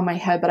it was on my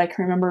head, but I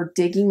can remember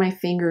digging my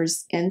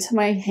fingers into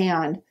my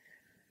hand,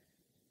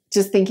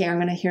 just thinking, I'm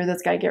going to hear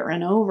this guy get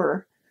run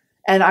over.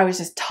 And I was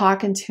just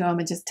talking to him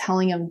and just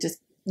telling him, just,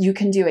 you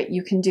can do it,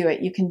 you can do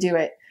it, you can do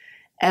it.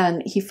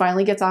 And he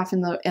finally gets off in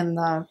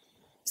the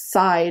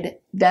side.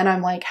 Then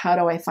I'm like, how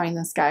do I find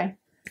this guy?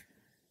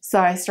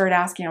 So I started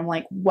asking him,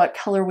 like, what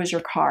color was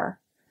your car?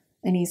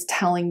 And he's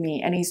telling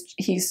me, and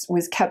he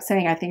kept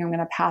saying, I think I'm going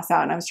to pass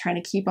out. And I was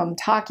trying to keep him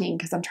talking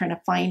because I'm trying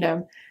to find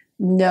him.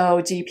 No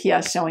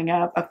GPS showing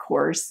up, of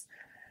course.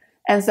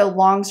 And so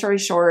long story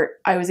short,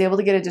 I was able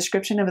to get a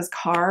description of his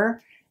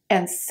car,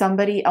 and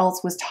somebody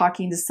else was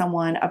talking to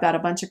someone about a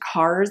bunch of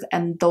cars,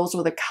 and those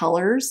were the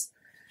colors,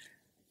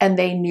 and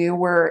they knew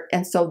where.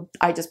 And so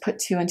I just put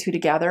 2 and 2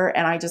 together,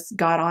 and I just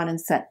got on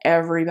and sent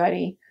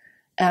everybody.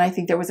 And I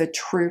think there was a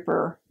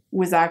trooper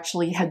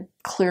had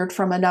cleared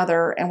from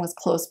another and was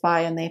close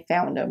by, and they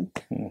found him.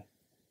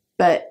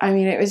 But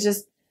it was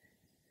just,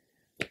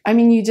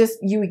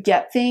 you would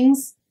get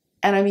things.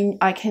 And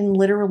I can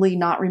literally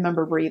not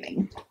remember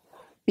breathing,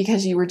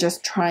 because you were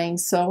just trying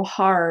so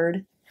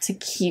hard to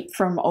keep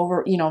from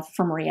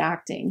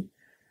reacting.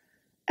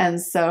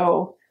 And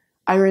so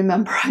I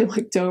remember I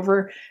looked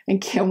over, and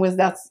Kim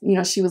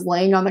she was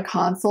laying on the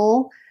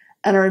console.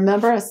 And I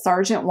remember a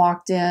sergeant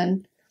walked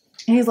in,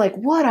 and he's like,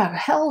 what a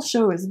hell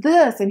show is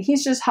this? And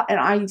and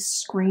I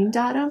screamed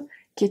at him,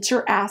 get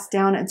your ass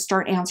down and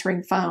start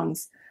answering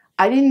phones.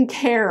 I didn't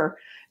care.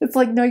 It's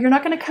like, no, you're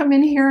not going to come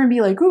in here and be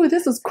like, ooh,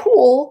 this is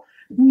cool.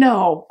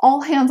 No,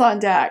 all hands on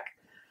deck.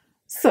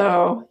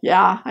 So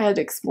yeah, I had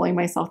to explain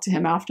myself to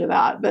him after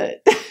that,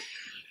 but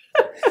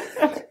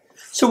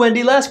So,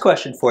 Wendi, last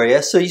question for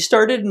you. So, you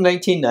started in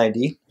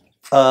 1990.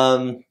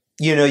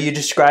 You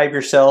describe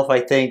yourself,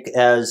 I think,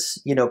 as,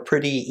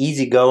 pretty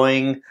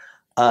easygoing,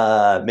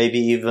 maybe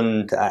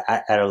even,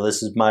 I don't know,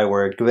 this is my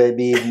word,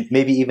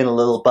 maybe even a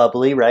little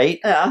bubbly, right?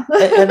 Yeah.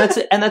 and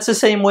that's the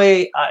same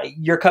way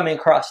you're coming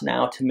across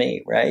now to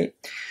me, right?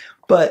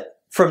 But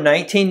from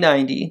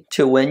 1990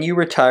 to when you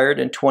retired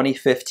in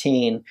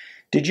 2015,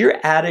 did your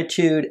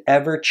attitude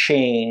ever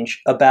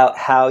change about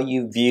how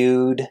you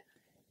viewed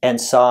and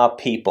saw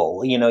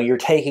people? You're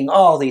taking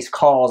all these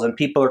calls and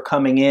people are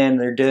coming in,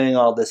 they're doing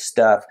all this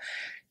stuff.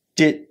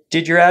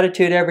 Did your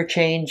attitude ever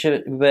change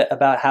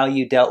about how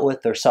you dealt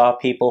with or saw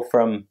people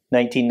from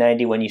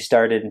 1990 when you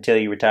started until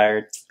you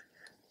retired?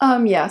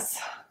 Yes.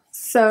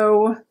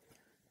 So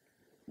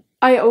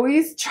I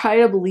always try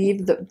to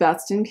believe the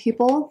best in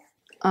people.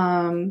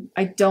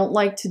 I don't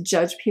like to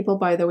judge people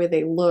by the way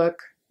they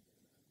look.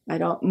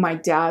 My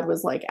dad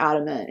was like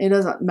adamant. It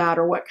doesn't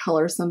matter what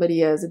color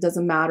somebody is. It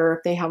doesn't matter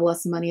if they have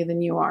less money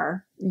than you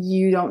are.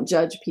 You don't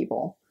judge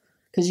people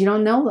because you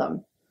don't know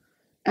them.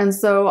 And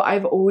so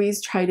I've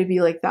always tried to be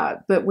like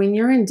that. But when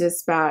you're in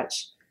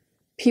dispatch,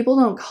 people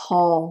don't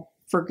call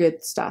for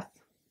good stuff.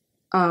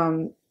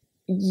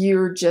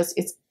 You're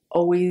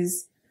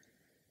always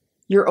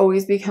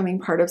becoming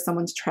part of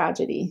someone's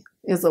tragedy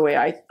is the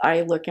way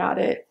I look at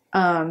it.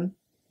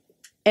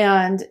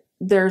 And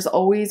there's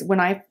always, when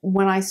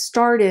I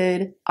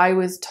started, I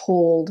was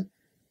told,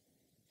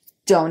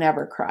 don't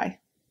ever cry.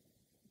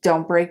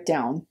 Don't break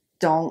down.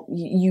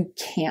 You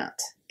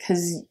can't.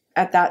 Because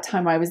at that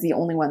time I was the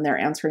only one there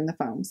answering the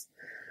phones.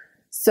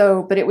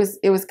 So, but it was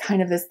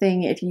kind of this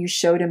thing, if you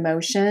showed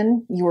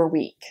emotion, you were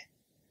weak.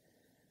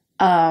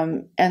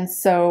 And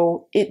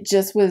so it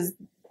just was,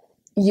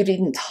 you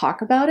didn't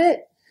talk about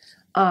it.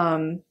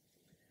 And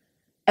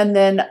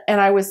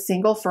I was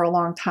single for a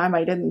long time.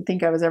 I didn't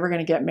think I was ever going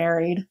to get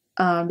married,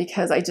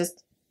 because I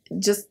just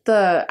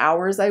the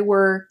hours I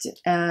worked,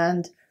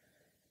 and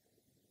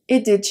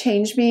it did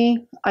change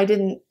me. I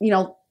didn't,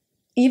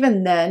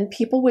 even then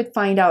people would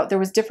find out, there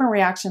was different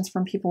reactions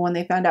from people when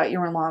they found out you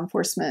were in law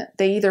enforcement.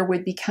 They either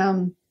would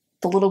become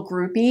the little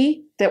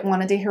groupie that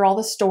wanted to hear all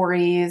the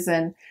stories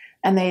and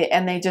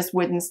they just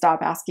wouldn't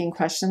stop asking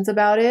questions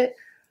about it.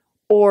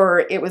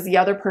 Or it was the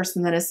other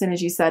person that as soon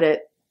as you said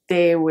it,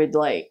 they would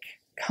like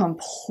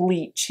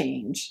complete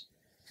change.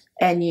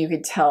 And you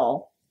could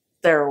tell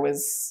there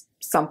was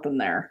something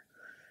there.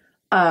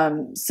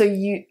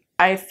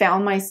 I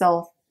found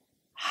myself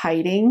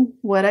hiding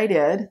what I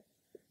did,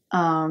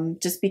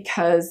 just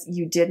because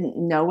you didn't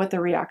know what the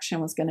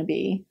reaction was going to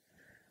be.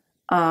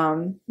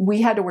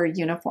 We had to wear a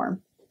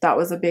uniform. That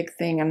was a big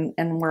thing.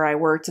 And where I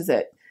worked is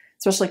it,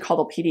 especially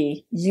Caldwell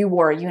PD, you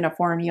wore a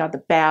uniform, you had the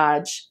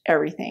badge,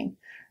 everything.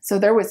 So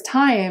there was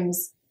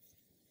times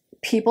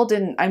people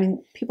don't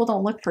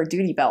look for a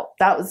duty belt.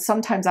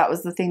 Sometimes that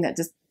was the thing that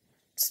just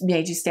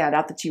made you stand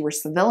out, that you were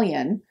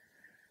civilian.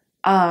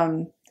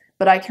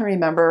 But I can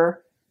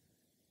remember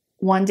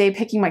one day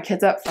picking my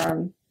kids up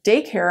from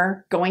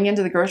daycare, going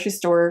into the grocery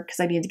store because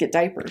I needed to get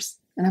diapers.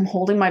 And I'm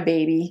holding my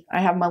baby.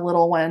 I have my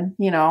little one,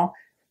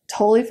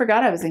 totally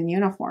forgot I was in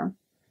uniform.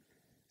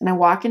 And I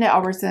walk into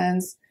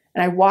Albertsons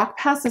and I walk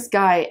past this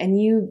guy,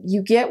 and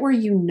you get where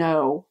you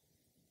know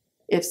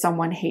if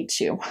someone hates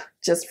you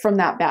just from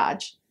that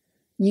badge,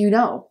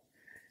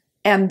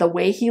 And the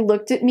way he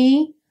looked at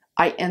me,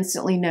 I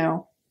instantly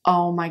know,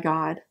 oh my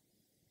God,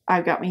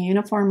 I've got my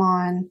uniform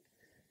on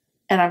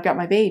and I've got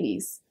my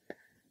babies.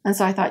 And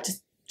so I thought,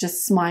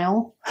 just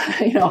smile,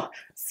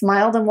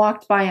 smiled and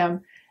walked by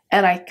him.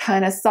 And I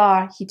kind of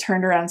saw he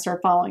turned around and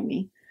started following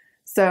me.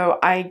 So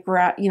I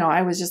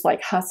I was just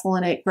like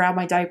hustling it, grabbed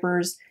my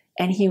diapers,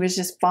 and he was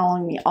just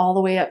following me all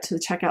the way up to the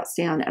checkout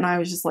stand. And I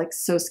was just like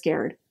so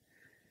scared.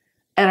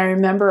 And I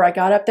remember I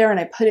got up there and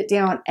I put it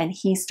down, and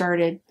he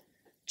started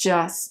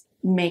just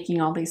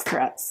making all these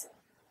threats,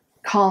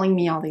 calling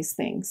me all these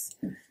things,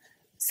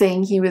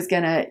 saying he was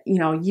going to,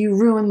 you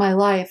ruined my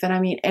life.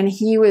 And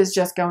he was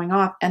just going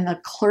off. And the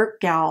clerk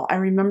gal, I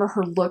remember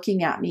her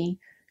looking at me.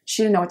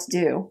 She didn't know what to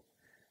do.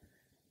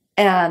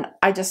 And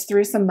I just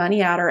threw some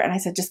money at her and I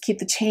said, just keep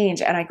the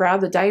change. And I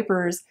grabbed the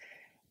diapers.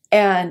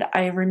 And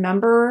I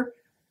remember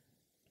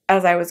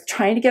as I was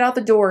trying to get out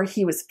the door,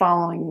 he was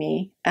following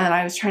me. And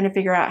I was trying to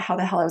figure out how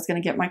the hell I was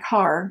going to get my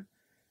car.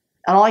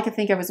 And all I could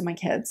think of was my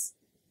kids,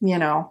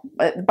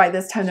 But by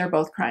this time, they're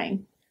both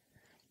crying.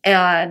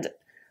 And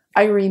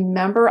I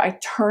remember I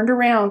turned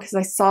around because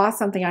I saw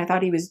something. I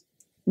thought he was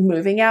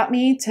moving at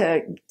me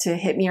to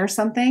hit me or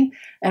something.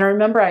 And I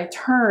remember I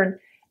turned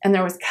and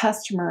there was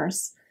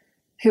customers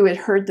who had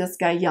heard this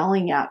guy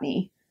yelling at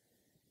me.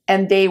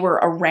 And they were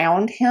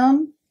around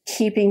him,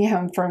 keeping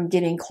him from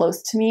getting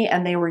close to me.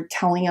 And they were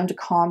telling him to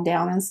calm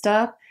down and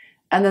stuff.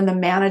 And then the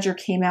manager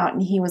came out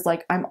and he was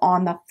like, I'm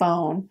on the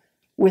phone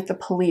with the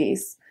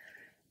police.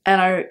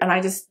 And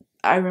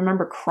I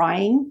remember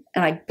crying,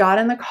 and I got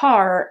in the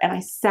car and I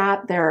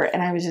sat there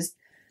and I was just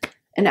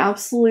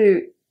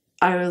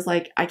I was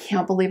like, I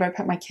can't believe I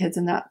put my kids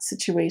in that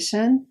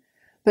situation.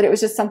 But it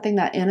was just something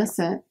that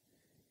innocent.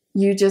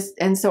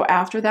 And so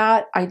after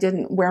that, I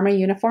didn't wear my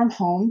uniform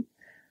home.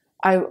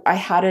 I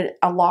had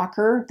a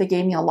locker. They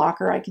gave me a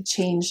locker I could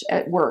change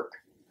at work.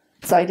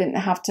 So I didn't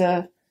have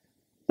to,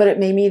 but it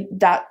made me,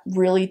 that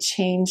really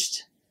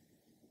changed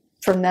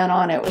from then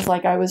on. It was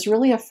like, I was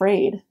really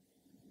afraid,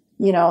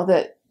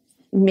 that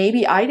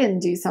maybe I didn't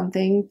do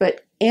something,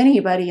 but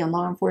anybody in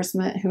law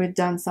enforcement who had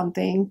done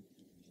something,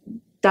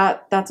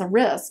 that's a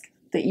risk,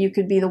 that you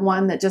could be the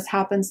one that just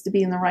happens to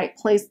be in the right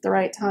place at the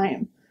right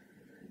time.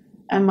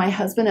 And my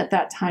husband at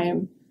that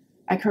time,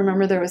 I can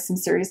remember there was some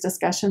serious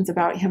discussions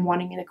about him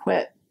wanting me to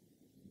quit.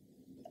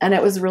 And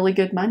it was really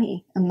good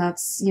money. And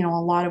that's, a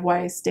lot of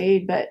why I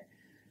stayed. But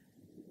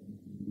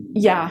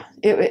yeah,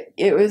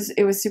 it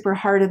was super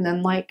hard. And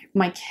then like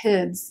my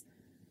kids,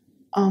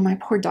 oh, my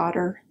poor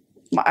daughter,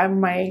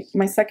 my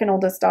second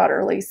oldest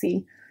daughter,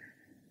 Lacey,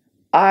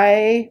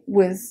 I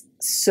was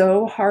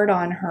so hard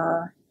on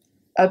her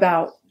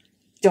about,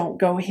 don't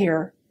go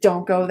here,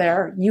 don't go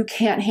there. You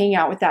can't hang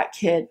out with that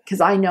kid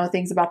because I know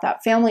things about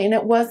that family. And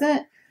it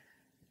wasn't,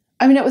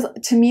 it was,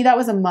 to me, that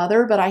was a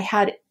mother, but I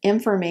had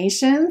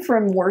information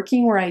from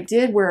working where I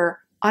did where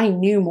I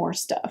knew more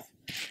stuff.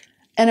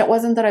 And it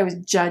wasn't that I was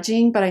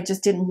judging, but I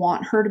just didn't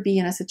want her to be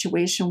in a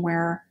situation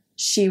where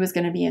she was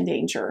going to be in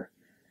danger.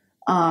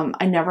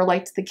 I never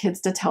liked the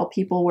kids to tell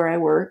people where I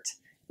worked.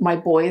 My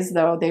boys,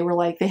 though, they were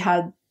like,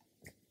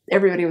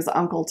 everybody was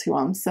uncle to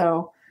them.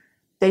 So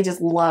they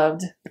just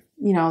loved,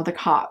 the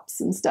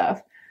cops and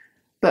stuff.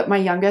 But my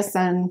youngest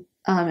son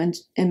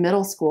in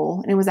middle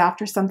school, and it was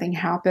after something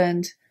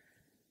happened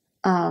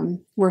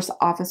where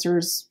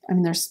officers,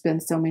 there's been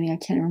so many, I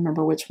can't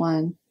remember which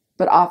one,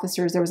 but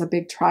officers, there was a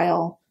big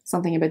trial,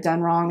 something had been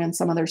done wrong in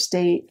some other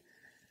state.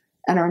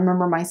 And I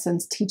remember my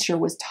son's teacher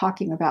was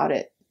talking about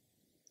it,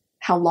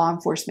 how law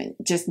enforcement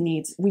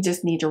we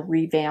just need to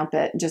revamp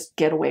it and just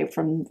get away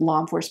from law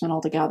enforcement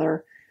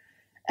altogether.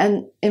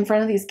 And in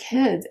front of these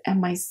kids, and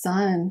my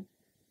son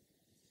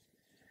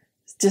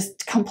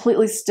just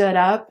completely stood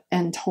up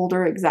and told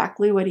her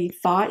exactly what he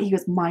thought. He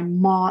goes, my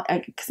mom,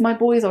 because my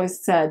boys always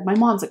said, my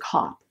mom's a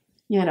cop.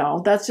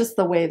 That's just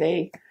the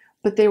way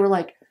but they were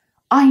like,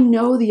 I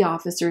know the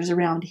officers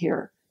around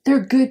here.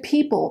 They're good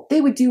people. They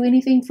would do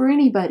anything for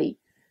anybody.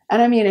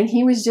 And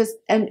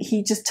and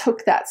he just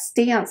took that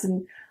stance,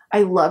 and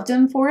I loved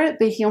him for it,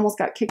 but he almost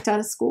got kicked out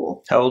of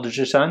school. How old is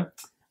your son?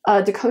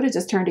 Dakota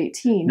just turned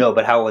 18. No,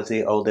 but how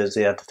old is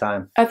he at the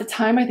time? At the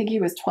time, I think he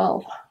was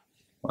 12.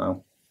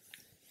 Wow.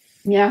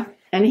 Yeah.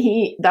 And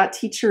that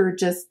teacher,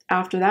 just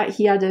after that,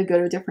 he had to go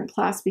to a different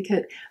class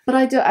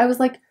I was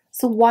like,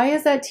 so why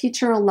is that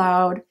teacher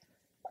allowed?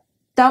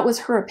 That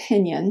was her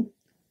opinion.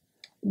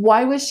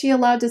 Why was she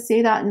allowed to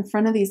say that in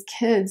front of these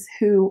kids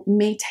who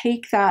may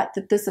take that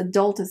this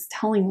adult is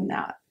telling them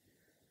that?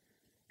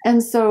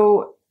 And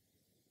so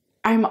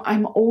I'm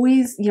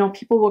always,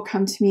 people will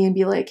come to me and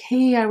be like,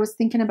 hey, I was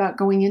thinking about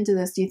going into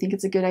this. Do you think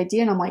it's a good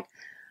idea? And I'm like,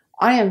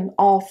 I am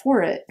all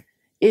for it.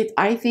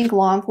 I think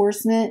law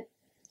enforcement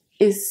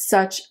is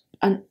such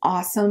an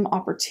awesome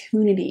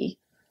opportunity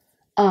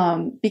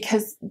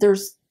because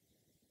there's,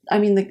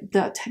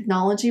 the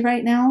technology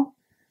right now,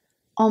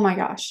 oh my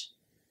gosh.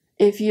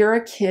 If you're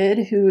a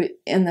kid who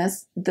in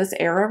this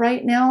era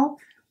right now,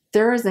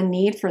 there is a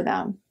need for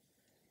them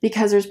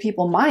because there's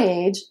people my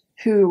age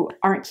who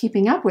aren't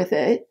keeping up with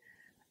it.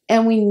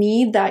 And we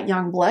need that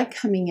young blood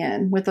coming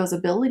in with those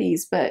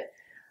abilities. But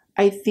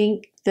I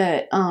think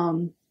that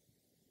I'm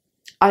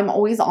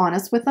always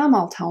honest with them.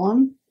 I'll tell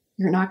them,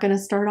 you're not going to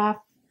start off,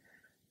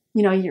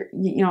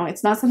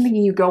 it's not something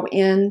you go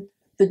in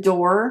the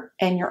door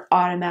and you're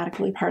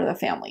automatically part of the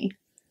family.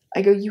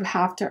 I go, you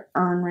have to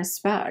earn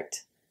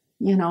respect.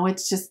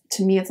 It's just,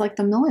 to me, it's like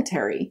the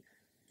military.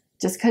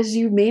 Just because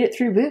you made it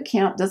through boot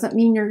camp doesn't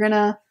mean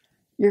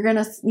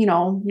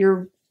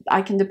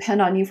I can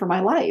depend on you for my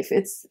life.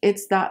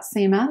 It's that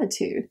same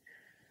attitude.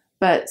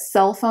 But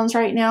cell phones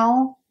right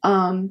now,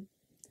 oh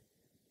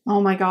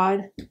my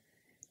God,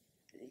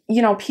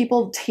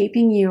 people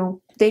taping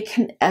you, they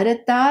can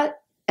edit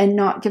that and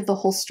not give the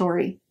whole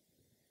story.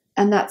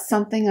 And that's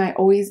something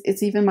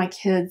it's even my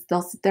kids,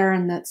 they'll sit there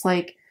and it's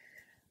like,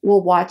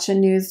 we'll watch a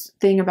news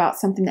thing about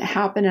something that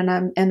happened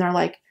and they're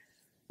like,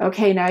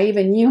 okay, now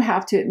even you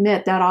have to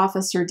admit that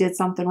officer did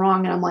something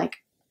wrong. And I'm like,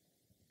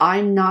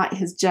 I'm not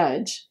his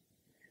judge.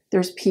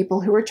 There's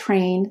people who are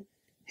trained,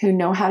 who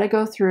know how to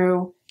go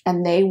through,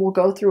 and they will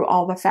go through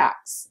all the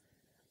facts.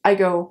 I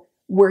go,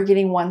 we're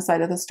getting one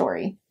side of the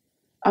story.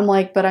 I'm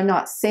like, but I'm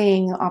not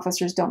saying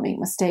officers don't make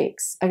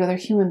mistakes. I go, they're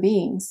human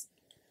beings.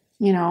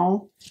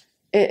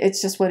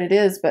 It's just what it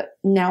is. But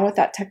now with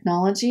that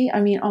technology,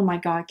 oh my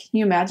God, can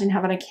you imagine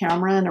having a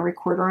camera and a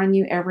recorder on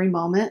you every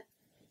moment?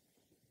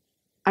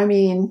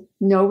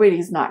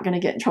 Nobody's not going to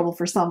get in trouble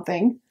for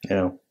something.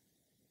 Yeah.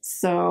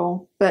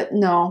 So, but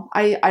no,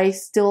 I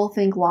still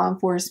think law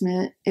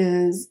enforcement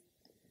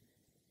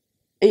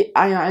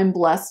I'm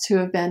blessed to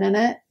have been in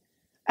it.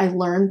 I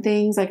learned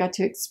things. I got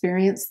to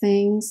experience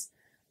things.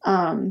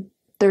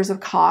 There's a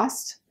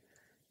cost,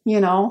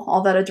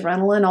 all that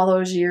adrenaline, all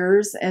those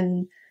years.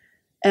 And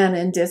And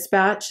in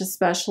dispatch,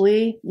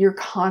 especially, you're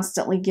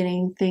constantly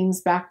getting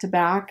things back to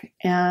back.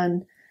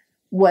 And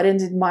what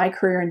ended my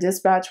career in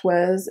dispatch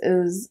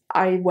is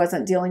I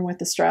wasn't dealing with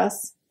the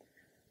stress.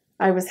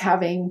 I was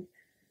having,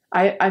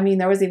 I mean,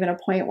 there was even a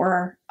point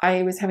where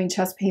I was having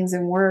chest pains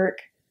in work,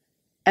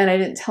 and I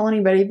didn't tell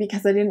anybody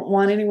because I didn't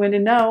want anyone to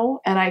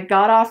know. And I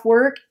got off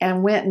work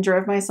and went and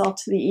drove myself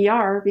to the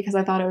ER because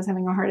I thought I was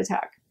having a heart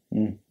attack.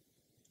 Mm.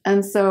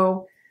 And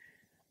so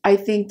I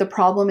think the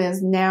problem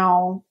is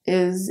now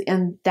is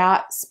in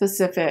that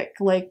specific,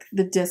 like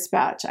the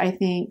dispatch. I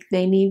think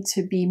they need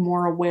to be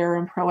more aware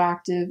and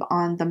proactive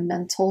on the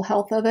mental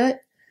health of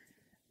it,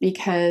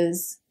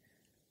 because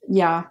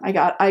yeah, I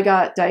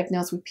got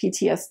diagnosed with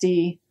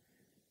PTSD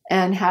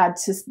and had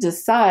to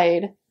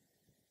decide.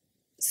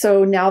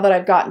 So now that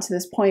I've gotten to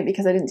this point,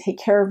 because I didn't take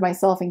care of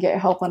myself and get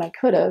help when I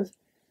could have,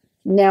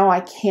 now I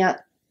can't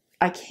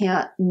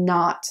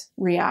not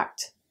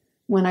react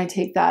when I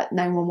take that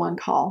 911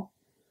 call.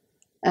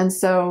 And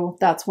so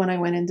that's when I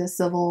went into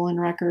civil and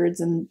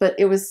records, but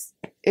it was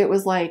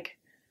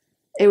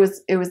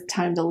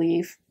time to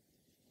leave.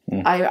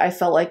 Mm. I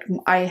felt like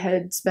I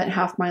had spent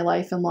half my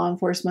life in law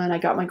enforcement. I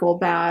got my gold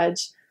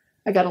badge.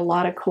 I got a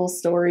lot of cool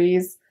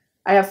stories.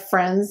 I have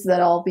friends that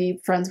I'll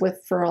be friends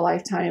with for a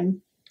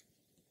lifetime.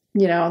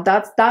 You know,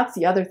 that's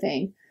the other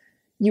thing.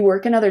 You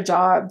work in other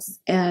jobs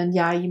and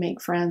yeah, you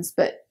make friends,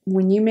 but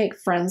when you make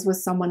friends with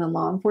someone in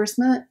law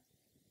enforcement,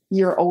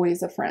 you're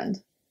always a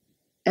friend.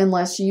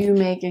 Unless you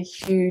make a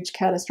huge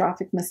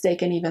catastrophic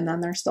mistake, and even then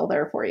they're still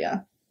there for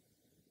you.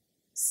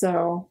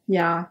 So,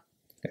 yeah.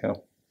 Yeah.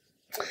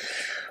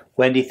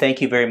 Wendi,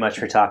 thank you very much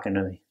for talking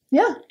to me.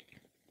 Yeah.